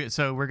speaking. So we're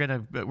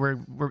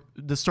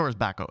the store's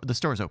back. The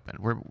store's open.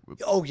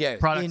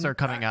 Products are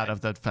coming out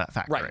of the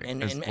factory. Right,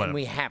 and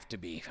we have to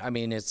be. I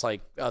mean, it's like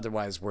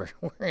otherwise we're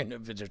in a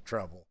bit of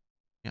trouble.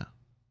 Yeah.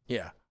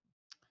 Yeah.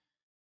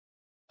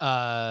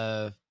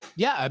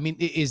 Yeah. I mean,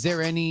 is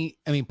there any?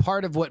 I mean,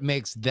 part of what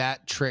makes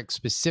that trick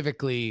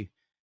specifically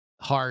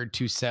hard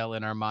to sell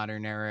in our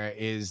modern era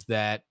is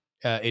that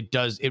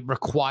it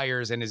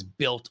requires and is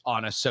built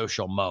on a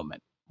social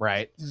moment,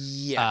 right?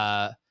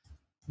 Yeah.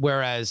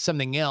 Whereas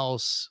something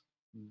else,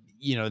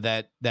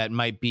 that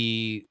might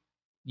be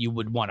you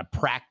would want to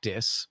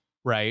practice,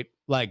 right?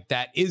 Like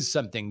that is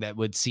something that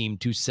would seem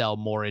to sell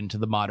more into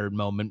the modern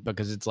moment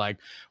because it's like,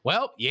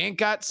 well, you ain't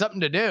got something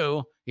to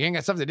do. You ain't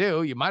got something to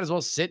do. You might as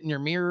well sit in your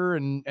mirror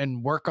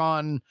and work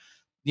on,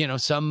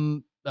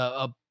 some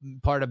a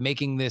part of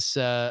making this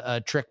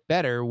trick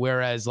better.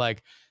 Whereas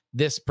like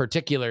this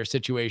particular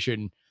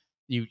situation,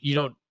 you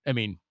don't, I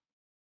mean,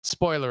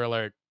 spoiler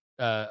alert,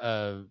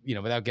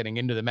 without getting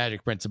into the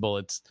magic principle,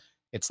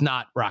 it's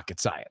not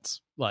rocket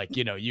science. Like,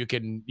 a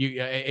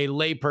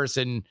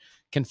layperson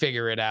can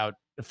figure it out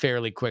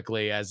fairly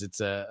quickly as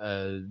it's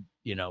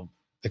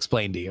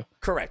explained to you.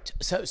 Correct.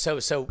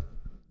 So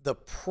the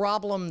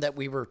problem that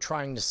we were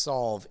trying to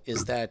solve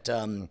is that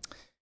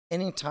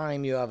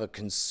anytime you have a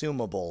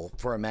consumable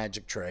for a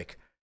magic trick,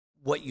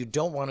 what you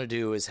don't want to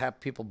do is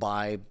have people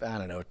buy,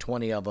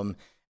 20 of them,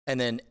 and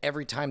then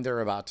every time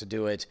they're about to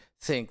do it,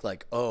 think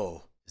like,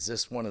 oh, is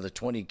this one of the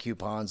 20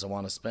 coupons I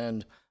want to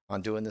spend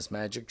on doing this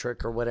magic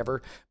trick or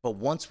whatever? But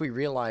once we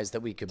realized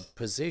that we could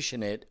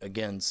position it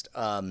against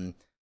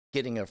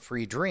getting a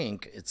free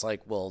drink, it's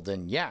like, well,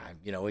 then, yeah,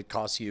 it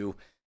costs you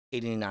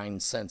 89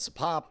 cents a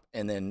pop,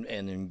 and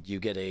then you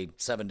get a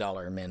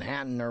 $7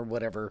 Manhattan or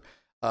whatever,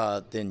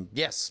 then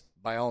yes,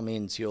 by all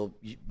means, you'll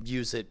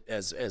use it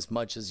as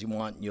much as you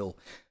want, and you'll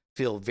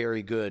feel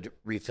very good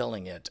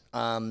refilling it.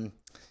 And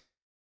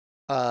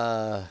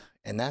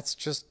that's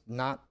just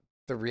not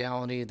the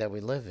reality that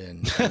we live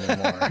in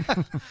anymore.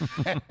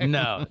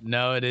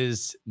 No, it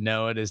is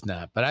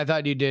not. But I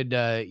thought you did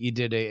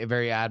a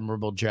very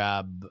admirable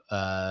job,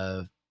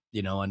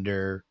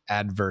 under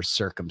adverse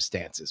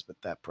circumstances with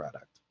that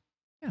product.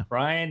 Yeah,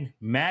 Brian,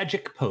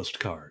 magic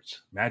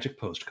postcards.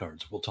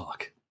 We'll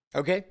talk.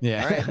 Okay.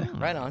 Yeah. All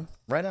right.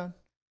 Right on.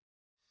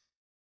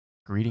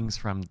 Greetings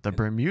from the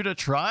Bermuda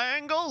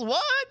Triangle.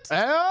 What? What?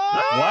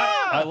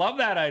 I love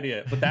that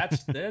idea. But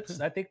that's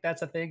I think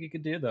that's a thing you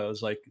could do though.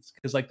 Is like,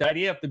 because like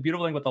the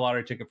beautiful thing with the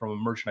lottery ticket from a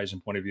merchandising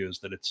point of view is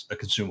that it's a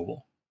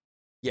consumable.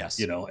 Yes.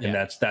 And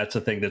that's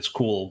a thing that's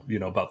cool,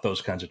 about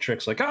those kinds of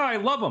tricks. Like, oh, I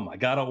love them. I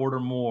gotta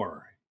order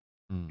more.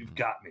 You've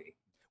got me.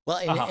 Well,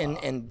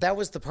 and that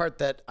was the part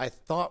that I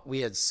thought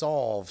we had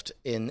solved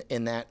in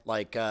that,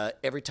 like,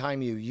 every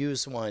time you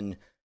use one,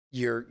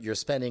 you're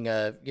spending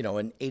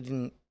an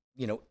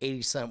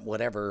 80 cent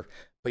whatever,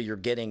 but you're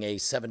getting a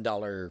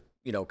 $7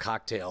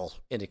 cocktail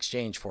in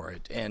exchange for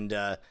it, and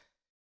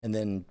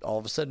then all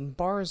of a sudden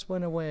bars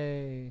went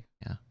away.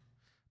 Yeah,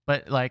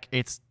 but like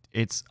it's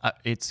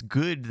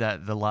good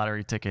that the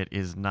lottery ticket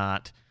is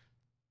not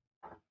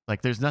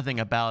like, there's nothing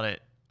about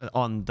it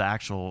on the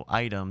actual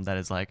item that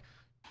is like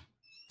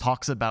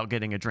talks about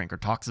getting a drink or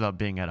talks about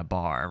being at a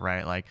bar,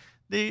 right? Like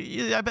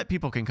I bet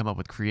people can come up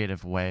with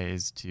creative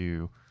ways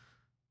to,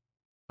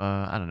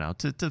 I don't know,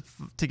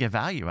 to get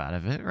value out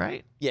of it,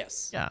 right?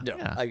 Yes. Yeah. No.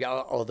 Yeah.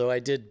 Although I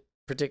did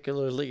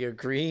particularly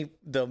agree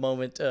the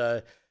moment.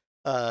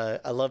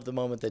 I love the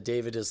moment that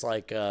David is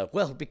like,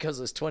 well, because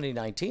it's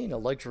 2019, a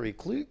luxury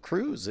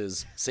cruise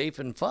is safe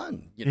and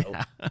fun. You know,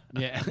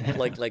 Yeah.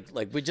 like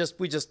we just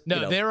No,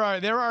 you know,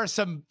 there are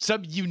some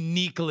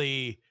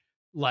uniquely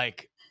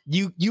like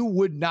you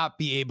would not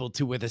be able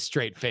to with a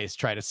straight face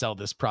try to sell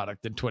this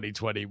product in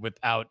 2020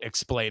 without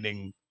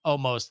explaining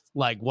almost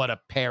like what a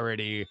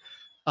parody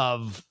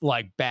of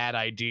like bad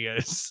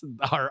ideas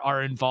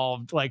are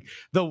involved. Like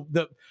the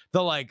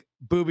like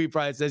booby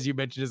prize, as you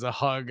mentioned, is a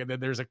hug, and then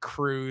there's a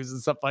cruise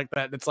and stuff like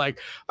that. And it's like,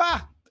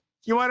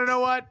 you want to know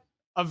what?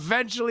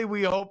 Eventually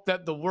we hope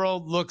that the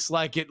world looks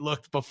like it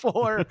looked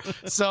before.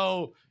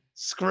 So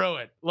screw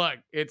it. Look,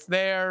 it's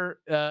there.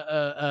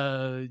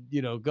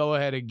 You know, go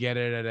ahead and get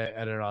it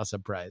at an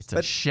awesome price. It's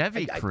a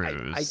Chevy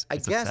Cruise. I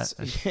guess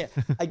yeah,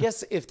 I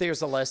guess if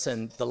there's a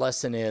lesson, the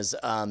lesson is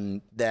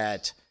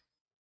that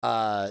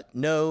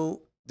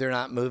no, they're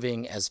not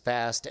moving as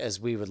fast as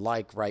we would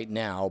like right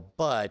now,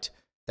 but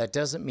that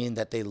doesn't mean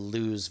that they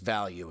lose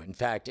value. In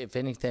fact, if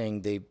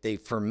anything, they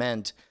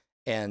ferment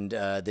and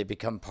they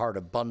become part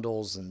of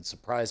bundles and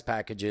surprise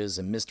packages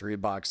and mystery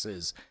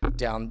boxes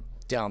down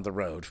the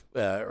road,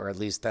 or at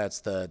least that's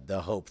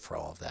the hope for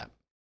all of that.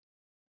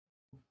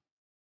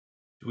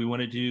 Do we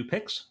want to do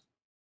picks?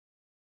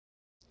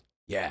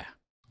 Yeah.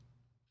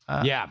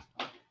 Yeah.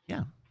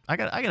 I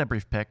got a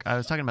brief pick. I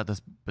was talking about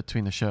this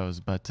between the shows,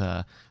 but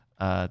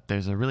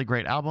there's a really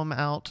great album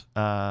out.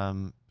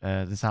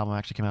 This album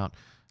actually came out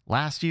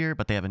last year,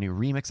 but they have a new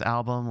remix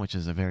album, which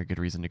is a very good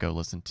reason to go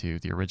listen to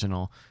the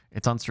original.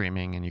 It's on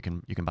streaming, and you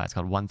can buy it. It's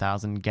called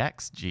 1000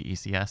 gecs,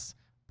 GECS,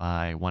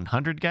 by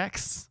 100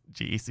 gecs,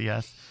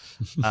 GECS.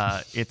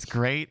 It's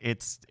great.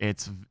 It's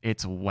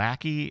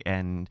wacky,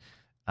 and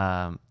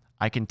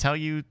I can tell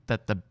you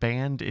that the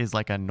band is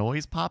like a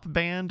noise pop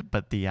band,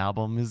 but the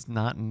album is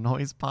not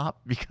noise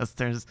pop because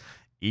there's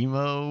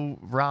emo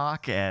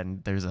rock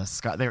and there is a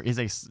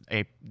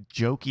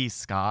jokey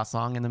ska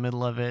song in the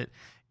middle of it.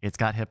 It's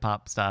got hip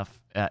hop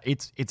stuff.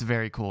 It's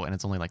very cool, and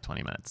it's only like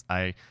 20 minutes.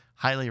 I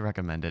highly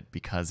recommend it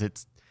because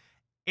it's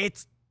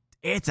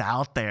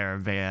out there,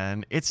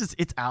 man. It's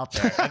out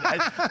there.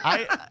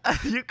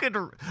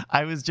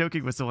 I was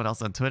joking with someone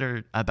else on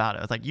Twitter about it.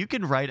 I was like, you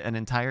can write an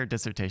entire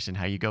dissertation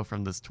how you go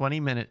from this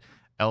 20-minute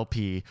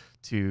LP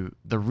to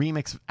the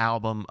remix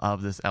album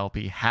of this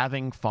LP,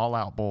 having Fall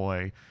Out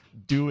Boy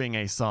doing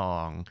a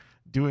Fall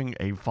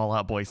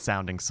Out Boy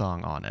sounding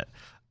song on it.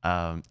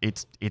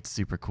 It's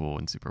super cool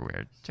and super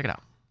weird. Check it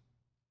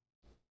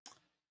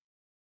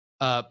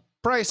out.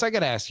 Bryce, I got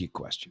to ask you a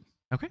question.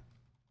 Okay.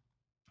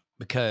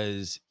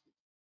 Because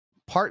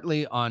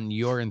partly on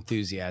your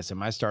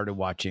enthusiasm, I started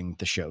watching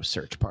the show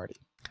Search Party.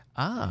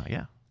 Ah,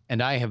 yeah.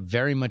 And I have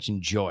very much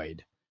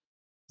enjoyed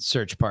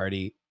Search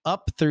Party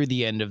up through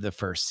the end of the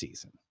first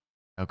season.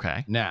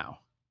 Okay. Now,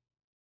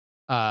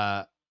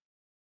 I'm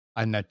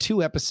now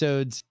 2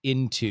 episodes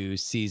into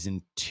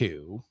season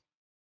 2.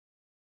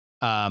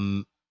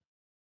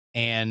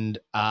 And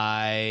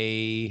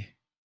I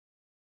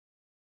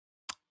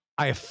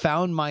have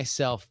found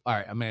myself, all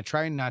right, I'm going to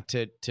try not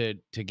to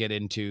get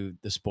into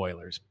the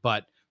spoilers,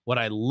 but what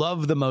I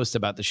love the most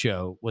about the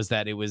show was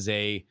that it was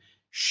a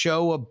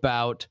show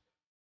about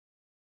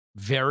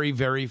very,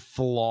 very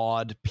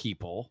flawed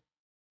people,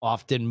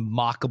 often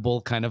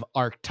mockable kind of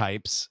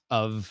archetypes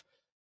of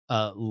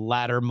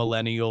latter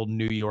millennial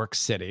New York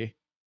City.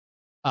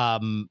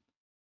 And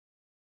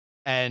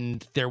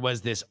there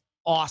was this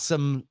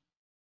awesome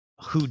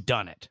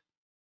whodunit.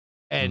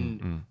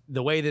 And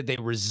the way that they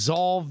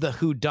resolved the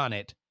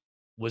whodunit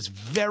was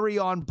very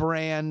on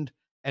brand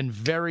and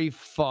very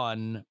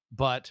fun,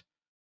 but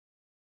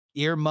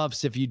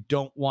earmuffs if you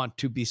don't want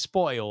to be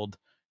spoiled.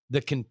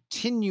 The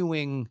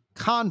continuing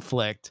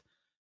conflict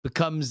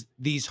becomes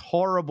these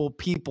horrible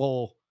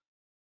people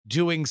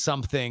doing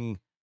something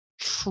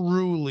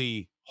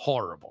truly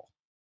horrible.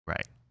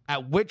 Right.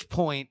 At which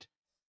point,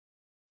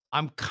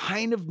 I'm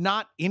kind of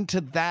not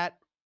into that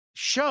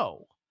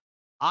show.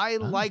 I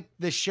like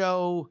the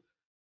show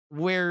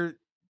where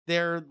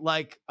they're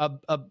like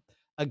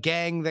a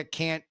gang that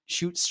can't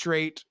shoot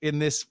straight in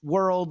this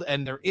world,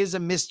 and there is a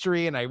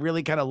mystery, and I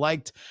really kind of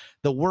liked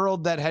the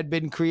world that had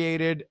been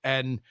created,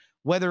 and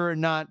whether or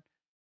not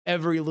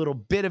every little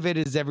bit of it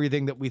is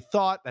everything that we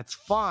thought, that's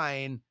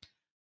fine.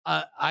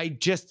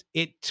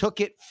 It took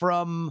it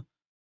from,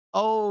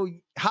 oh,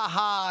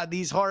 haha,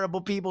 these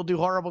horrible people do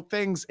horrible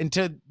things,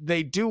 until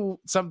they do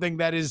something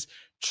that is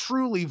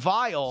truly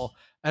vile,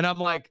 and I'm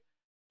like,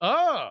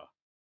 oh,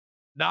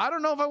 now I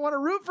don't know if I want to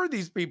root for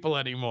these people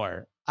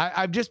anymore.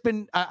 I've just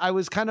been, I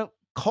was kind of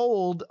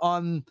cold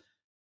on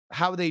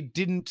how they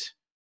didn't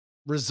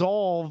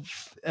resolve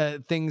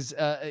things,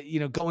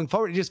 going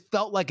forward. It just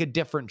felt like a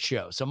different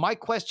show. So my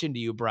question to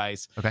you,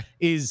 Bryce,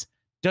 is,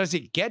 does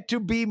it get to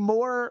be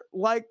more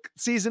like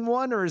season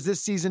 1, or is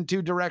this season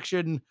 2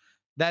 direction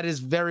that is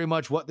very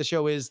much what the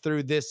show is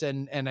through this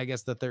and I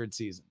guess the third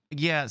season.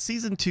 Yeah,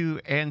 season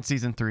 2 and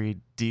season 3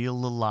 deal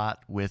a lot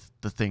with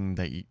the thing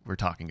that we're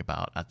talking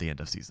about at the end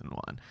of season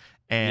 1.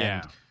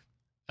 And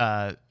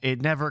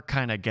it never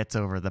kind of gets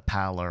over the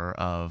pallor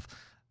of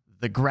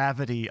the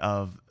gravity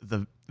of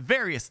the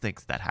various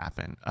things that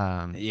happen.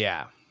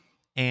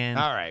 And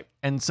all right.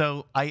 And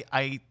so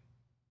I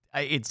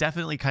it's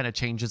definitely kind of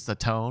changes the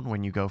tone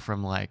when you go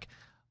from like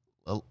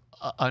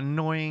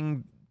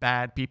annoying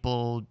bad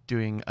people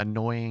doing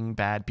annoying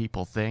bad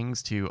people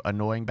things to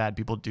annoying bad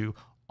people do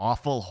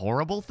awful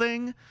horrible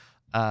thing.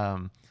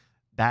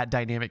 That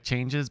dynamic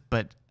changes,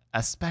 but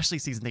especially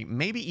season 3,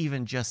 maybe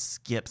even just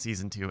skip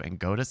season 2 and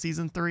go to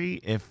season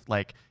 3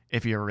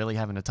 if you're really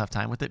having a tough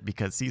time with it,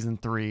 because season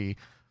 3,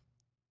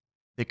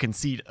 the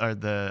conceit or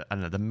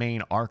the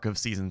main arc of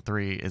season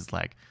 3 is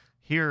like,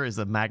 here is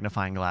a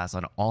magnifying glass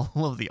on all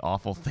of the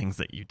awful things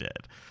that you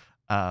did.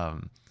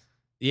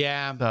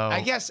 Yeah, so,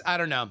 I guess I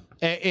don't know.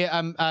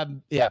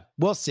 Yeah,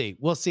 we'll see.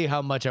 We'll see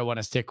how much I want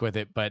to stick with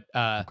it. But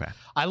okay.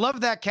 I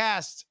love that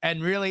cast,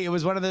 and really, it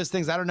was one of those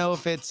things. I don't know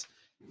if it's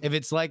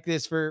like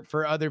this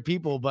for other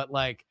people, but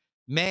like,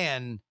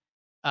 man,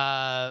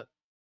 I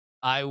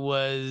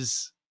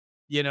was,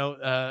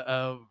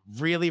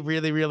 really,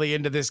 really, really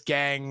into this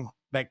gang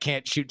that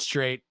can't shoot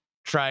straight,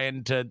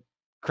 trying to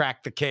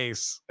crack the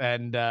case,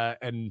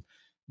 and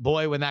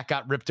boy, when that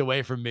got ripped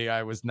away from me,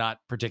 I was not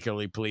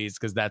particularly pleased,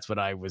 because that's what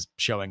I was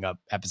showing up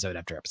episode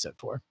after episode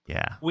for.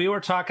 Yeah. We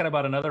were talking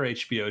about another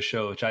HBO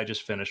show, which I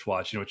just finished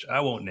watching, which I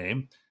won't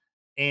name.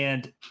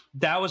 And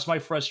that was my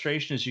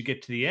frustration as you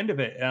get to the end of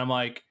it. And I'm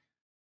like,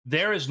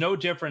 there is no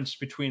difference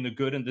between the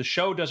good, and the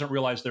show doesn't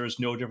realize there is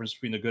no difference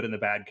between the good and the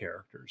bad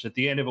characters. At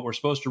the end of it, we're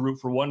supposed to root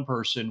for one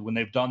person when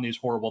they've done these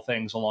horrible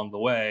things along the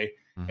way.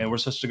 Mm-hmm. And we're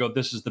supposed to go,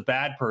 this is the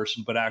bad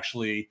person, but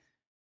actually,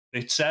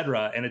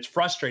 etc. And it's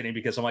frustrating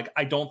because I'm like,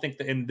 I don't think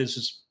that, and this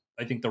is,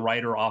 I think the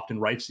writer often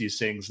writes these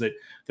things that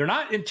they're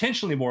not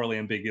intentionally morally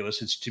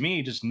ambiguous. It's, to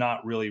me, just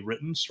not really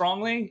written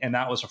strongly. And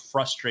that was a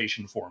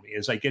frustration for me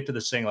as I get to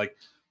this thing like,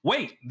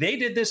 wait, they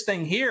did this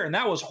thing here and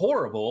that was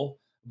horrible,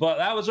 but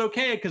that was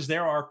okay because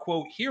they're our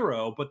quote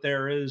hero. But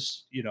there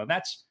is,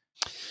 that's,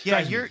 yeah,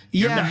 you're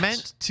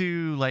meant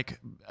to like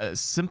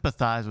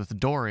sympathize with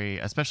Dory,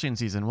 especially in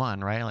season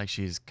 1, right? Like,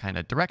 she's kind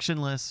of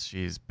directionless,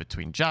 she's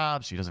between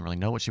jobs, she doesn't really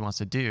know what she wants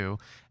to do,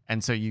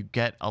 and so you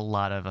get a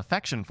lot of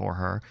affection for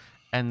her.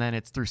 And then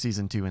it's through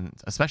season 2 and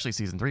especially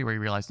season 3 where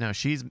you realize, no,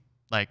 she's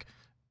like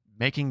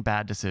making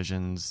bad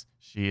decisions.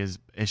 She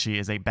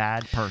is a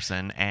bad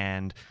person,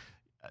 and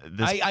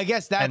I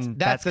guess that's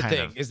the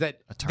thing, is that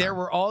there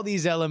were all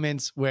these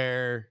elements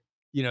where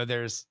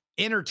there's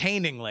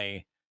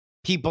entertainingly,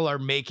 people are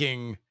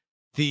making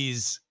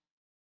these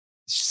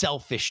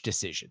selfish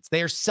decisions.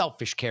 They are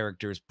selfish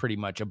characters pretty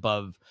much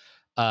above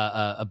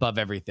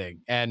everything.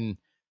 And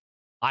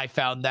I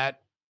found that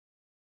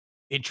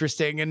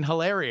interesting and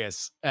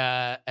hilarious.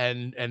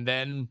 And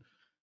then,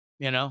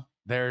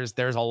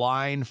 there's a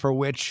line for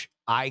which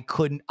I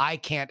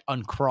can't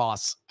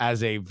uncross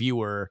as a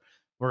viewer,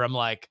 where I'm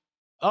like,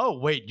 oh,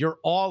 wait, you're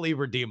all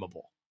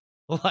irredeemable.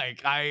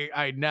 Like,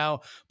 I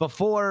now,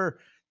 before,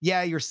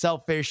 yeah, you're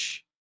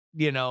selfish,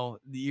 you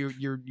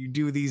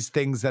do these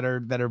things that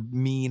are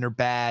mean or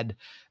bad,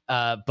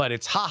 but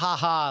it's ha ha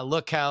ha,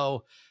 look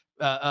how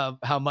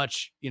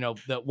much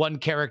the one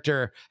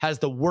character has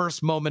the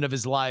worst moment of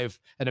his life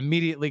and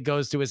immediately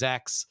goes to his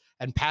ex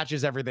and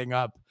patches everything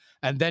up,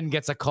 and then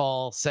gets a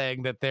call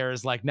saying that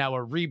there's like now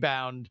a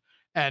rebound,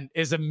 and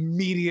is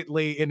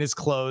immediately in his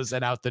clothes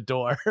and out the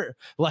door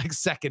like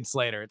seconds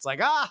later. It's like,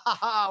 ha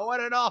ha,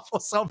 what an awful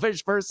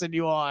selfish person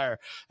you are.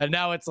 And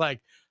now it's like,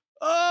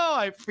 oh,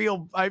 I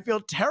feel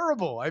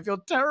terrible. I feel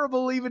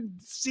terrible even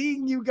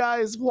seeing you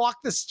guys walk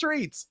the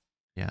streets.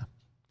 Yeah.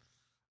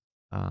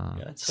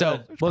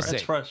 So we'll see.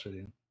 It's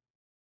frustrating.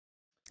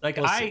 Like,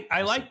 We'll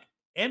I like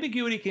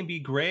ambiguity can be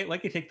great.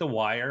 Like, you take The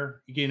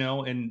Wire,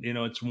 and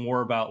it's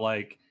more about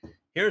like,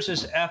 here's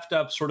this effed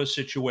up sort of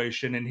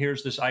situation, and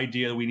here's this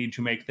idea that we need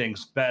to make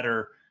things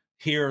better.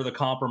 Here are the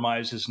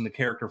compromises and the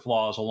character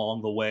flaws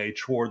along the way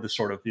toward the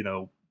sort of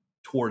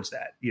towards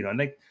that,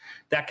 and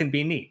that can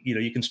be neat.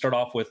 You can start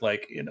off with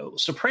like,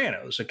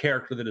 Sopranos, a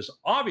character that is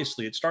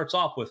obviously, it starts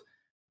off with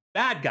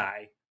bad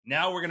guy.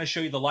 Now we're going to show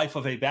you the life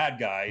of a bad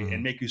guy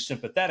and make you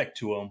sympathetic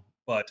to him,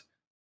 but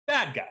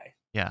bad guy.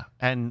 Yeah.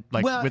 And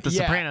like with the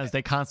Sopranos,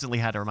 they constantly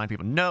had to remind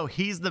people, no,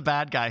 he's the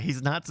bad guy.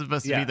 He's not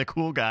supposed to be the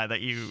cool guy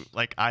that you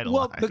like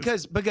idolize.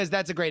 Well, because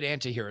that's a great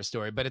anti-hero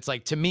story, but it's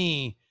like, to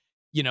me,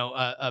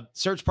 a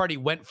Search Party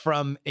went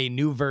from a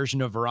new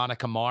version of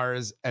Veronica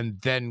Mars and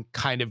then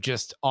kind of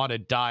just on a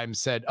dime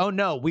said, oh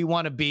no, we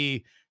want to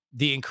be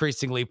the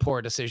increasingly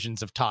poor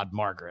decisions of Todd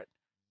Margaret.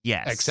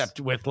 Yes. Except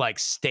with like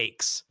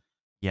stakes.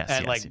 Yes.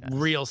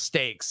 And real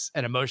stakes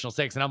and emotional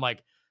stakes. And I'm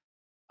like,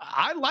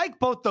 I like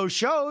both those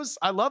shows.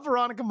 I love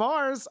Veronica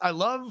Mars. I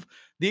love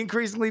the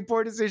increasingly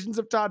poor decisions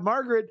of Todd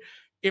Margaret.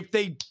 If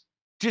they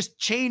just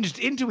changed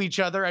into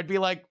each other, I'd be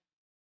like,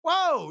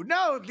 whoa,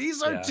 no,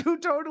 these are two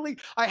totally,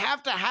 I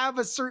have to have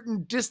a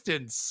certain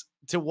distance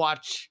to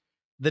watch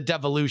the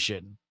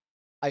devolution.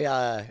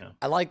 I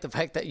like the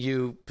fact that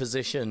you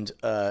positioned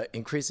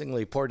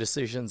increasingly poor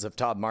decisions of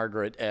Tom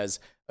Margaret as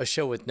a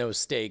show with no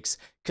stakes,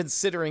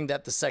 considering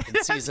that the second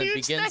season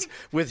begins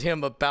with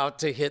him about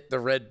to hit the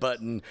red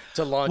button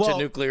to launch a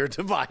nuclear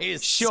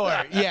device.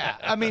 Sure, yeah.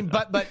 I mean,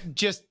 but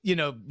just, you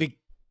know,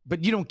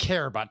 but you don't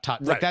care about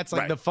Todd. Like, that's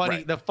like the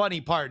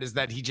funny part is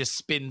that he just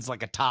spins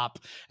like a top,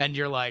 and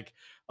you're like,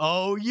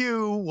 oh,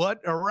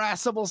 what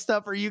irascible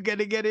stuff are you going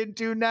to get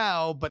into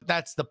now? But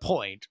that's the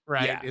point,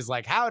 right? Yeah. Is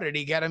like, how did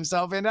he get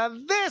himself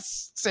into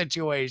this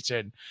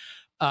situation?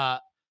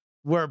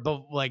 Where,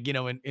 but like, you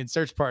know, in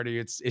Search Party,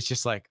 it's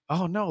just like,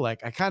 oh no,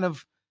 like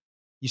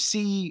you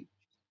see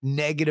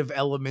negative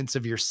elements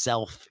of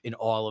yourself in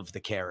all of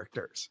the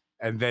characters.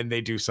 And then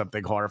they do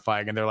something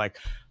horrifying and they're like,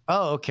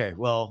 oh, okay,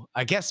 well,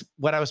 I guess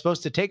what I was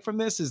supposed to take from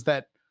this is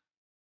that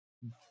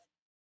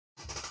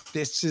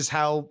this is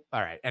how,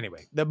 all right.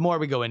 Anyway, the more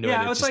we go into it,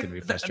 it's just gonna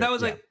be frustrating. That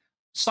was like,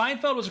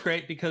 Seinfeld was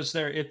great because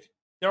they're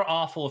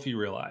awful if you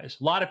realize.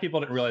 A lot of people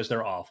didn't realize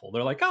they're awful.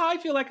 They're like, oh, I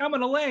feel like I'm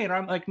an Elaine. Or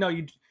I'm like, no,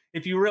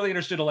 if you really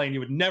understood Elaine, you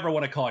would never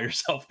want to call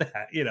yourself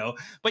that, you know,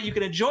 but you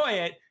can enjoy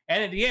it.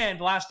 And at the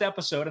end, last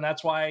episode, and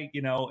that's why,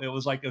 you know,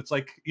 it's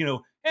like, you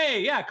know, hey,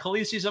 yeah,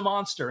 Khaleesi's a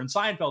monster. And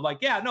Seinfeld, like,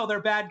 yeah, no,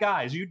 they're bad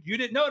guys. You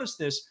didn't notice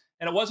this.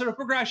 And it wasn't a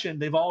progression.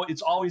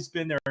 It's always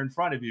been there in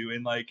front of you.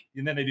 And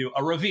then they do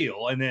a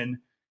reveal. And then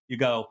you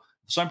go,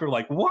 some people are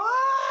like,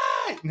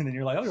 what? And then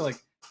you're like,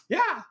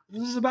 yeah,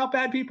 this is about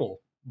bad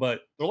people,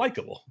 but they're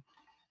likable.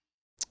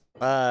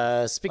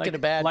 Speaking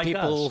of bad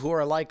people who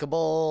are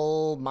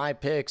likable, my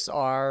picks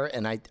are,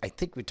 and I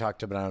think we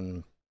talked about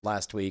them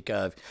last week,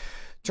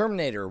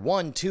 Terminator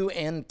 1, 2,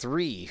 and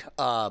 3.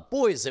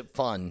 Boy, is it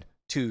fun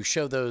to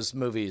show those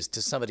movies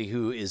to somebody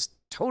who is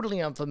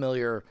totally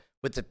unfamiliar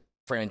with the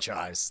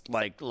franchise.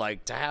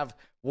 Like to have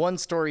one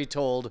story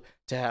told,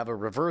 to have a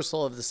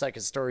reversal of the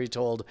second story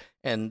told,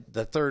 and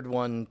the third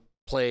one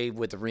play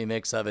with the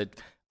remix of it.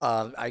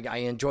 I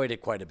enjoyed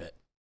it quite a bit.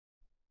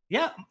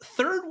 Yeah,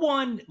 third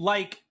one,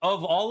 like,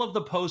 of all of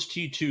the post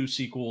T2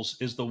 sequels,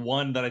 is the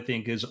one that I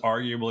think is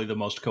arguably the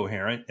most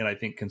coherent and I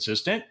think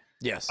consistent.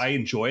 Yes. I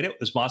enjoyed it.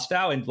 It was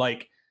Moscow, and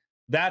like,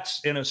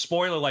 that's in a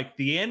spoiler, like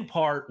the end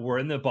part, we're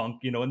in the bunk,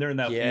 you know, and they're in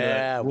that,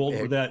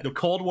 the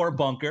Cold War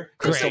bunker.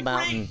 Crystal Great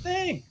Mountain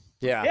thing.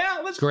 Yeah,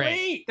 it was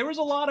great. There was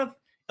a lot of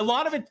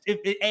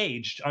it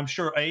aged. I'm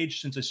sure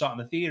aged since I saw it in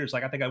the theaters.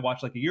 Like, I think I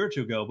watched like a year or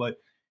two ago, but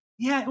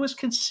yeah, it was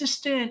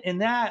consistent in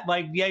that,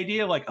 like, the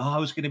idea of like, oh, I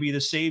was going to be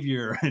the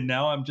savior and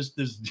now I'm just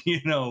this,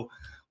 you know,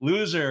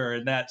 loser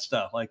and that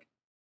stuff. Like,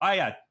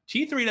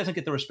 T3 doesn't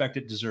get the respect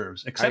it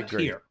deserves, except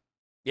here.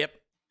 Yep.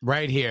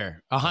 Right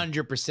here.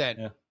 100%.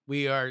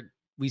 Yeah.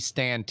 We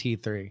stand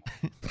T3.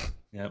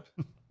 Yep.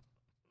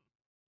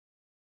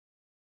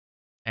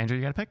 Andrew,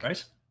 you got a pick?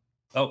 Right.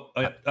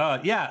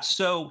 Yeah.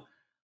 So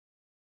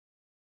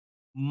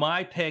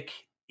my pick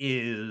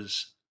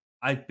is,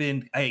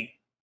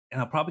 and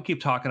I'll probably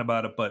keep talking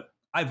about it, but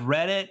I've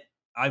read it,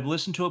 I've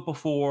listened to it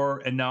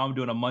before, and now I'm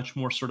doing a much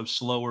more sort of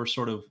slower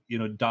sort of, you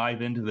know,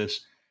 dive into this,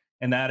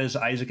 and that is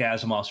Isaac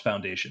Asimov's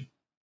Foundation.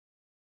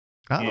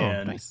 Oh,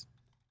 nice.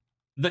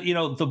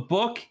 The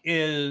book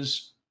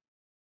is,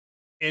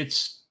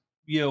 it's,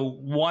 you know,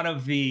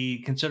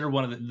 considered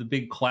one of the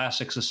big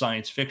classics of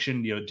science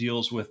fiction. You know,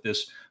 deals with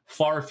this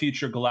far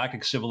future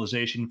galactic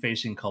civilization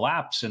facing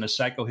collapse, and a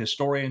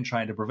psychohistorian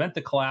trying to prevent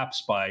the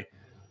collapse by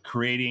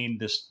creating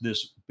this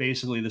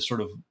basically this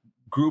sort of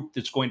group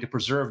that's going to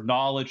preserve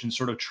knowledge and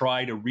sort of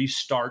try to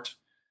restart,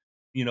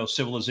 you know,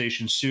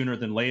 civilization sooner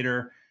than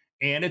later.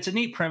 And it's a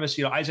neat premise.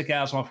 You know, Isaac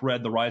Asimov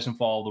read The Rise and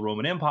Fall of the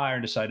Roman Empire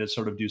and decided to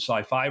sort of do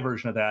sci-fi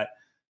version of that.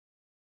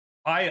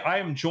 I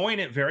am enjoying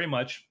it very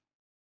much.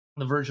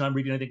 The version I'm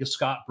reading, I think, is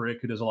Scott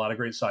Brick, who does a lot of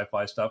great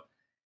sci-fi stuff.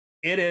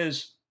 It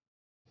is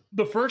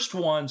the first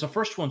ones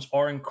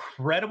are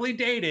incredibly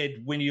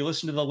dated when you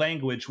listen to the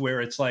language, where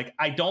it's like,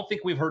 I don't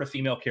think we've heard a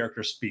female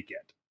character speak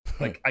yet.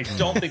 Like, I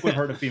don't think we've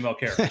heard a female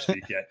character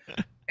speak yet.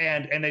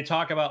 And they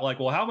talk about like,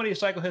 well, how many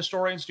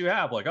psychohistorians do you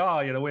have? Like,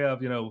 you know, we have,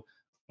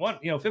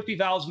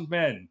 50,000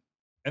 men,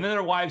 and then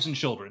their wives and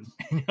children.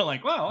 And you're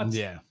like, well, it's,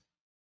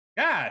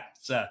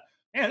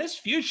 this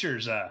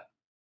future's a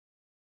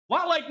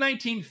lot like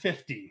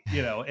 1950,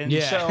 you know? And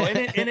so,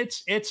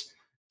 it's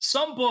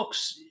some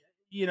books,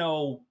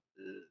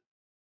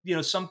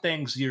 some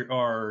things you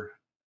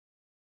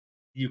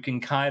can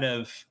kind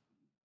of,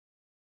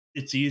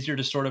 it's easier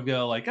to sort of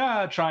go like,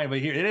 try,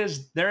 but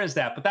there is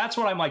that. But that's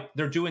what I'm like,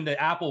 they're doing the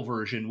Apple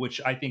version,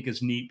 which I think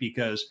is neat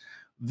because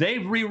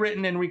they've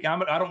rewritten and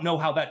I don't know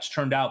how that's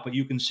turned out, but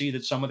you can see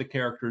that some of the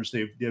characters,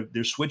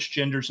 they've switched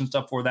genders and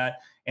stuff for that.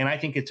 And I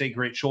think it's a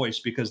great choice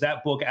because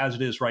that book as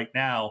it is right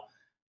now,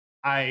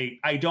 I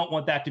don't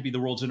want that to be the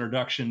world's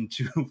introduction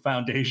to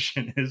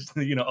Foundation is,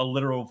 a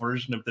literal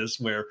version of this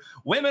where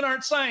women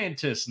aren't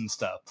scientists and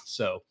stuff.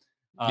 So,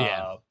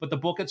 but the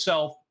book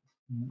itself,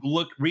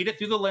 read it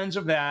through the lens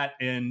of that,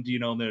 and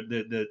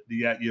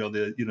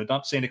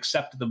not saying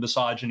accept the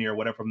misogyny or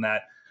whatever from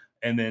that,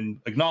 and then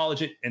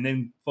acknowledge it, and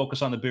then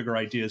focus on the bigger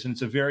ideas. And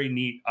it's a very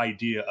neat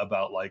idea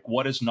about like,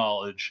 what is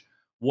knowledge?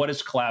 what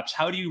is collapse?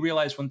 How do you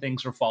realize when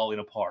things are falling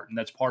apart? And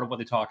that's part of what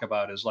they talk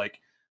about is like,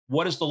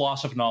 what does the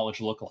loss of knowledge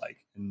look like?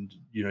 And,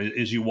 you know,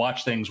 as you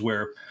watch things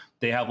where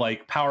they have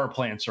like power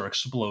plants are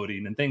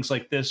exploding and things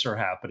like this are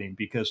happening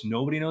because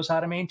nobody knows how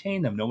to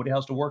maintain them. Nobody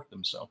has to work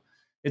them. So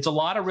it's a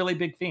lot of really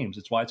big themes.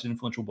 It's why it's an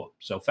influential book.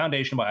 So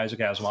Foundation by Isaac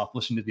Asimov,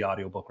 listening to the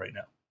audiobook right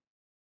now.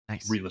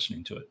 Nice.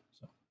 Re-listening to it.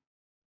 So.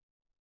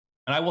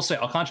 And I will say,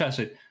 I'll contrast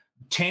it.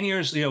 10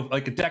 years, you know,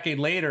 like a decade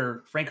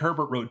later, Frank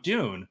Herbert wrote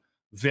Dune.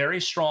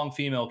 Very strong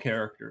female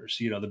characters,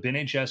 you know, the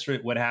Bene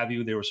Gesserit, what have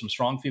you. There were some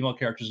strong female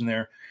characters in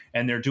there,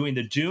 and they're doing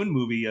the Dune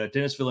movie.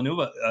 Denis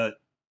Villeneuve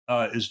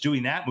is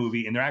doing that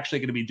movie, and they're actually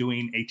going to be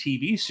doing a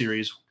TV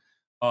series,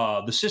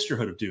 The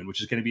Sisterhood of Dune,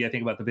 which is going to be, I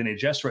think, about the Bene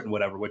Gesserit and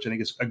whatever, which I think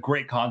is a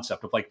great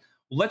concept of like,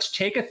 let's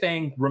take a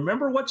thing,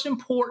 remember what's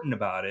important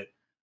about it,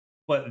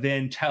 but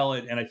then tell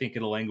it, and I think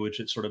in a language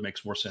that sort of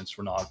makes more sense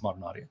for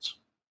modern audience.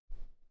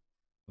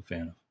 I'm a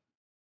fan of.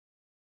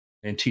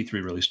 And T3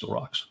 really still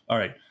rocks. All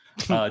right.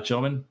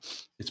 Gentlemen,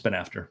 it's been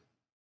after.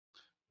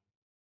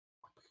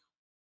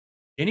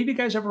 Any of you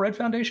guys ever read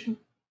Foundation?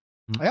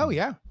 Oh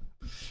yeah.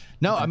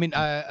 No, I mean,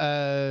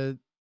 yeah,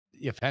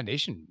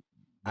 Foundation.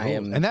 I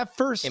am and that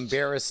first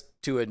embarrassed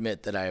to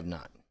admit that I have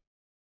not.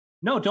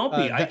 No, don't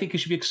be. I think you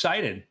should be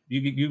excited.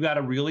 You got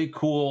a really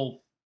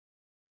cool,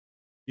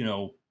 you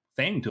know,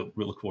 thing to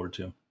look forward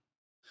to.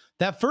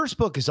 That first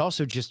book is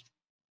also just,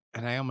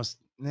 and I almost,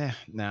 I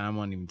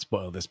won't even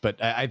spoil this,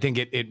 but I think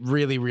it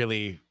really,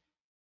 really.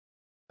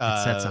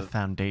 It sets a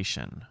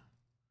foundation.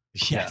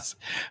 Yes.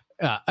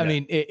 I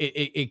mean,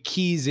 it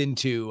keys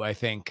into, I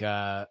think,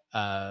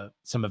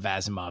 some of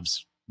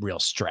Asimov's real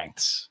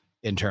strengths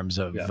in terms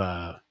of,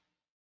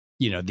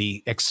 you know,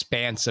 the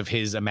expanse of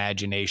his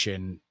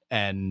imagination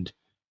and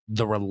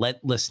the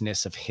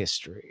relentlessness of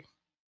history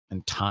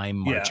and time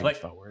marching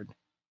forward.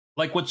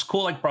 Like what's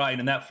cool, like Brian,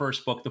 in that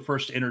first book, the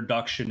first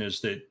introduction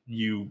is that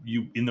you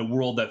in the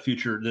world, that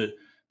future,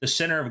 the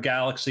center of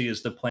galaxy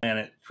is the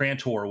planet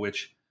Trantor,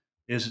 which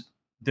is,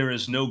 there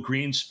is no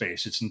green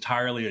space. It's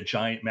entirely a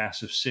giant,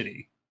 massive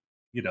city,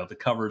 you know,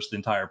 that covers the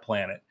entire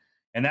planet.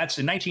 And that's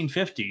in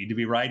 1950 to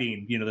be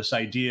writing, you know, this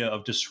idea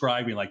of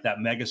describing like that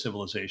mega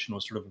civilization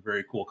was sort of a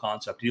very cool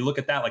concept. You look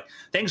at that, like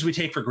things we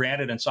take for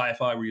granted in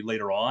sci-fi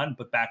later on,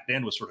 but back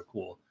then was sort of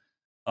cool.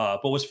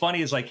 But what's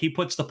funny is like he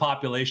puts the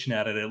population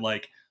at it at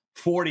like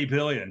 40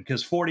 billion,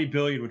 because 40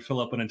 billion would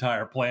fill up an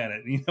entire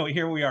planet. And, you know,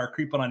 here we are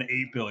creeping on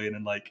 8 billion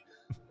and like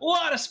a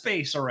lot of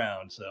space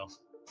around. So,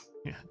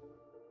 yeah.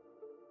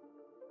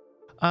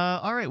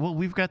 All right. Well,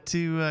 we've got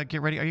to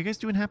get ready. Are you guys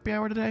doing happy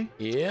hour today?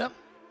 Yep.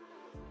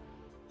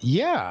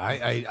 Yeah,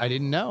 I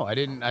didn't know. I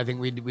think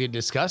we had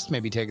discussed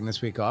maybe taking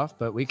this week off,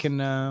 but we can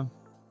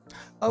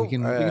we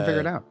can figure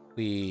it out.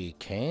 We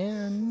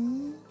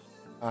can.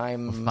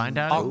 We'll find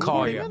out I'll in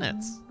call 40 you.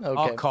 minutes.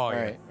 Okay. I'll call you.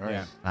 All right.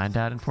 Yeah. Find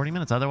out in 40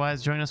 minutes.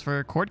 Otherwise, join us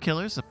for Cord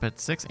Killers up at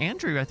 6.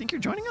 Andrew, I think you're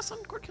joining us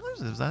on Cord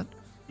Killers. Is that?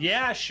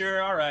 yeah,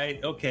 sure. All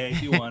right. Okay.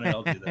 If you want it,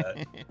 I'll do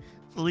that.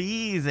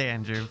 Please,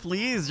 Andrew,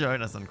 please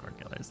join us on Cord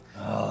Killers.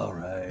 All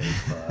right.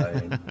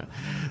 Fine.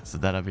 So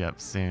that'll be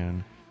up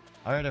soon.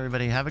 All right,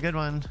 everybody. Have a good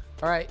one.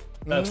 All right.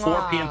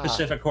 4 p.m.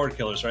 Pacific Cord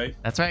Killers, right?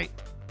 That's right.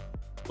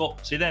 Cool.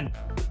 See you then.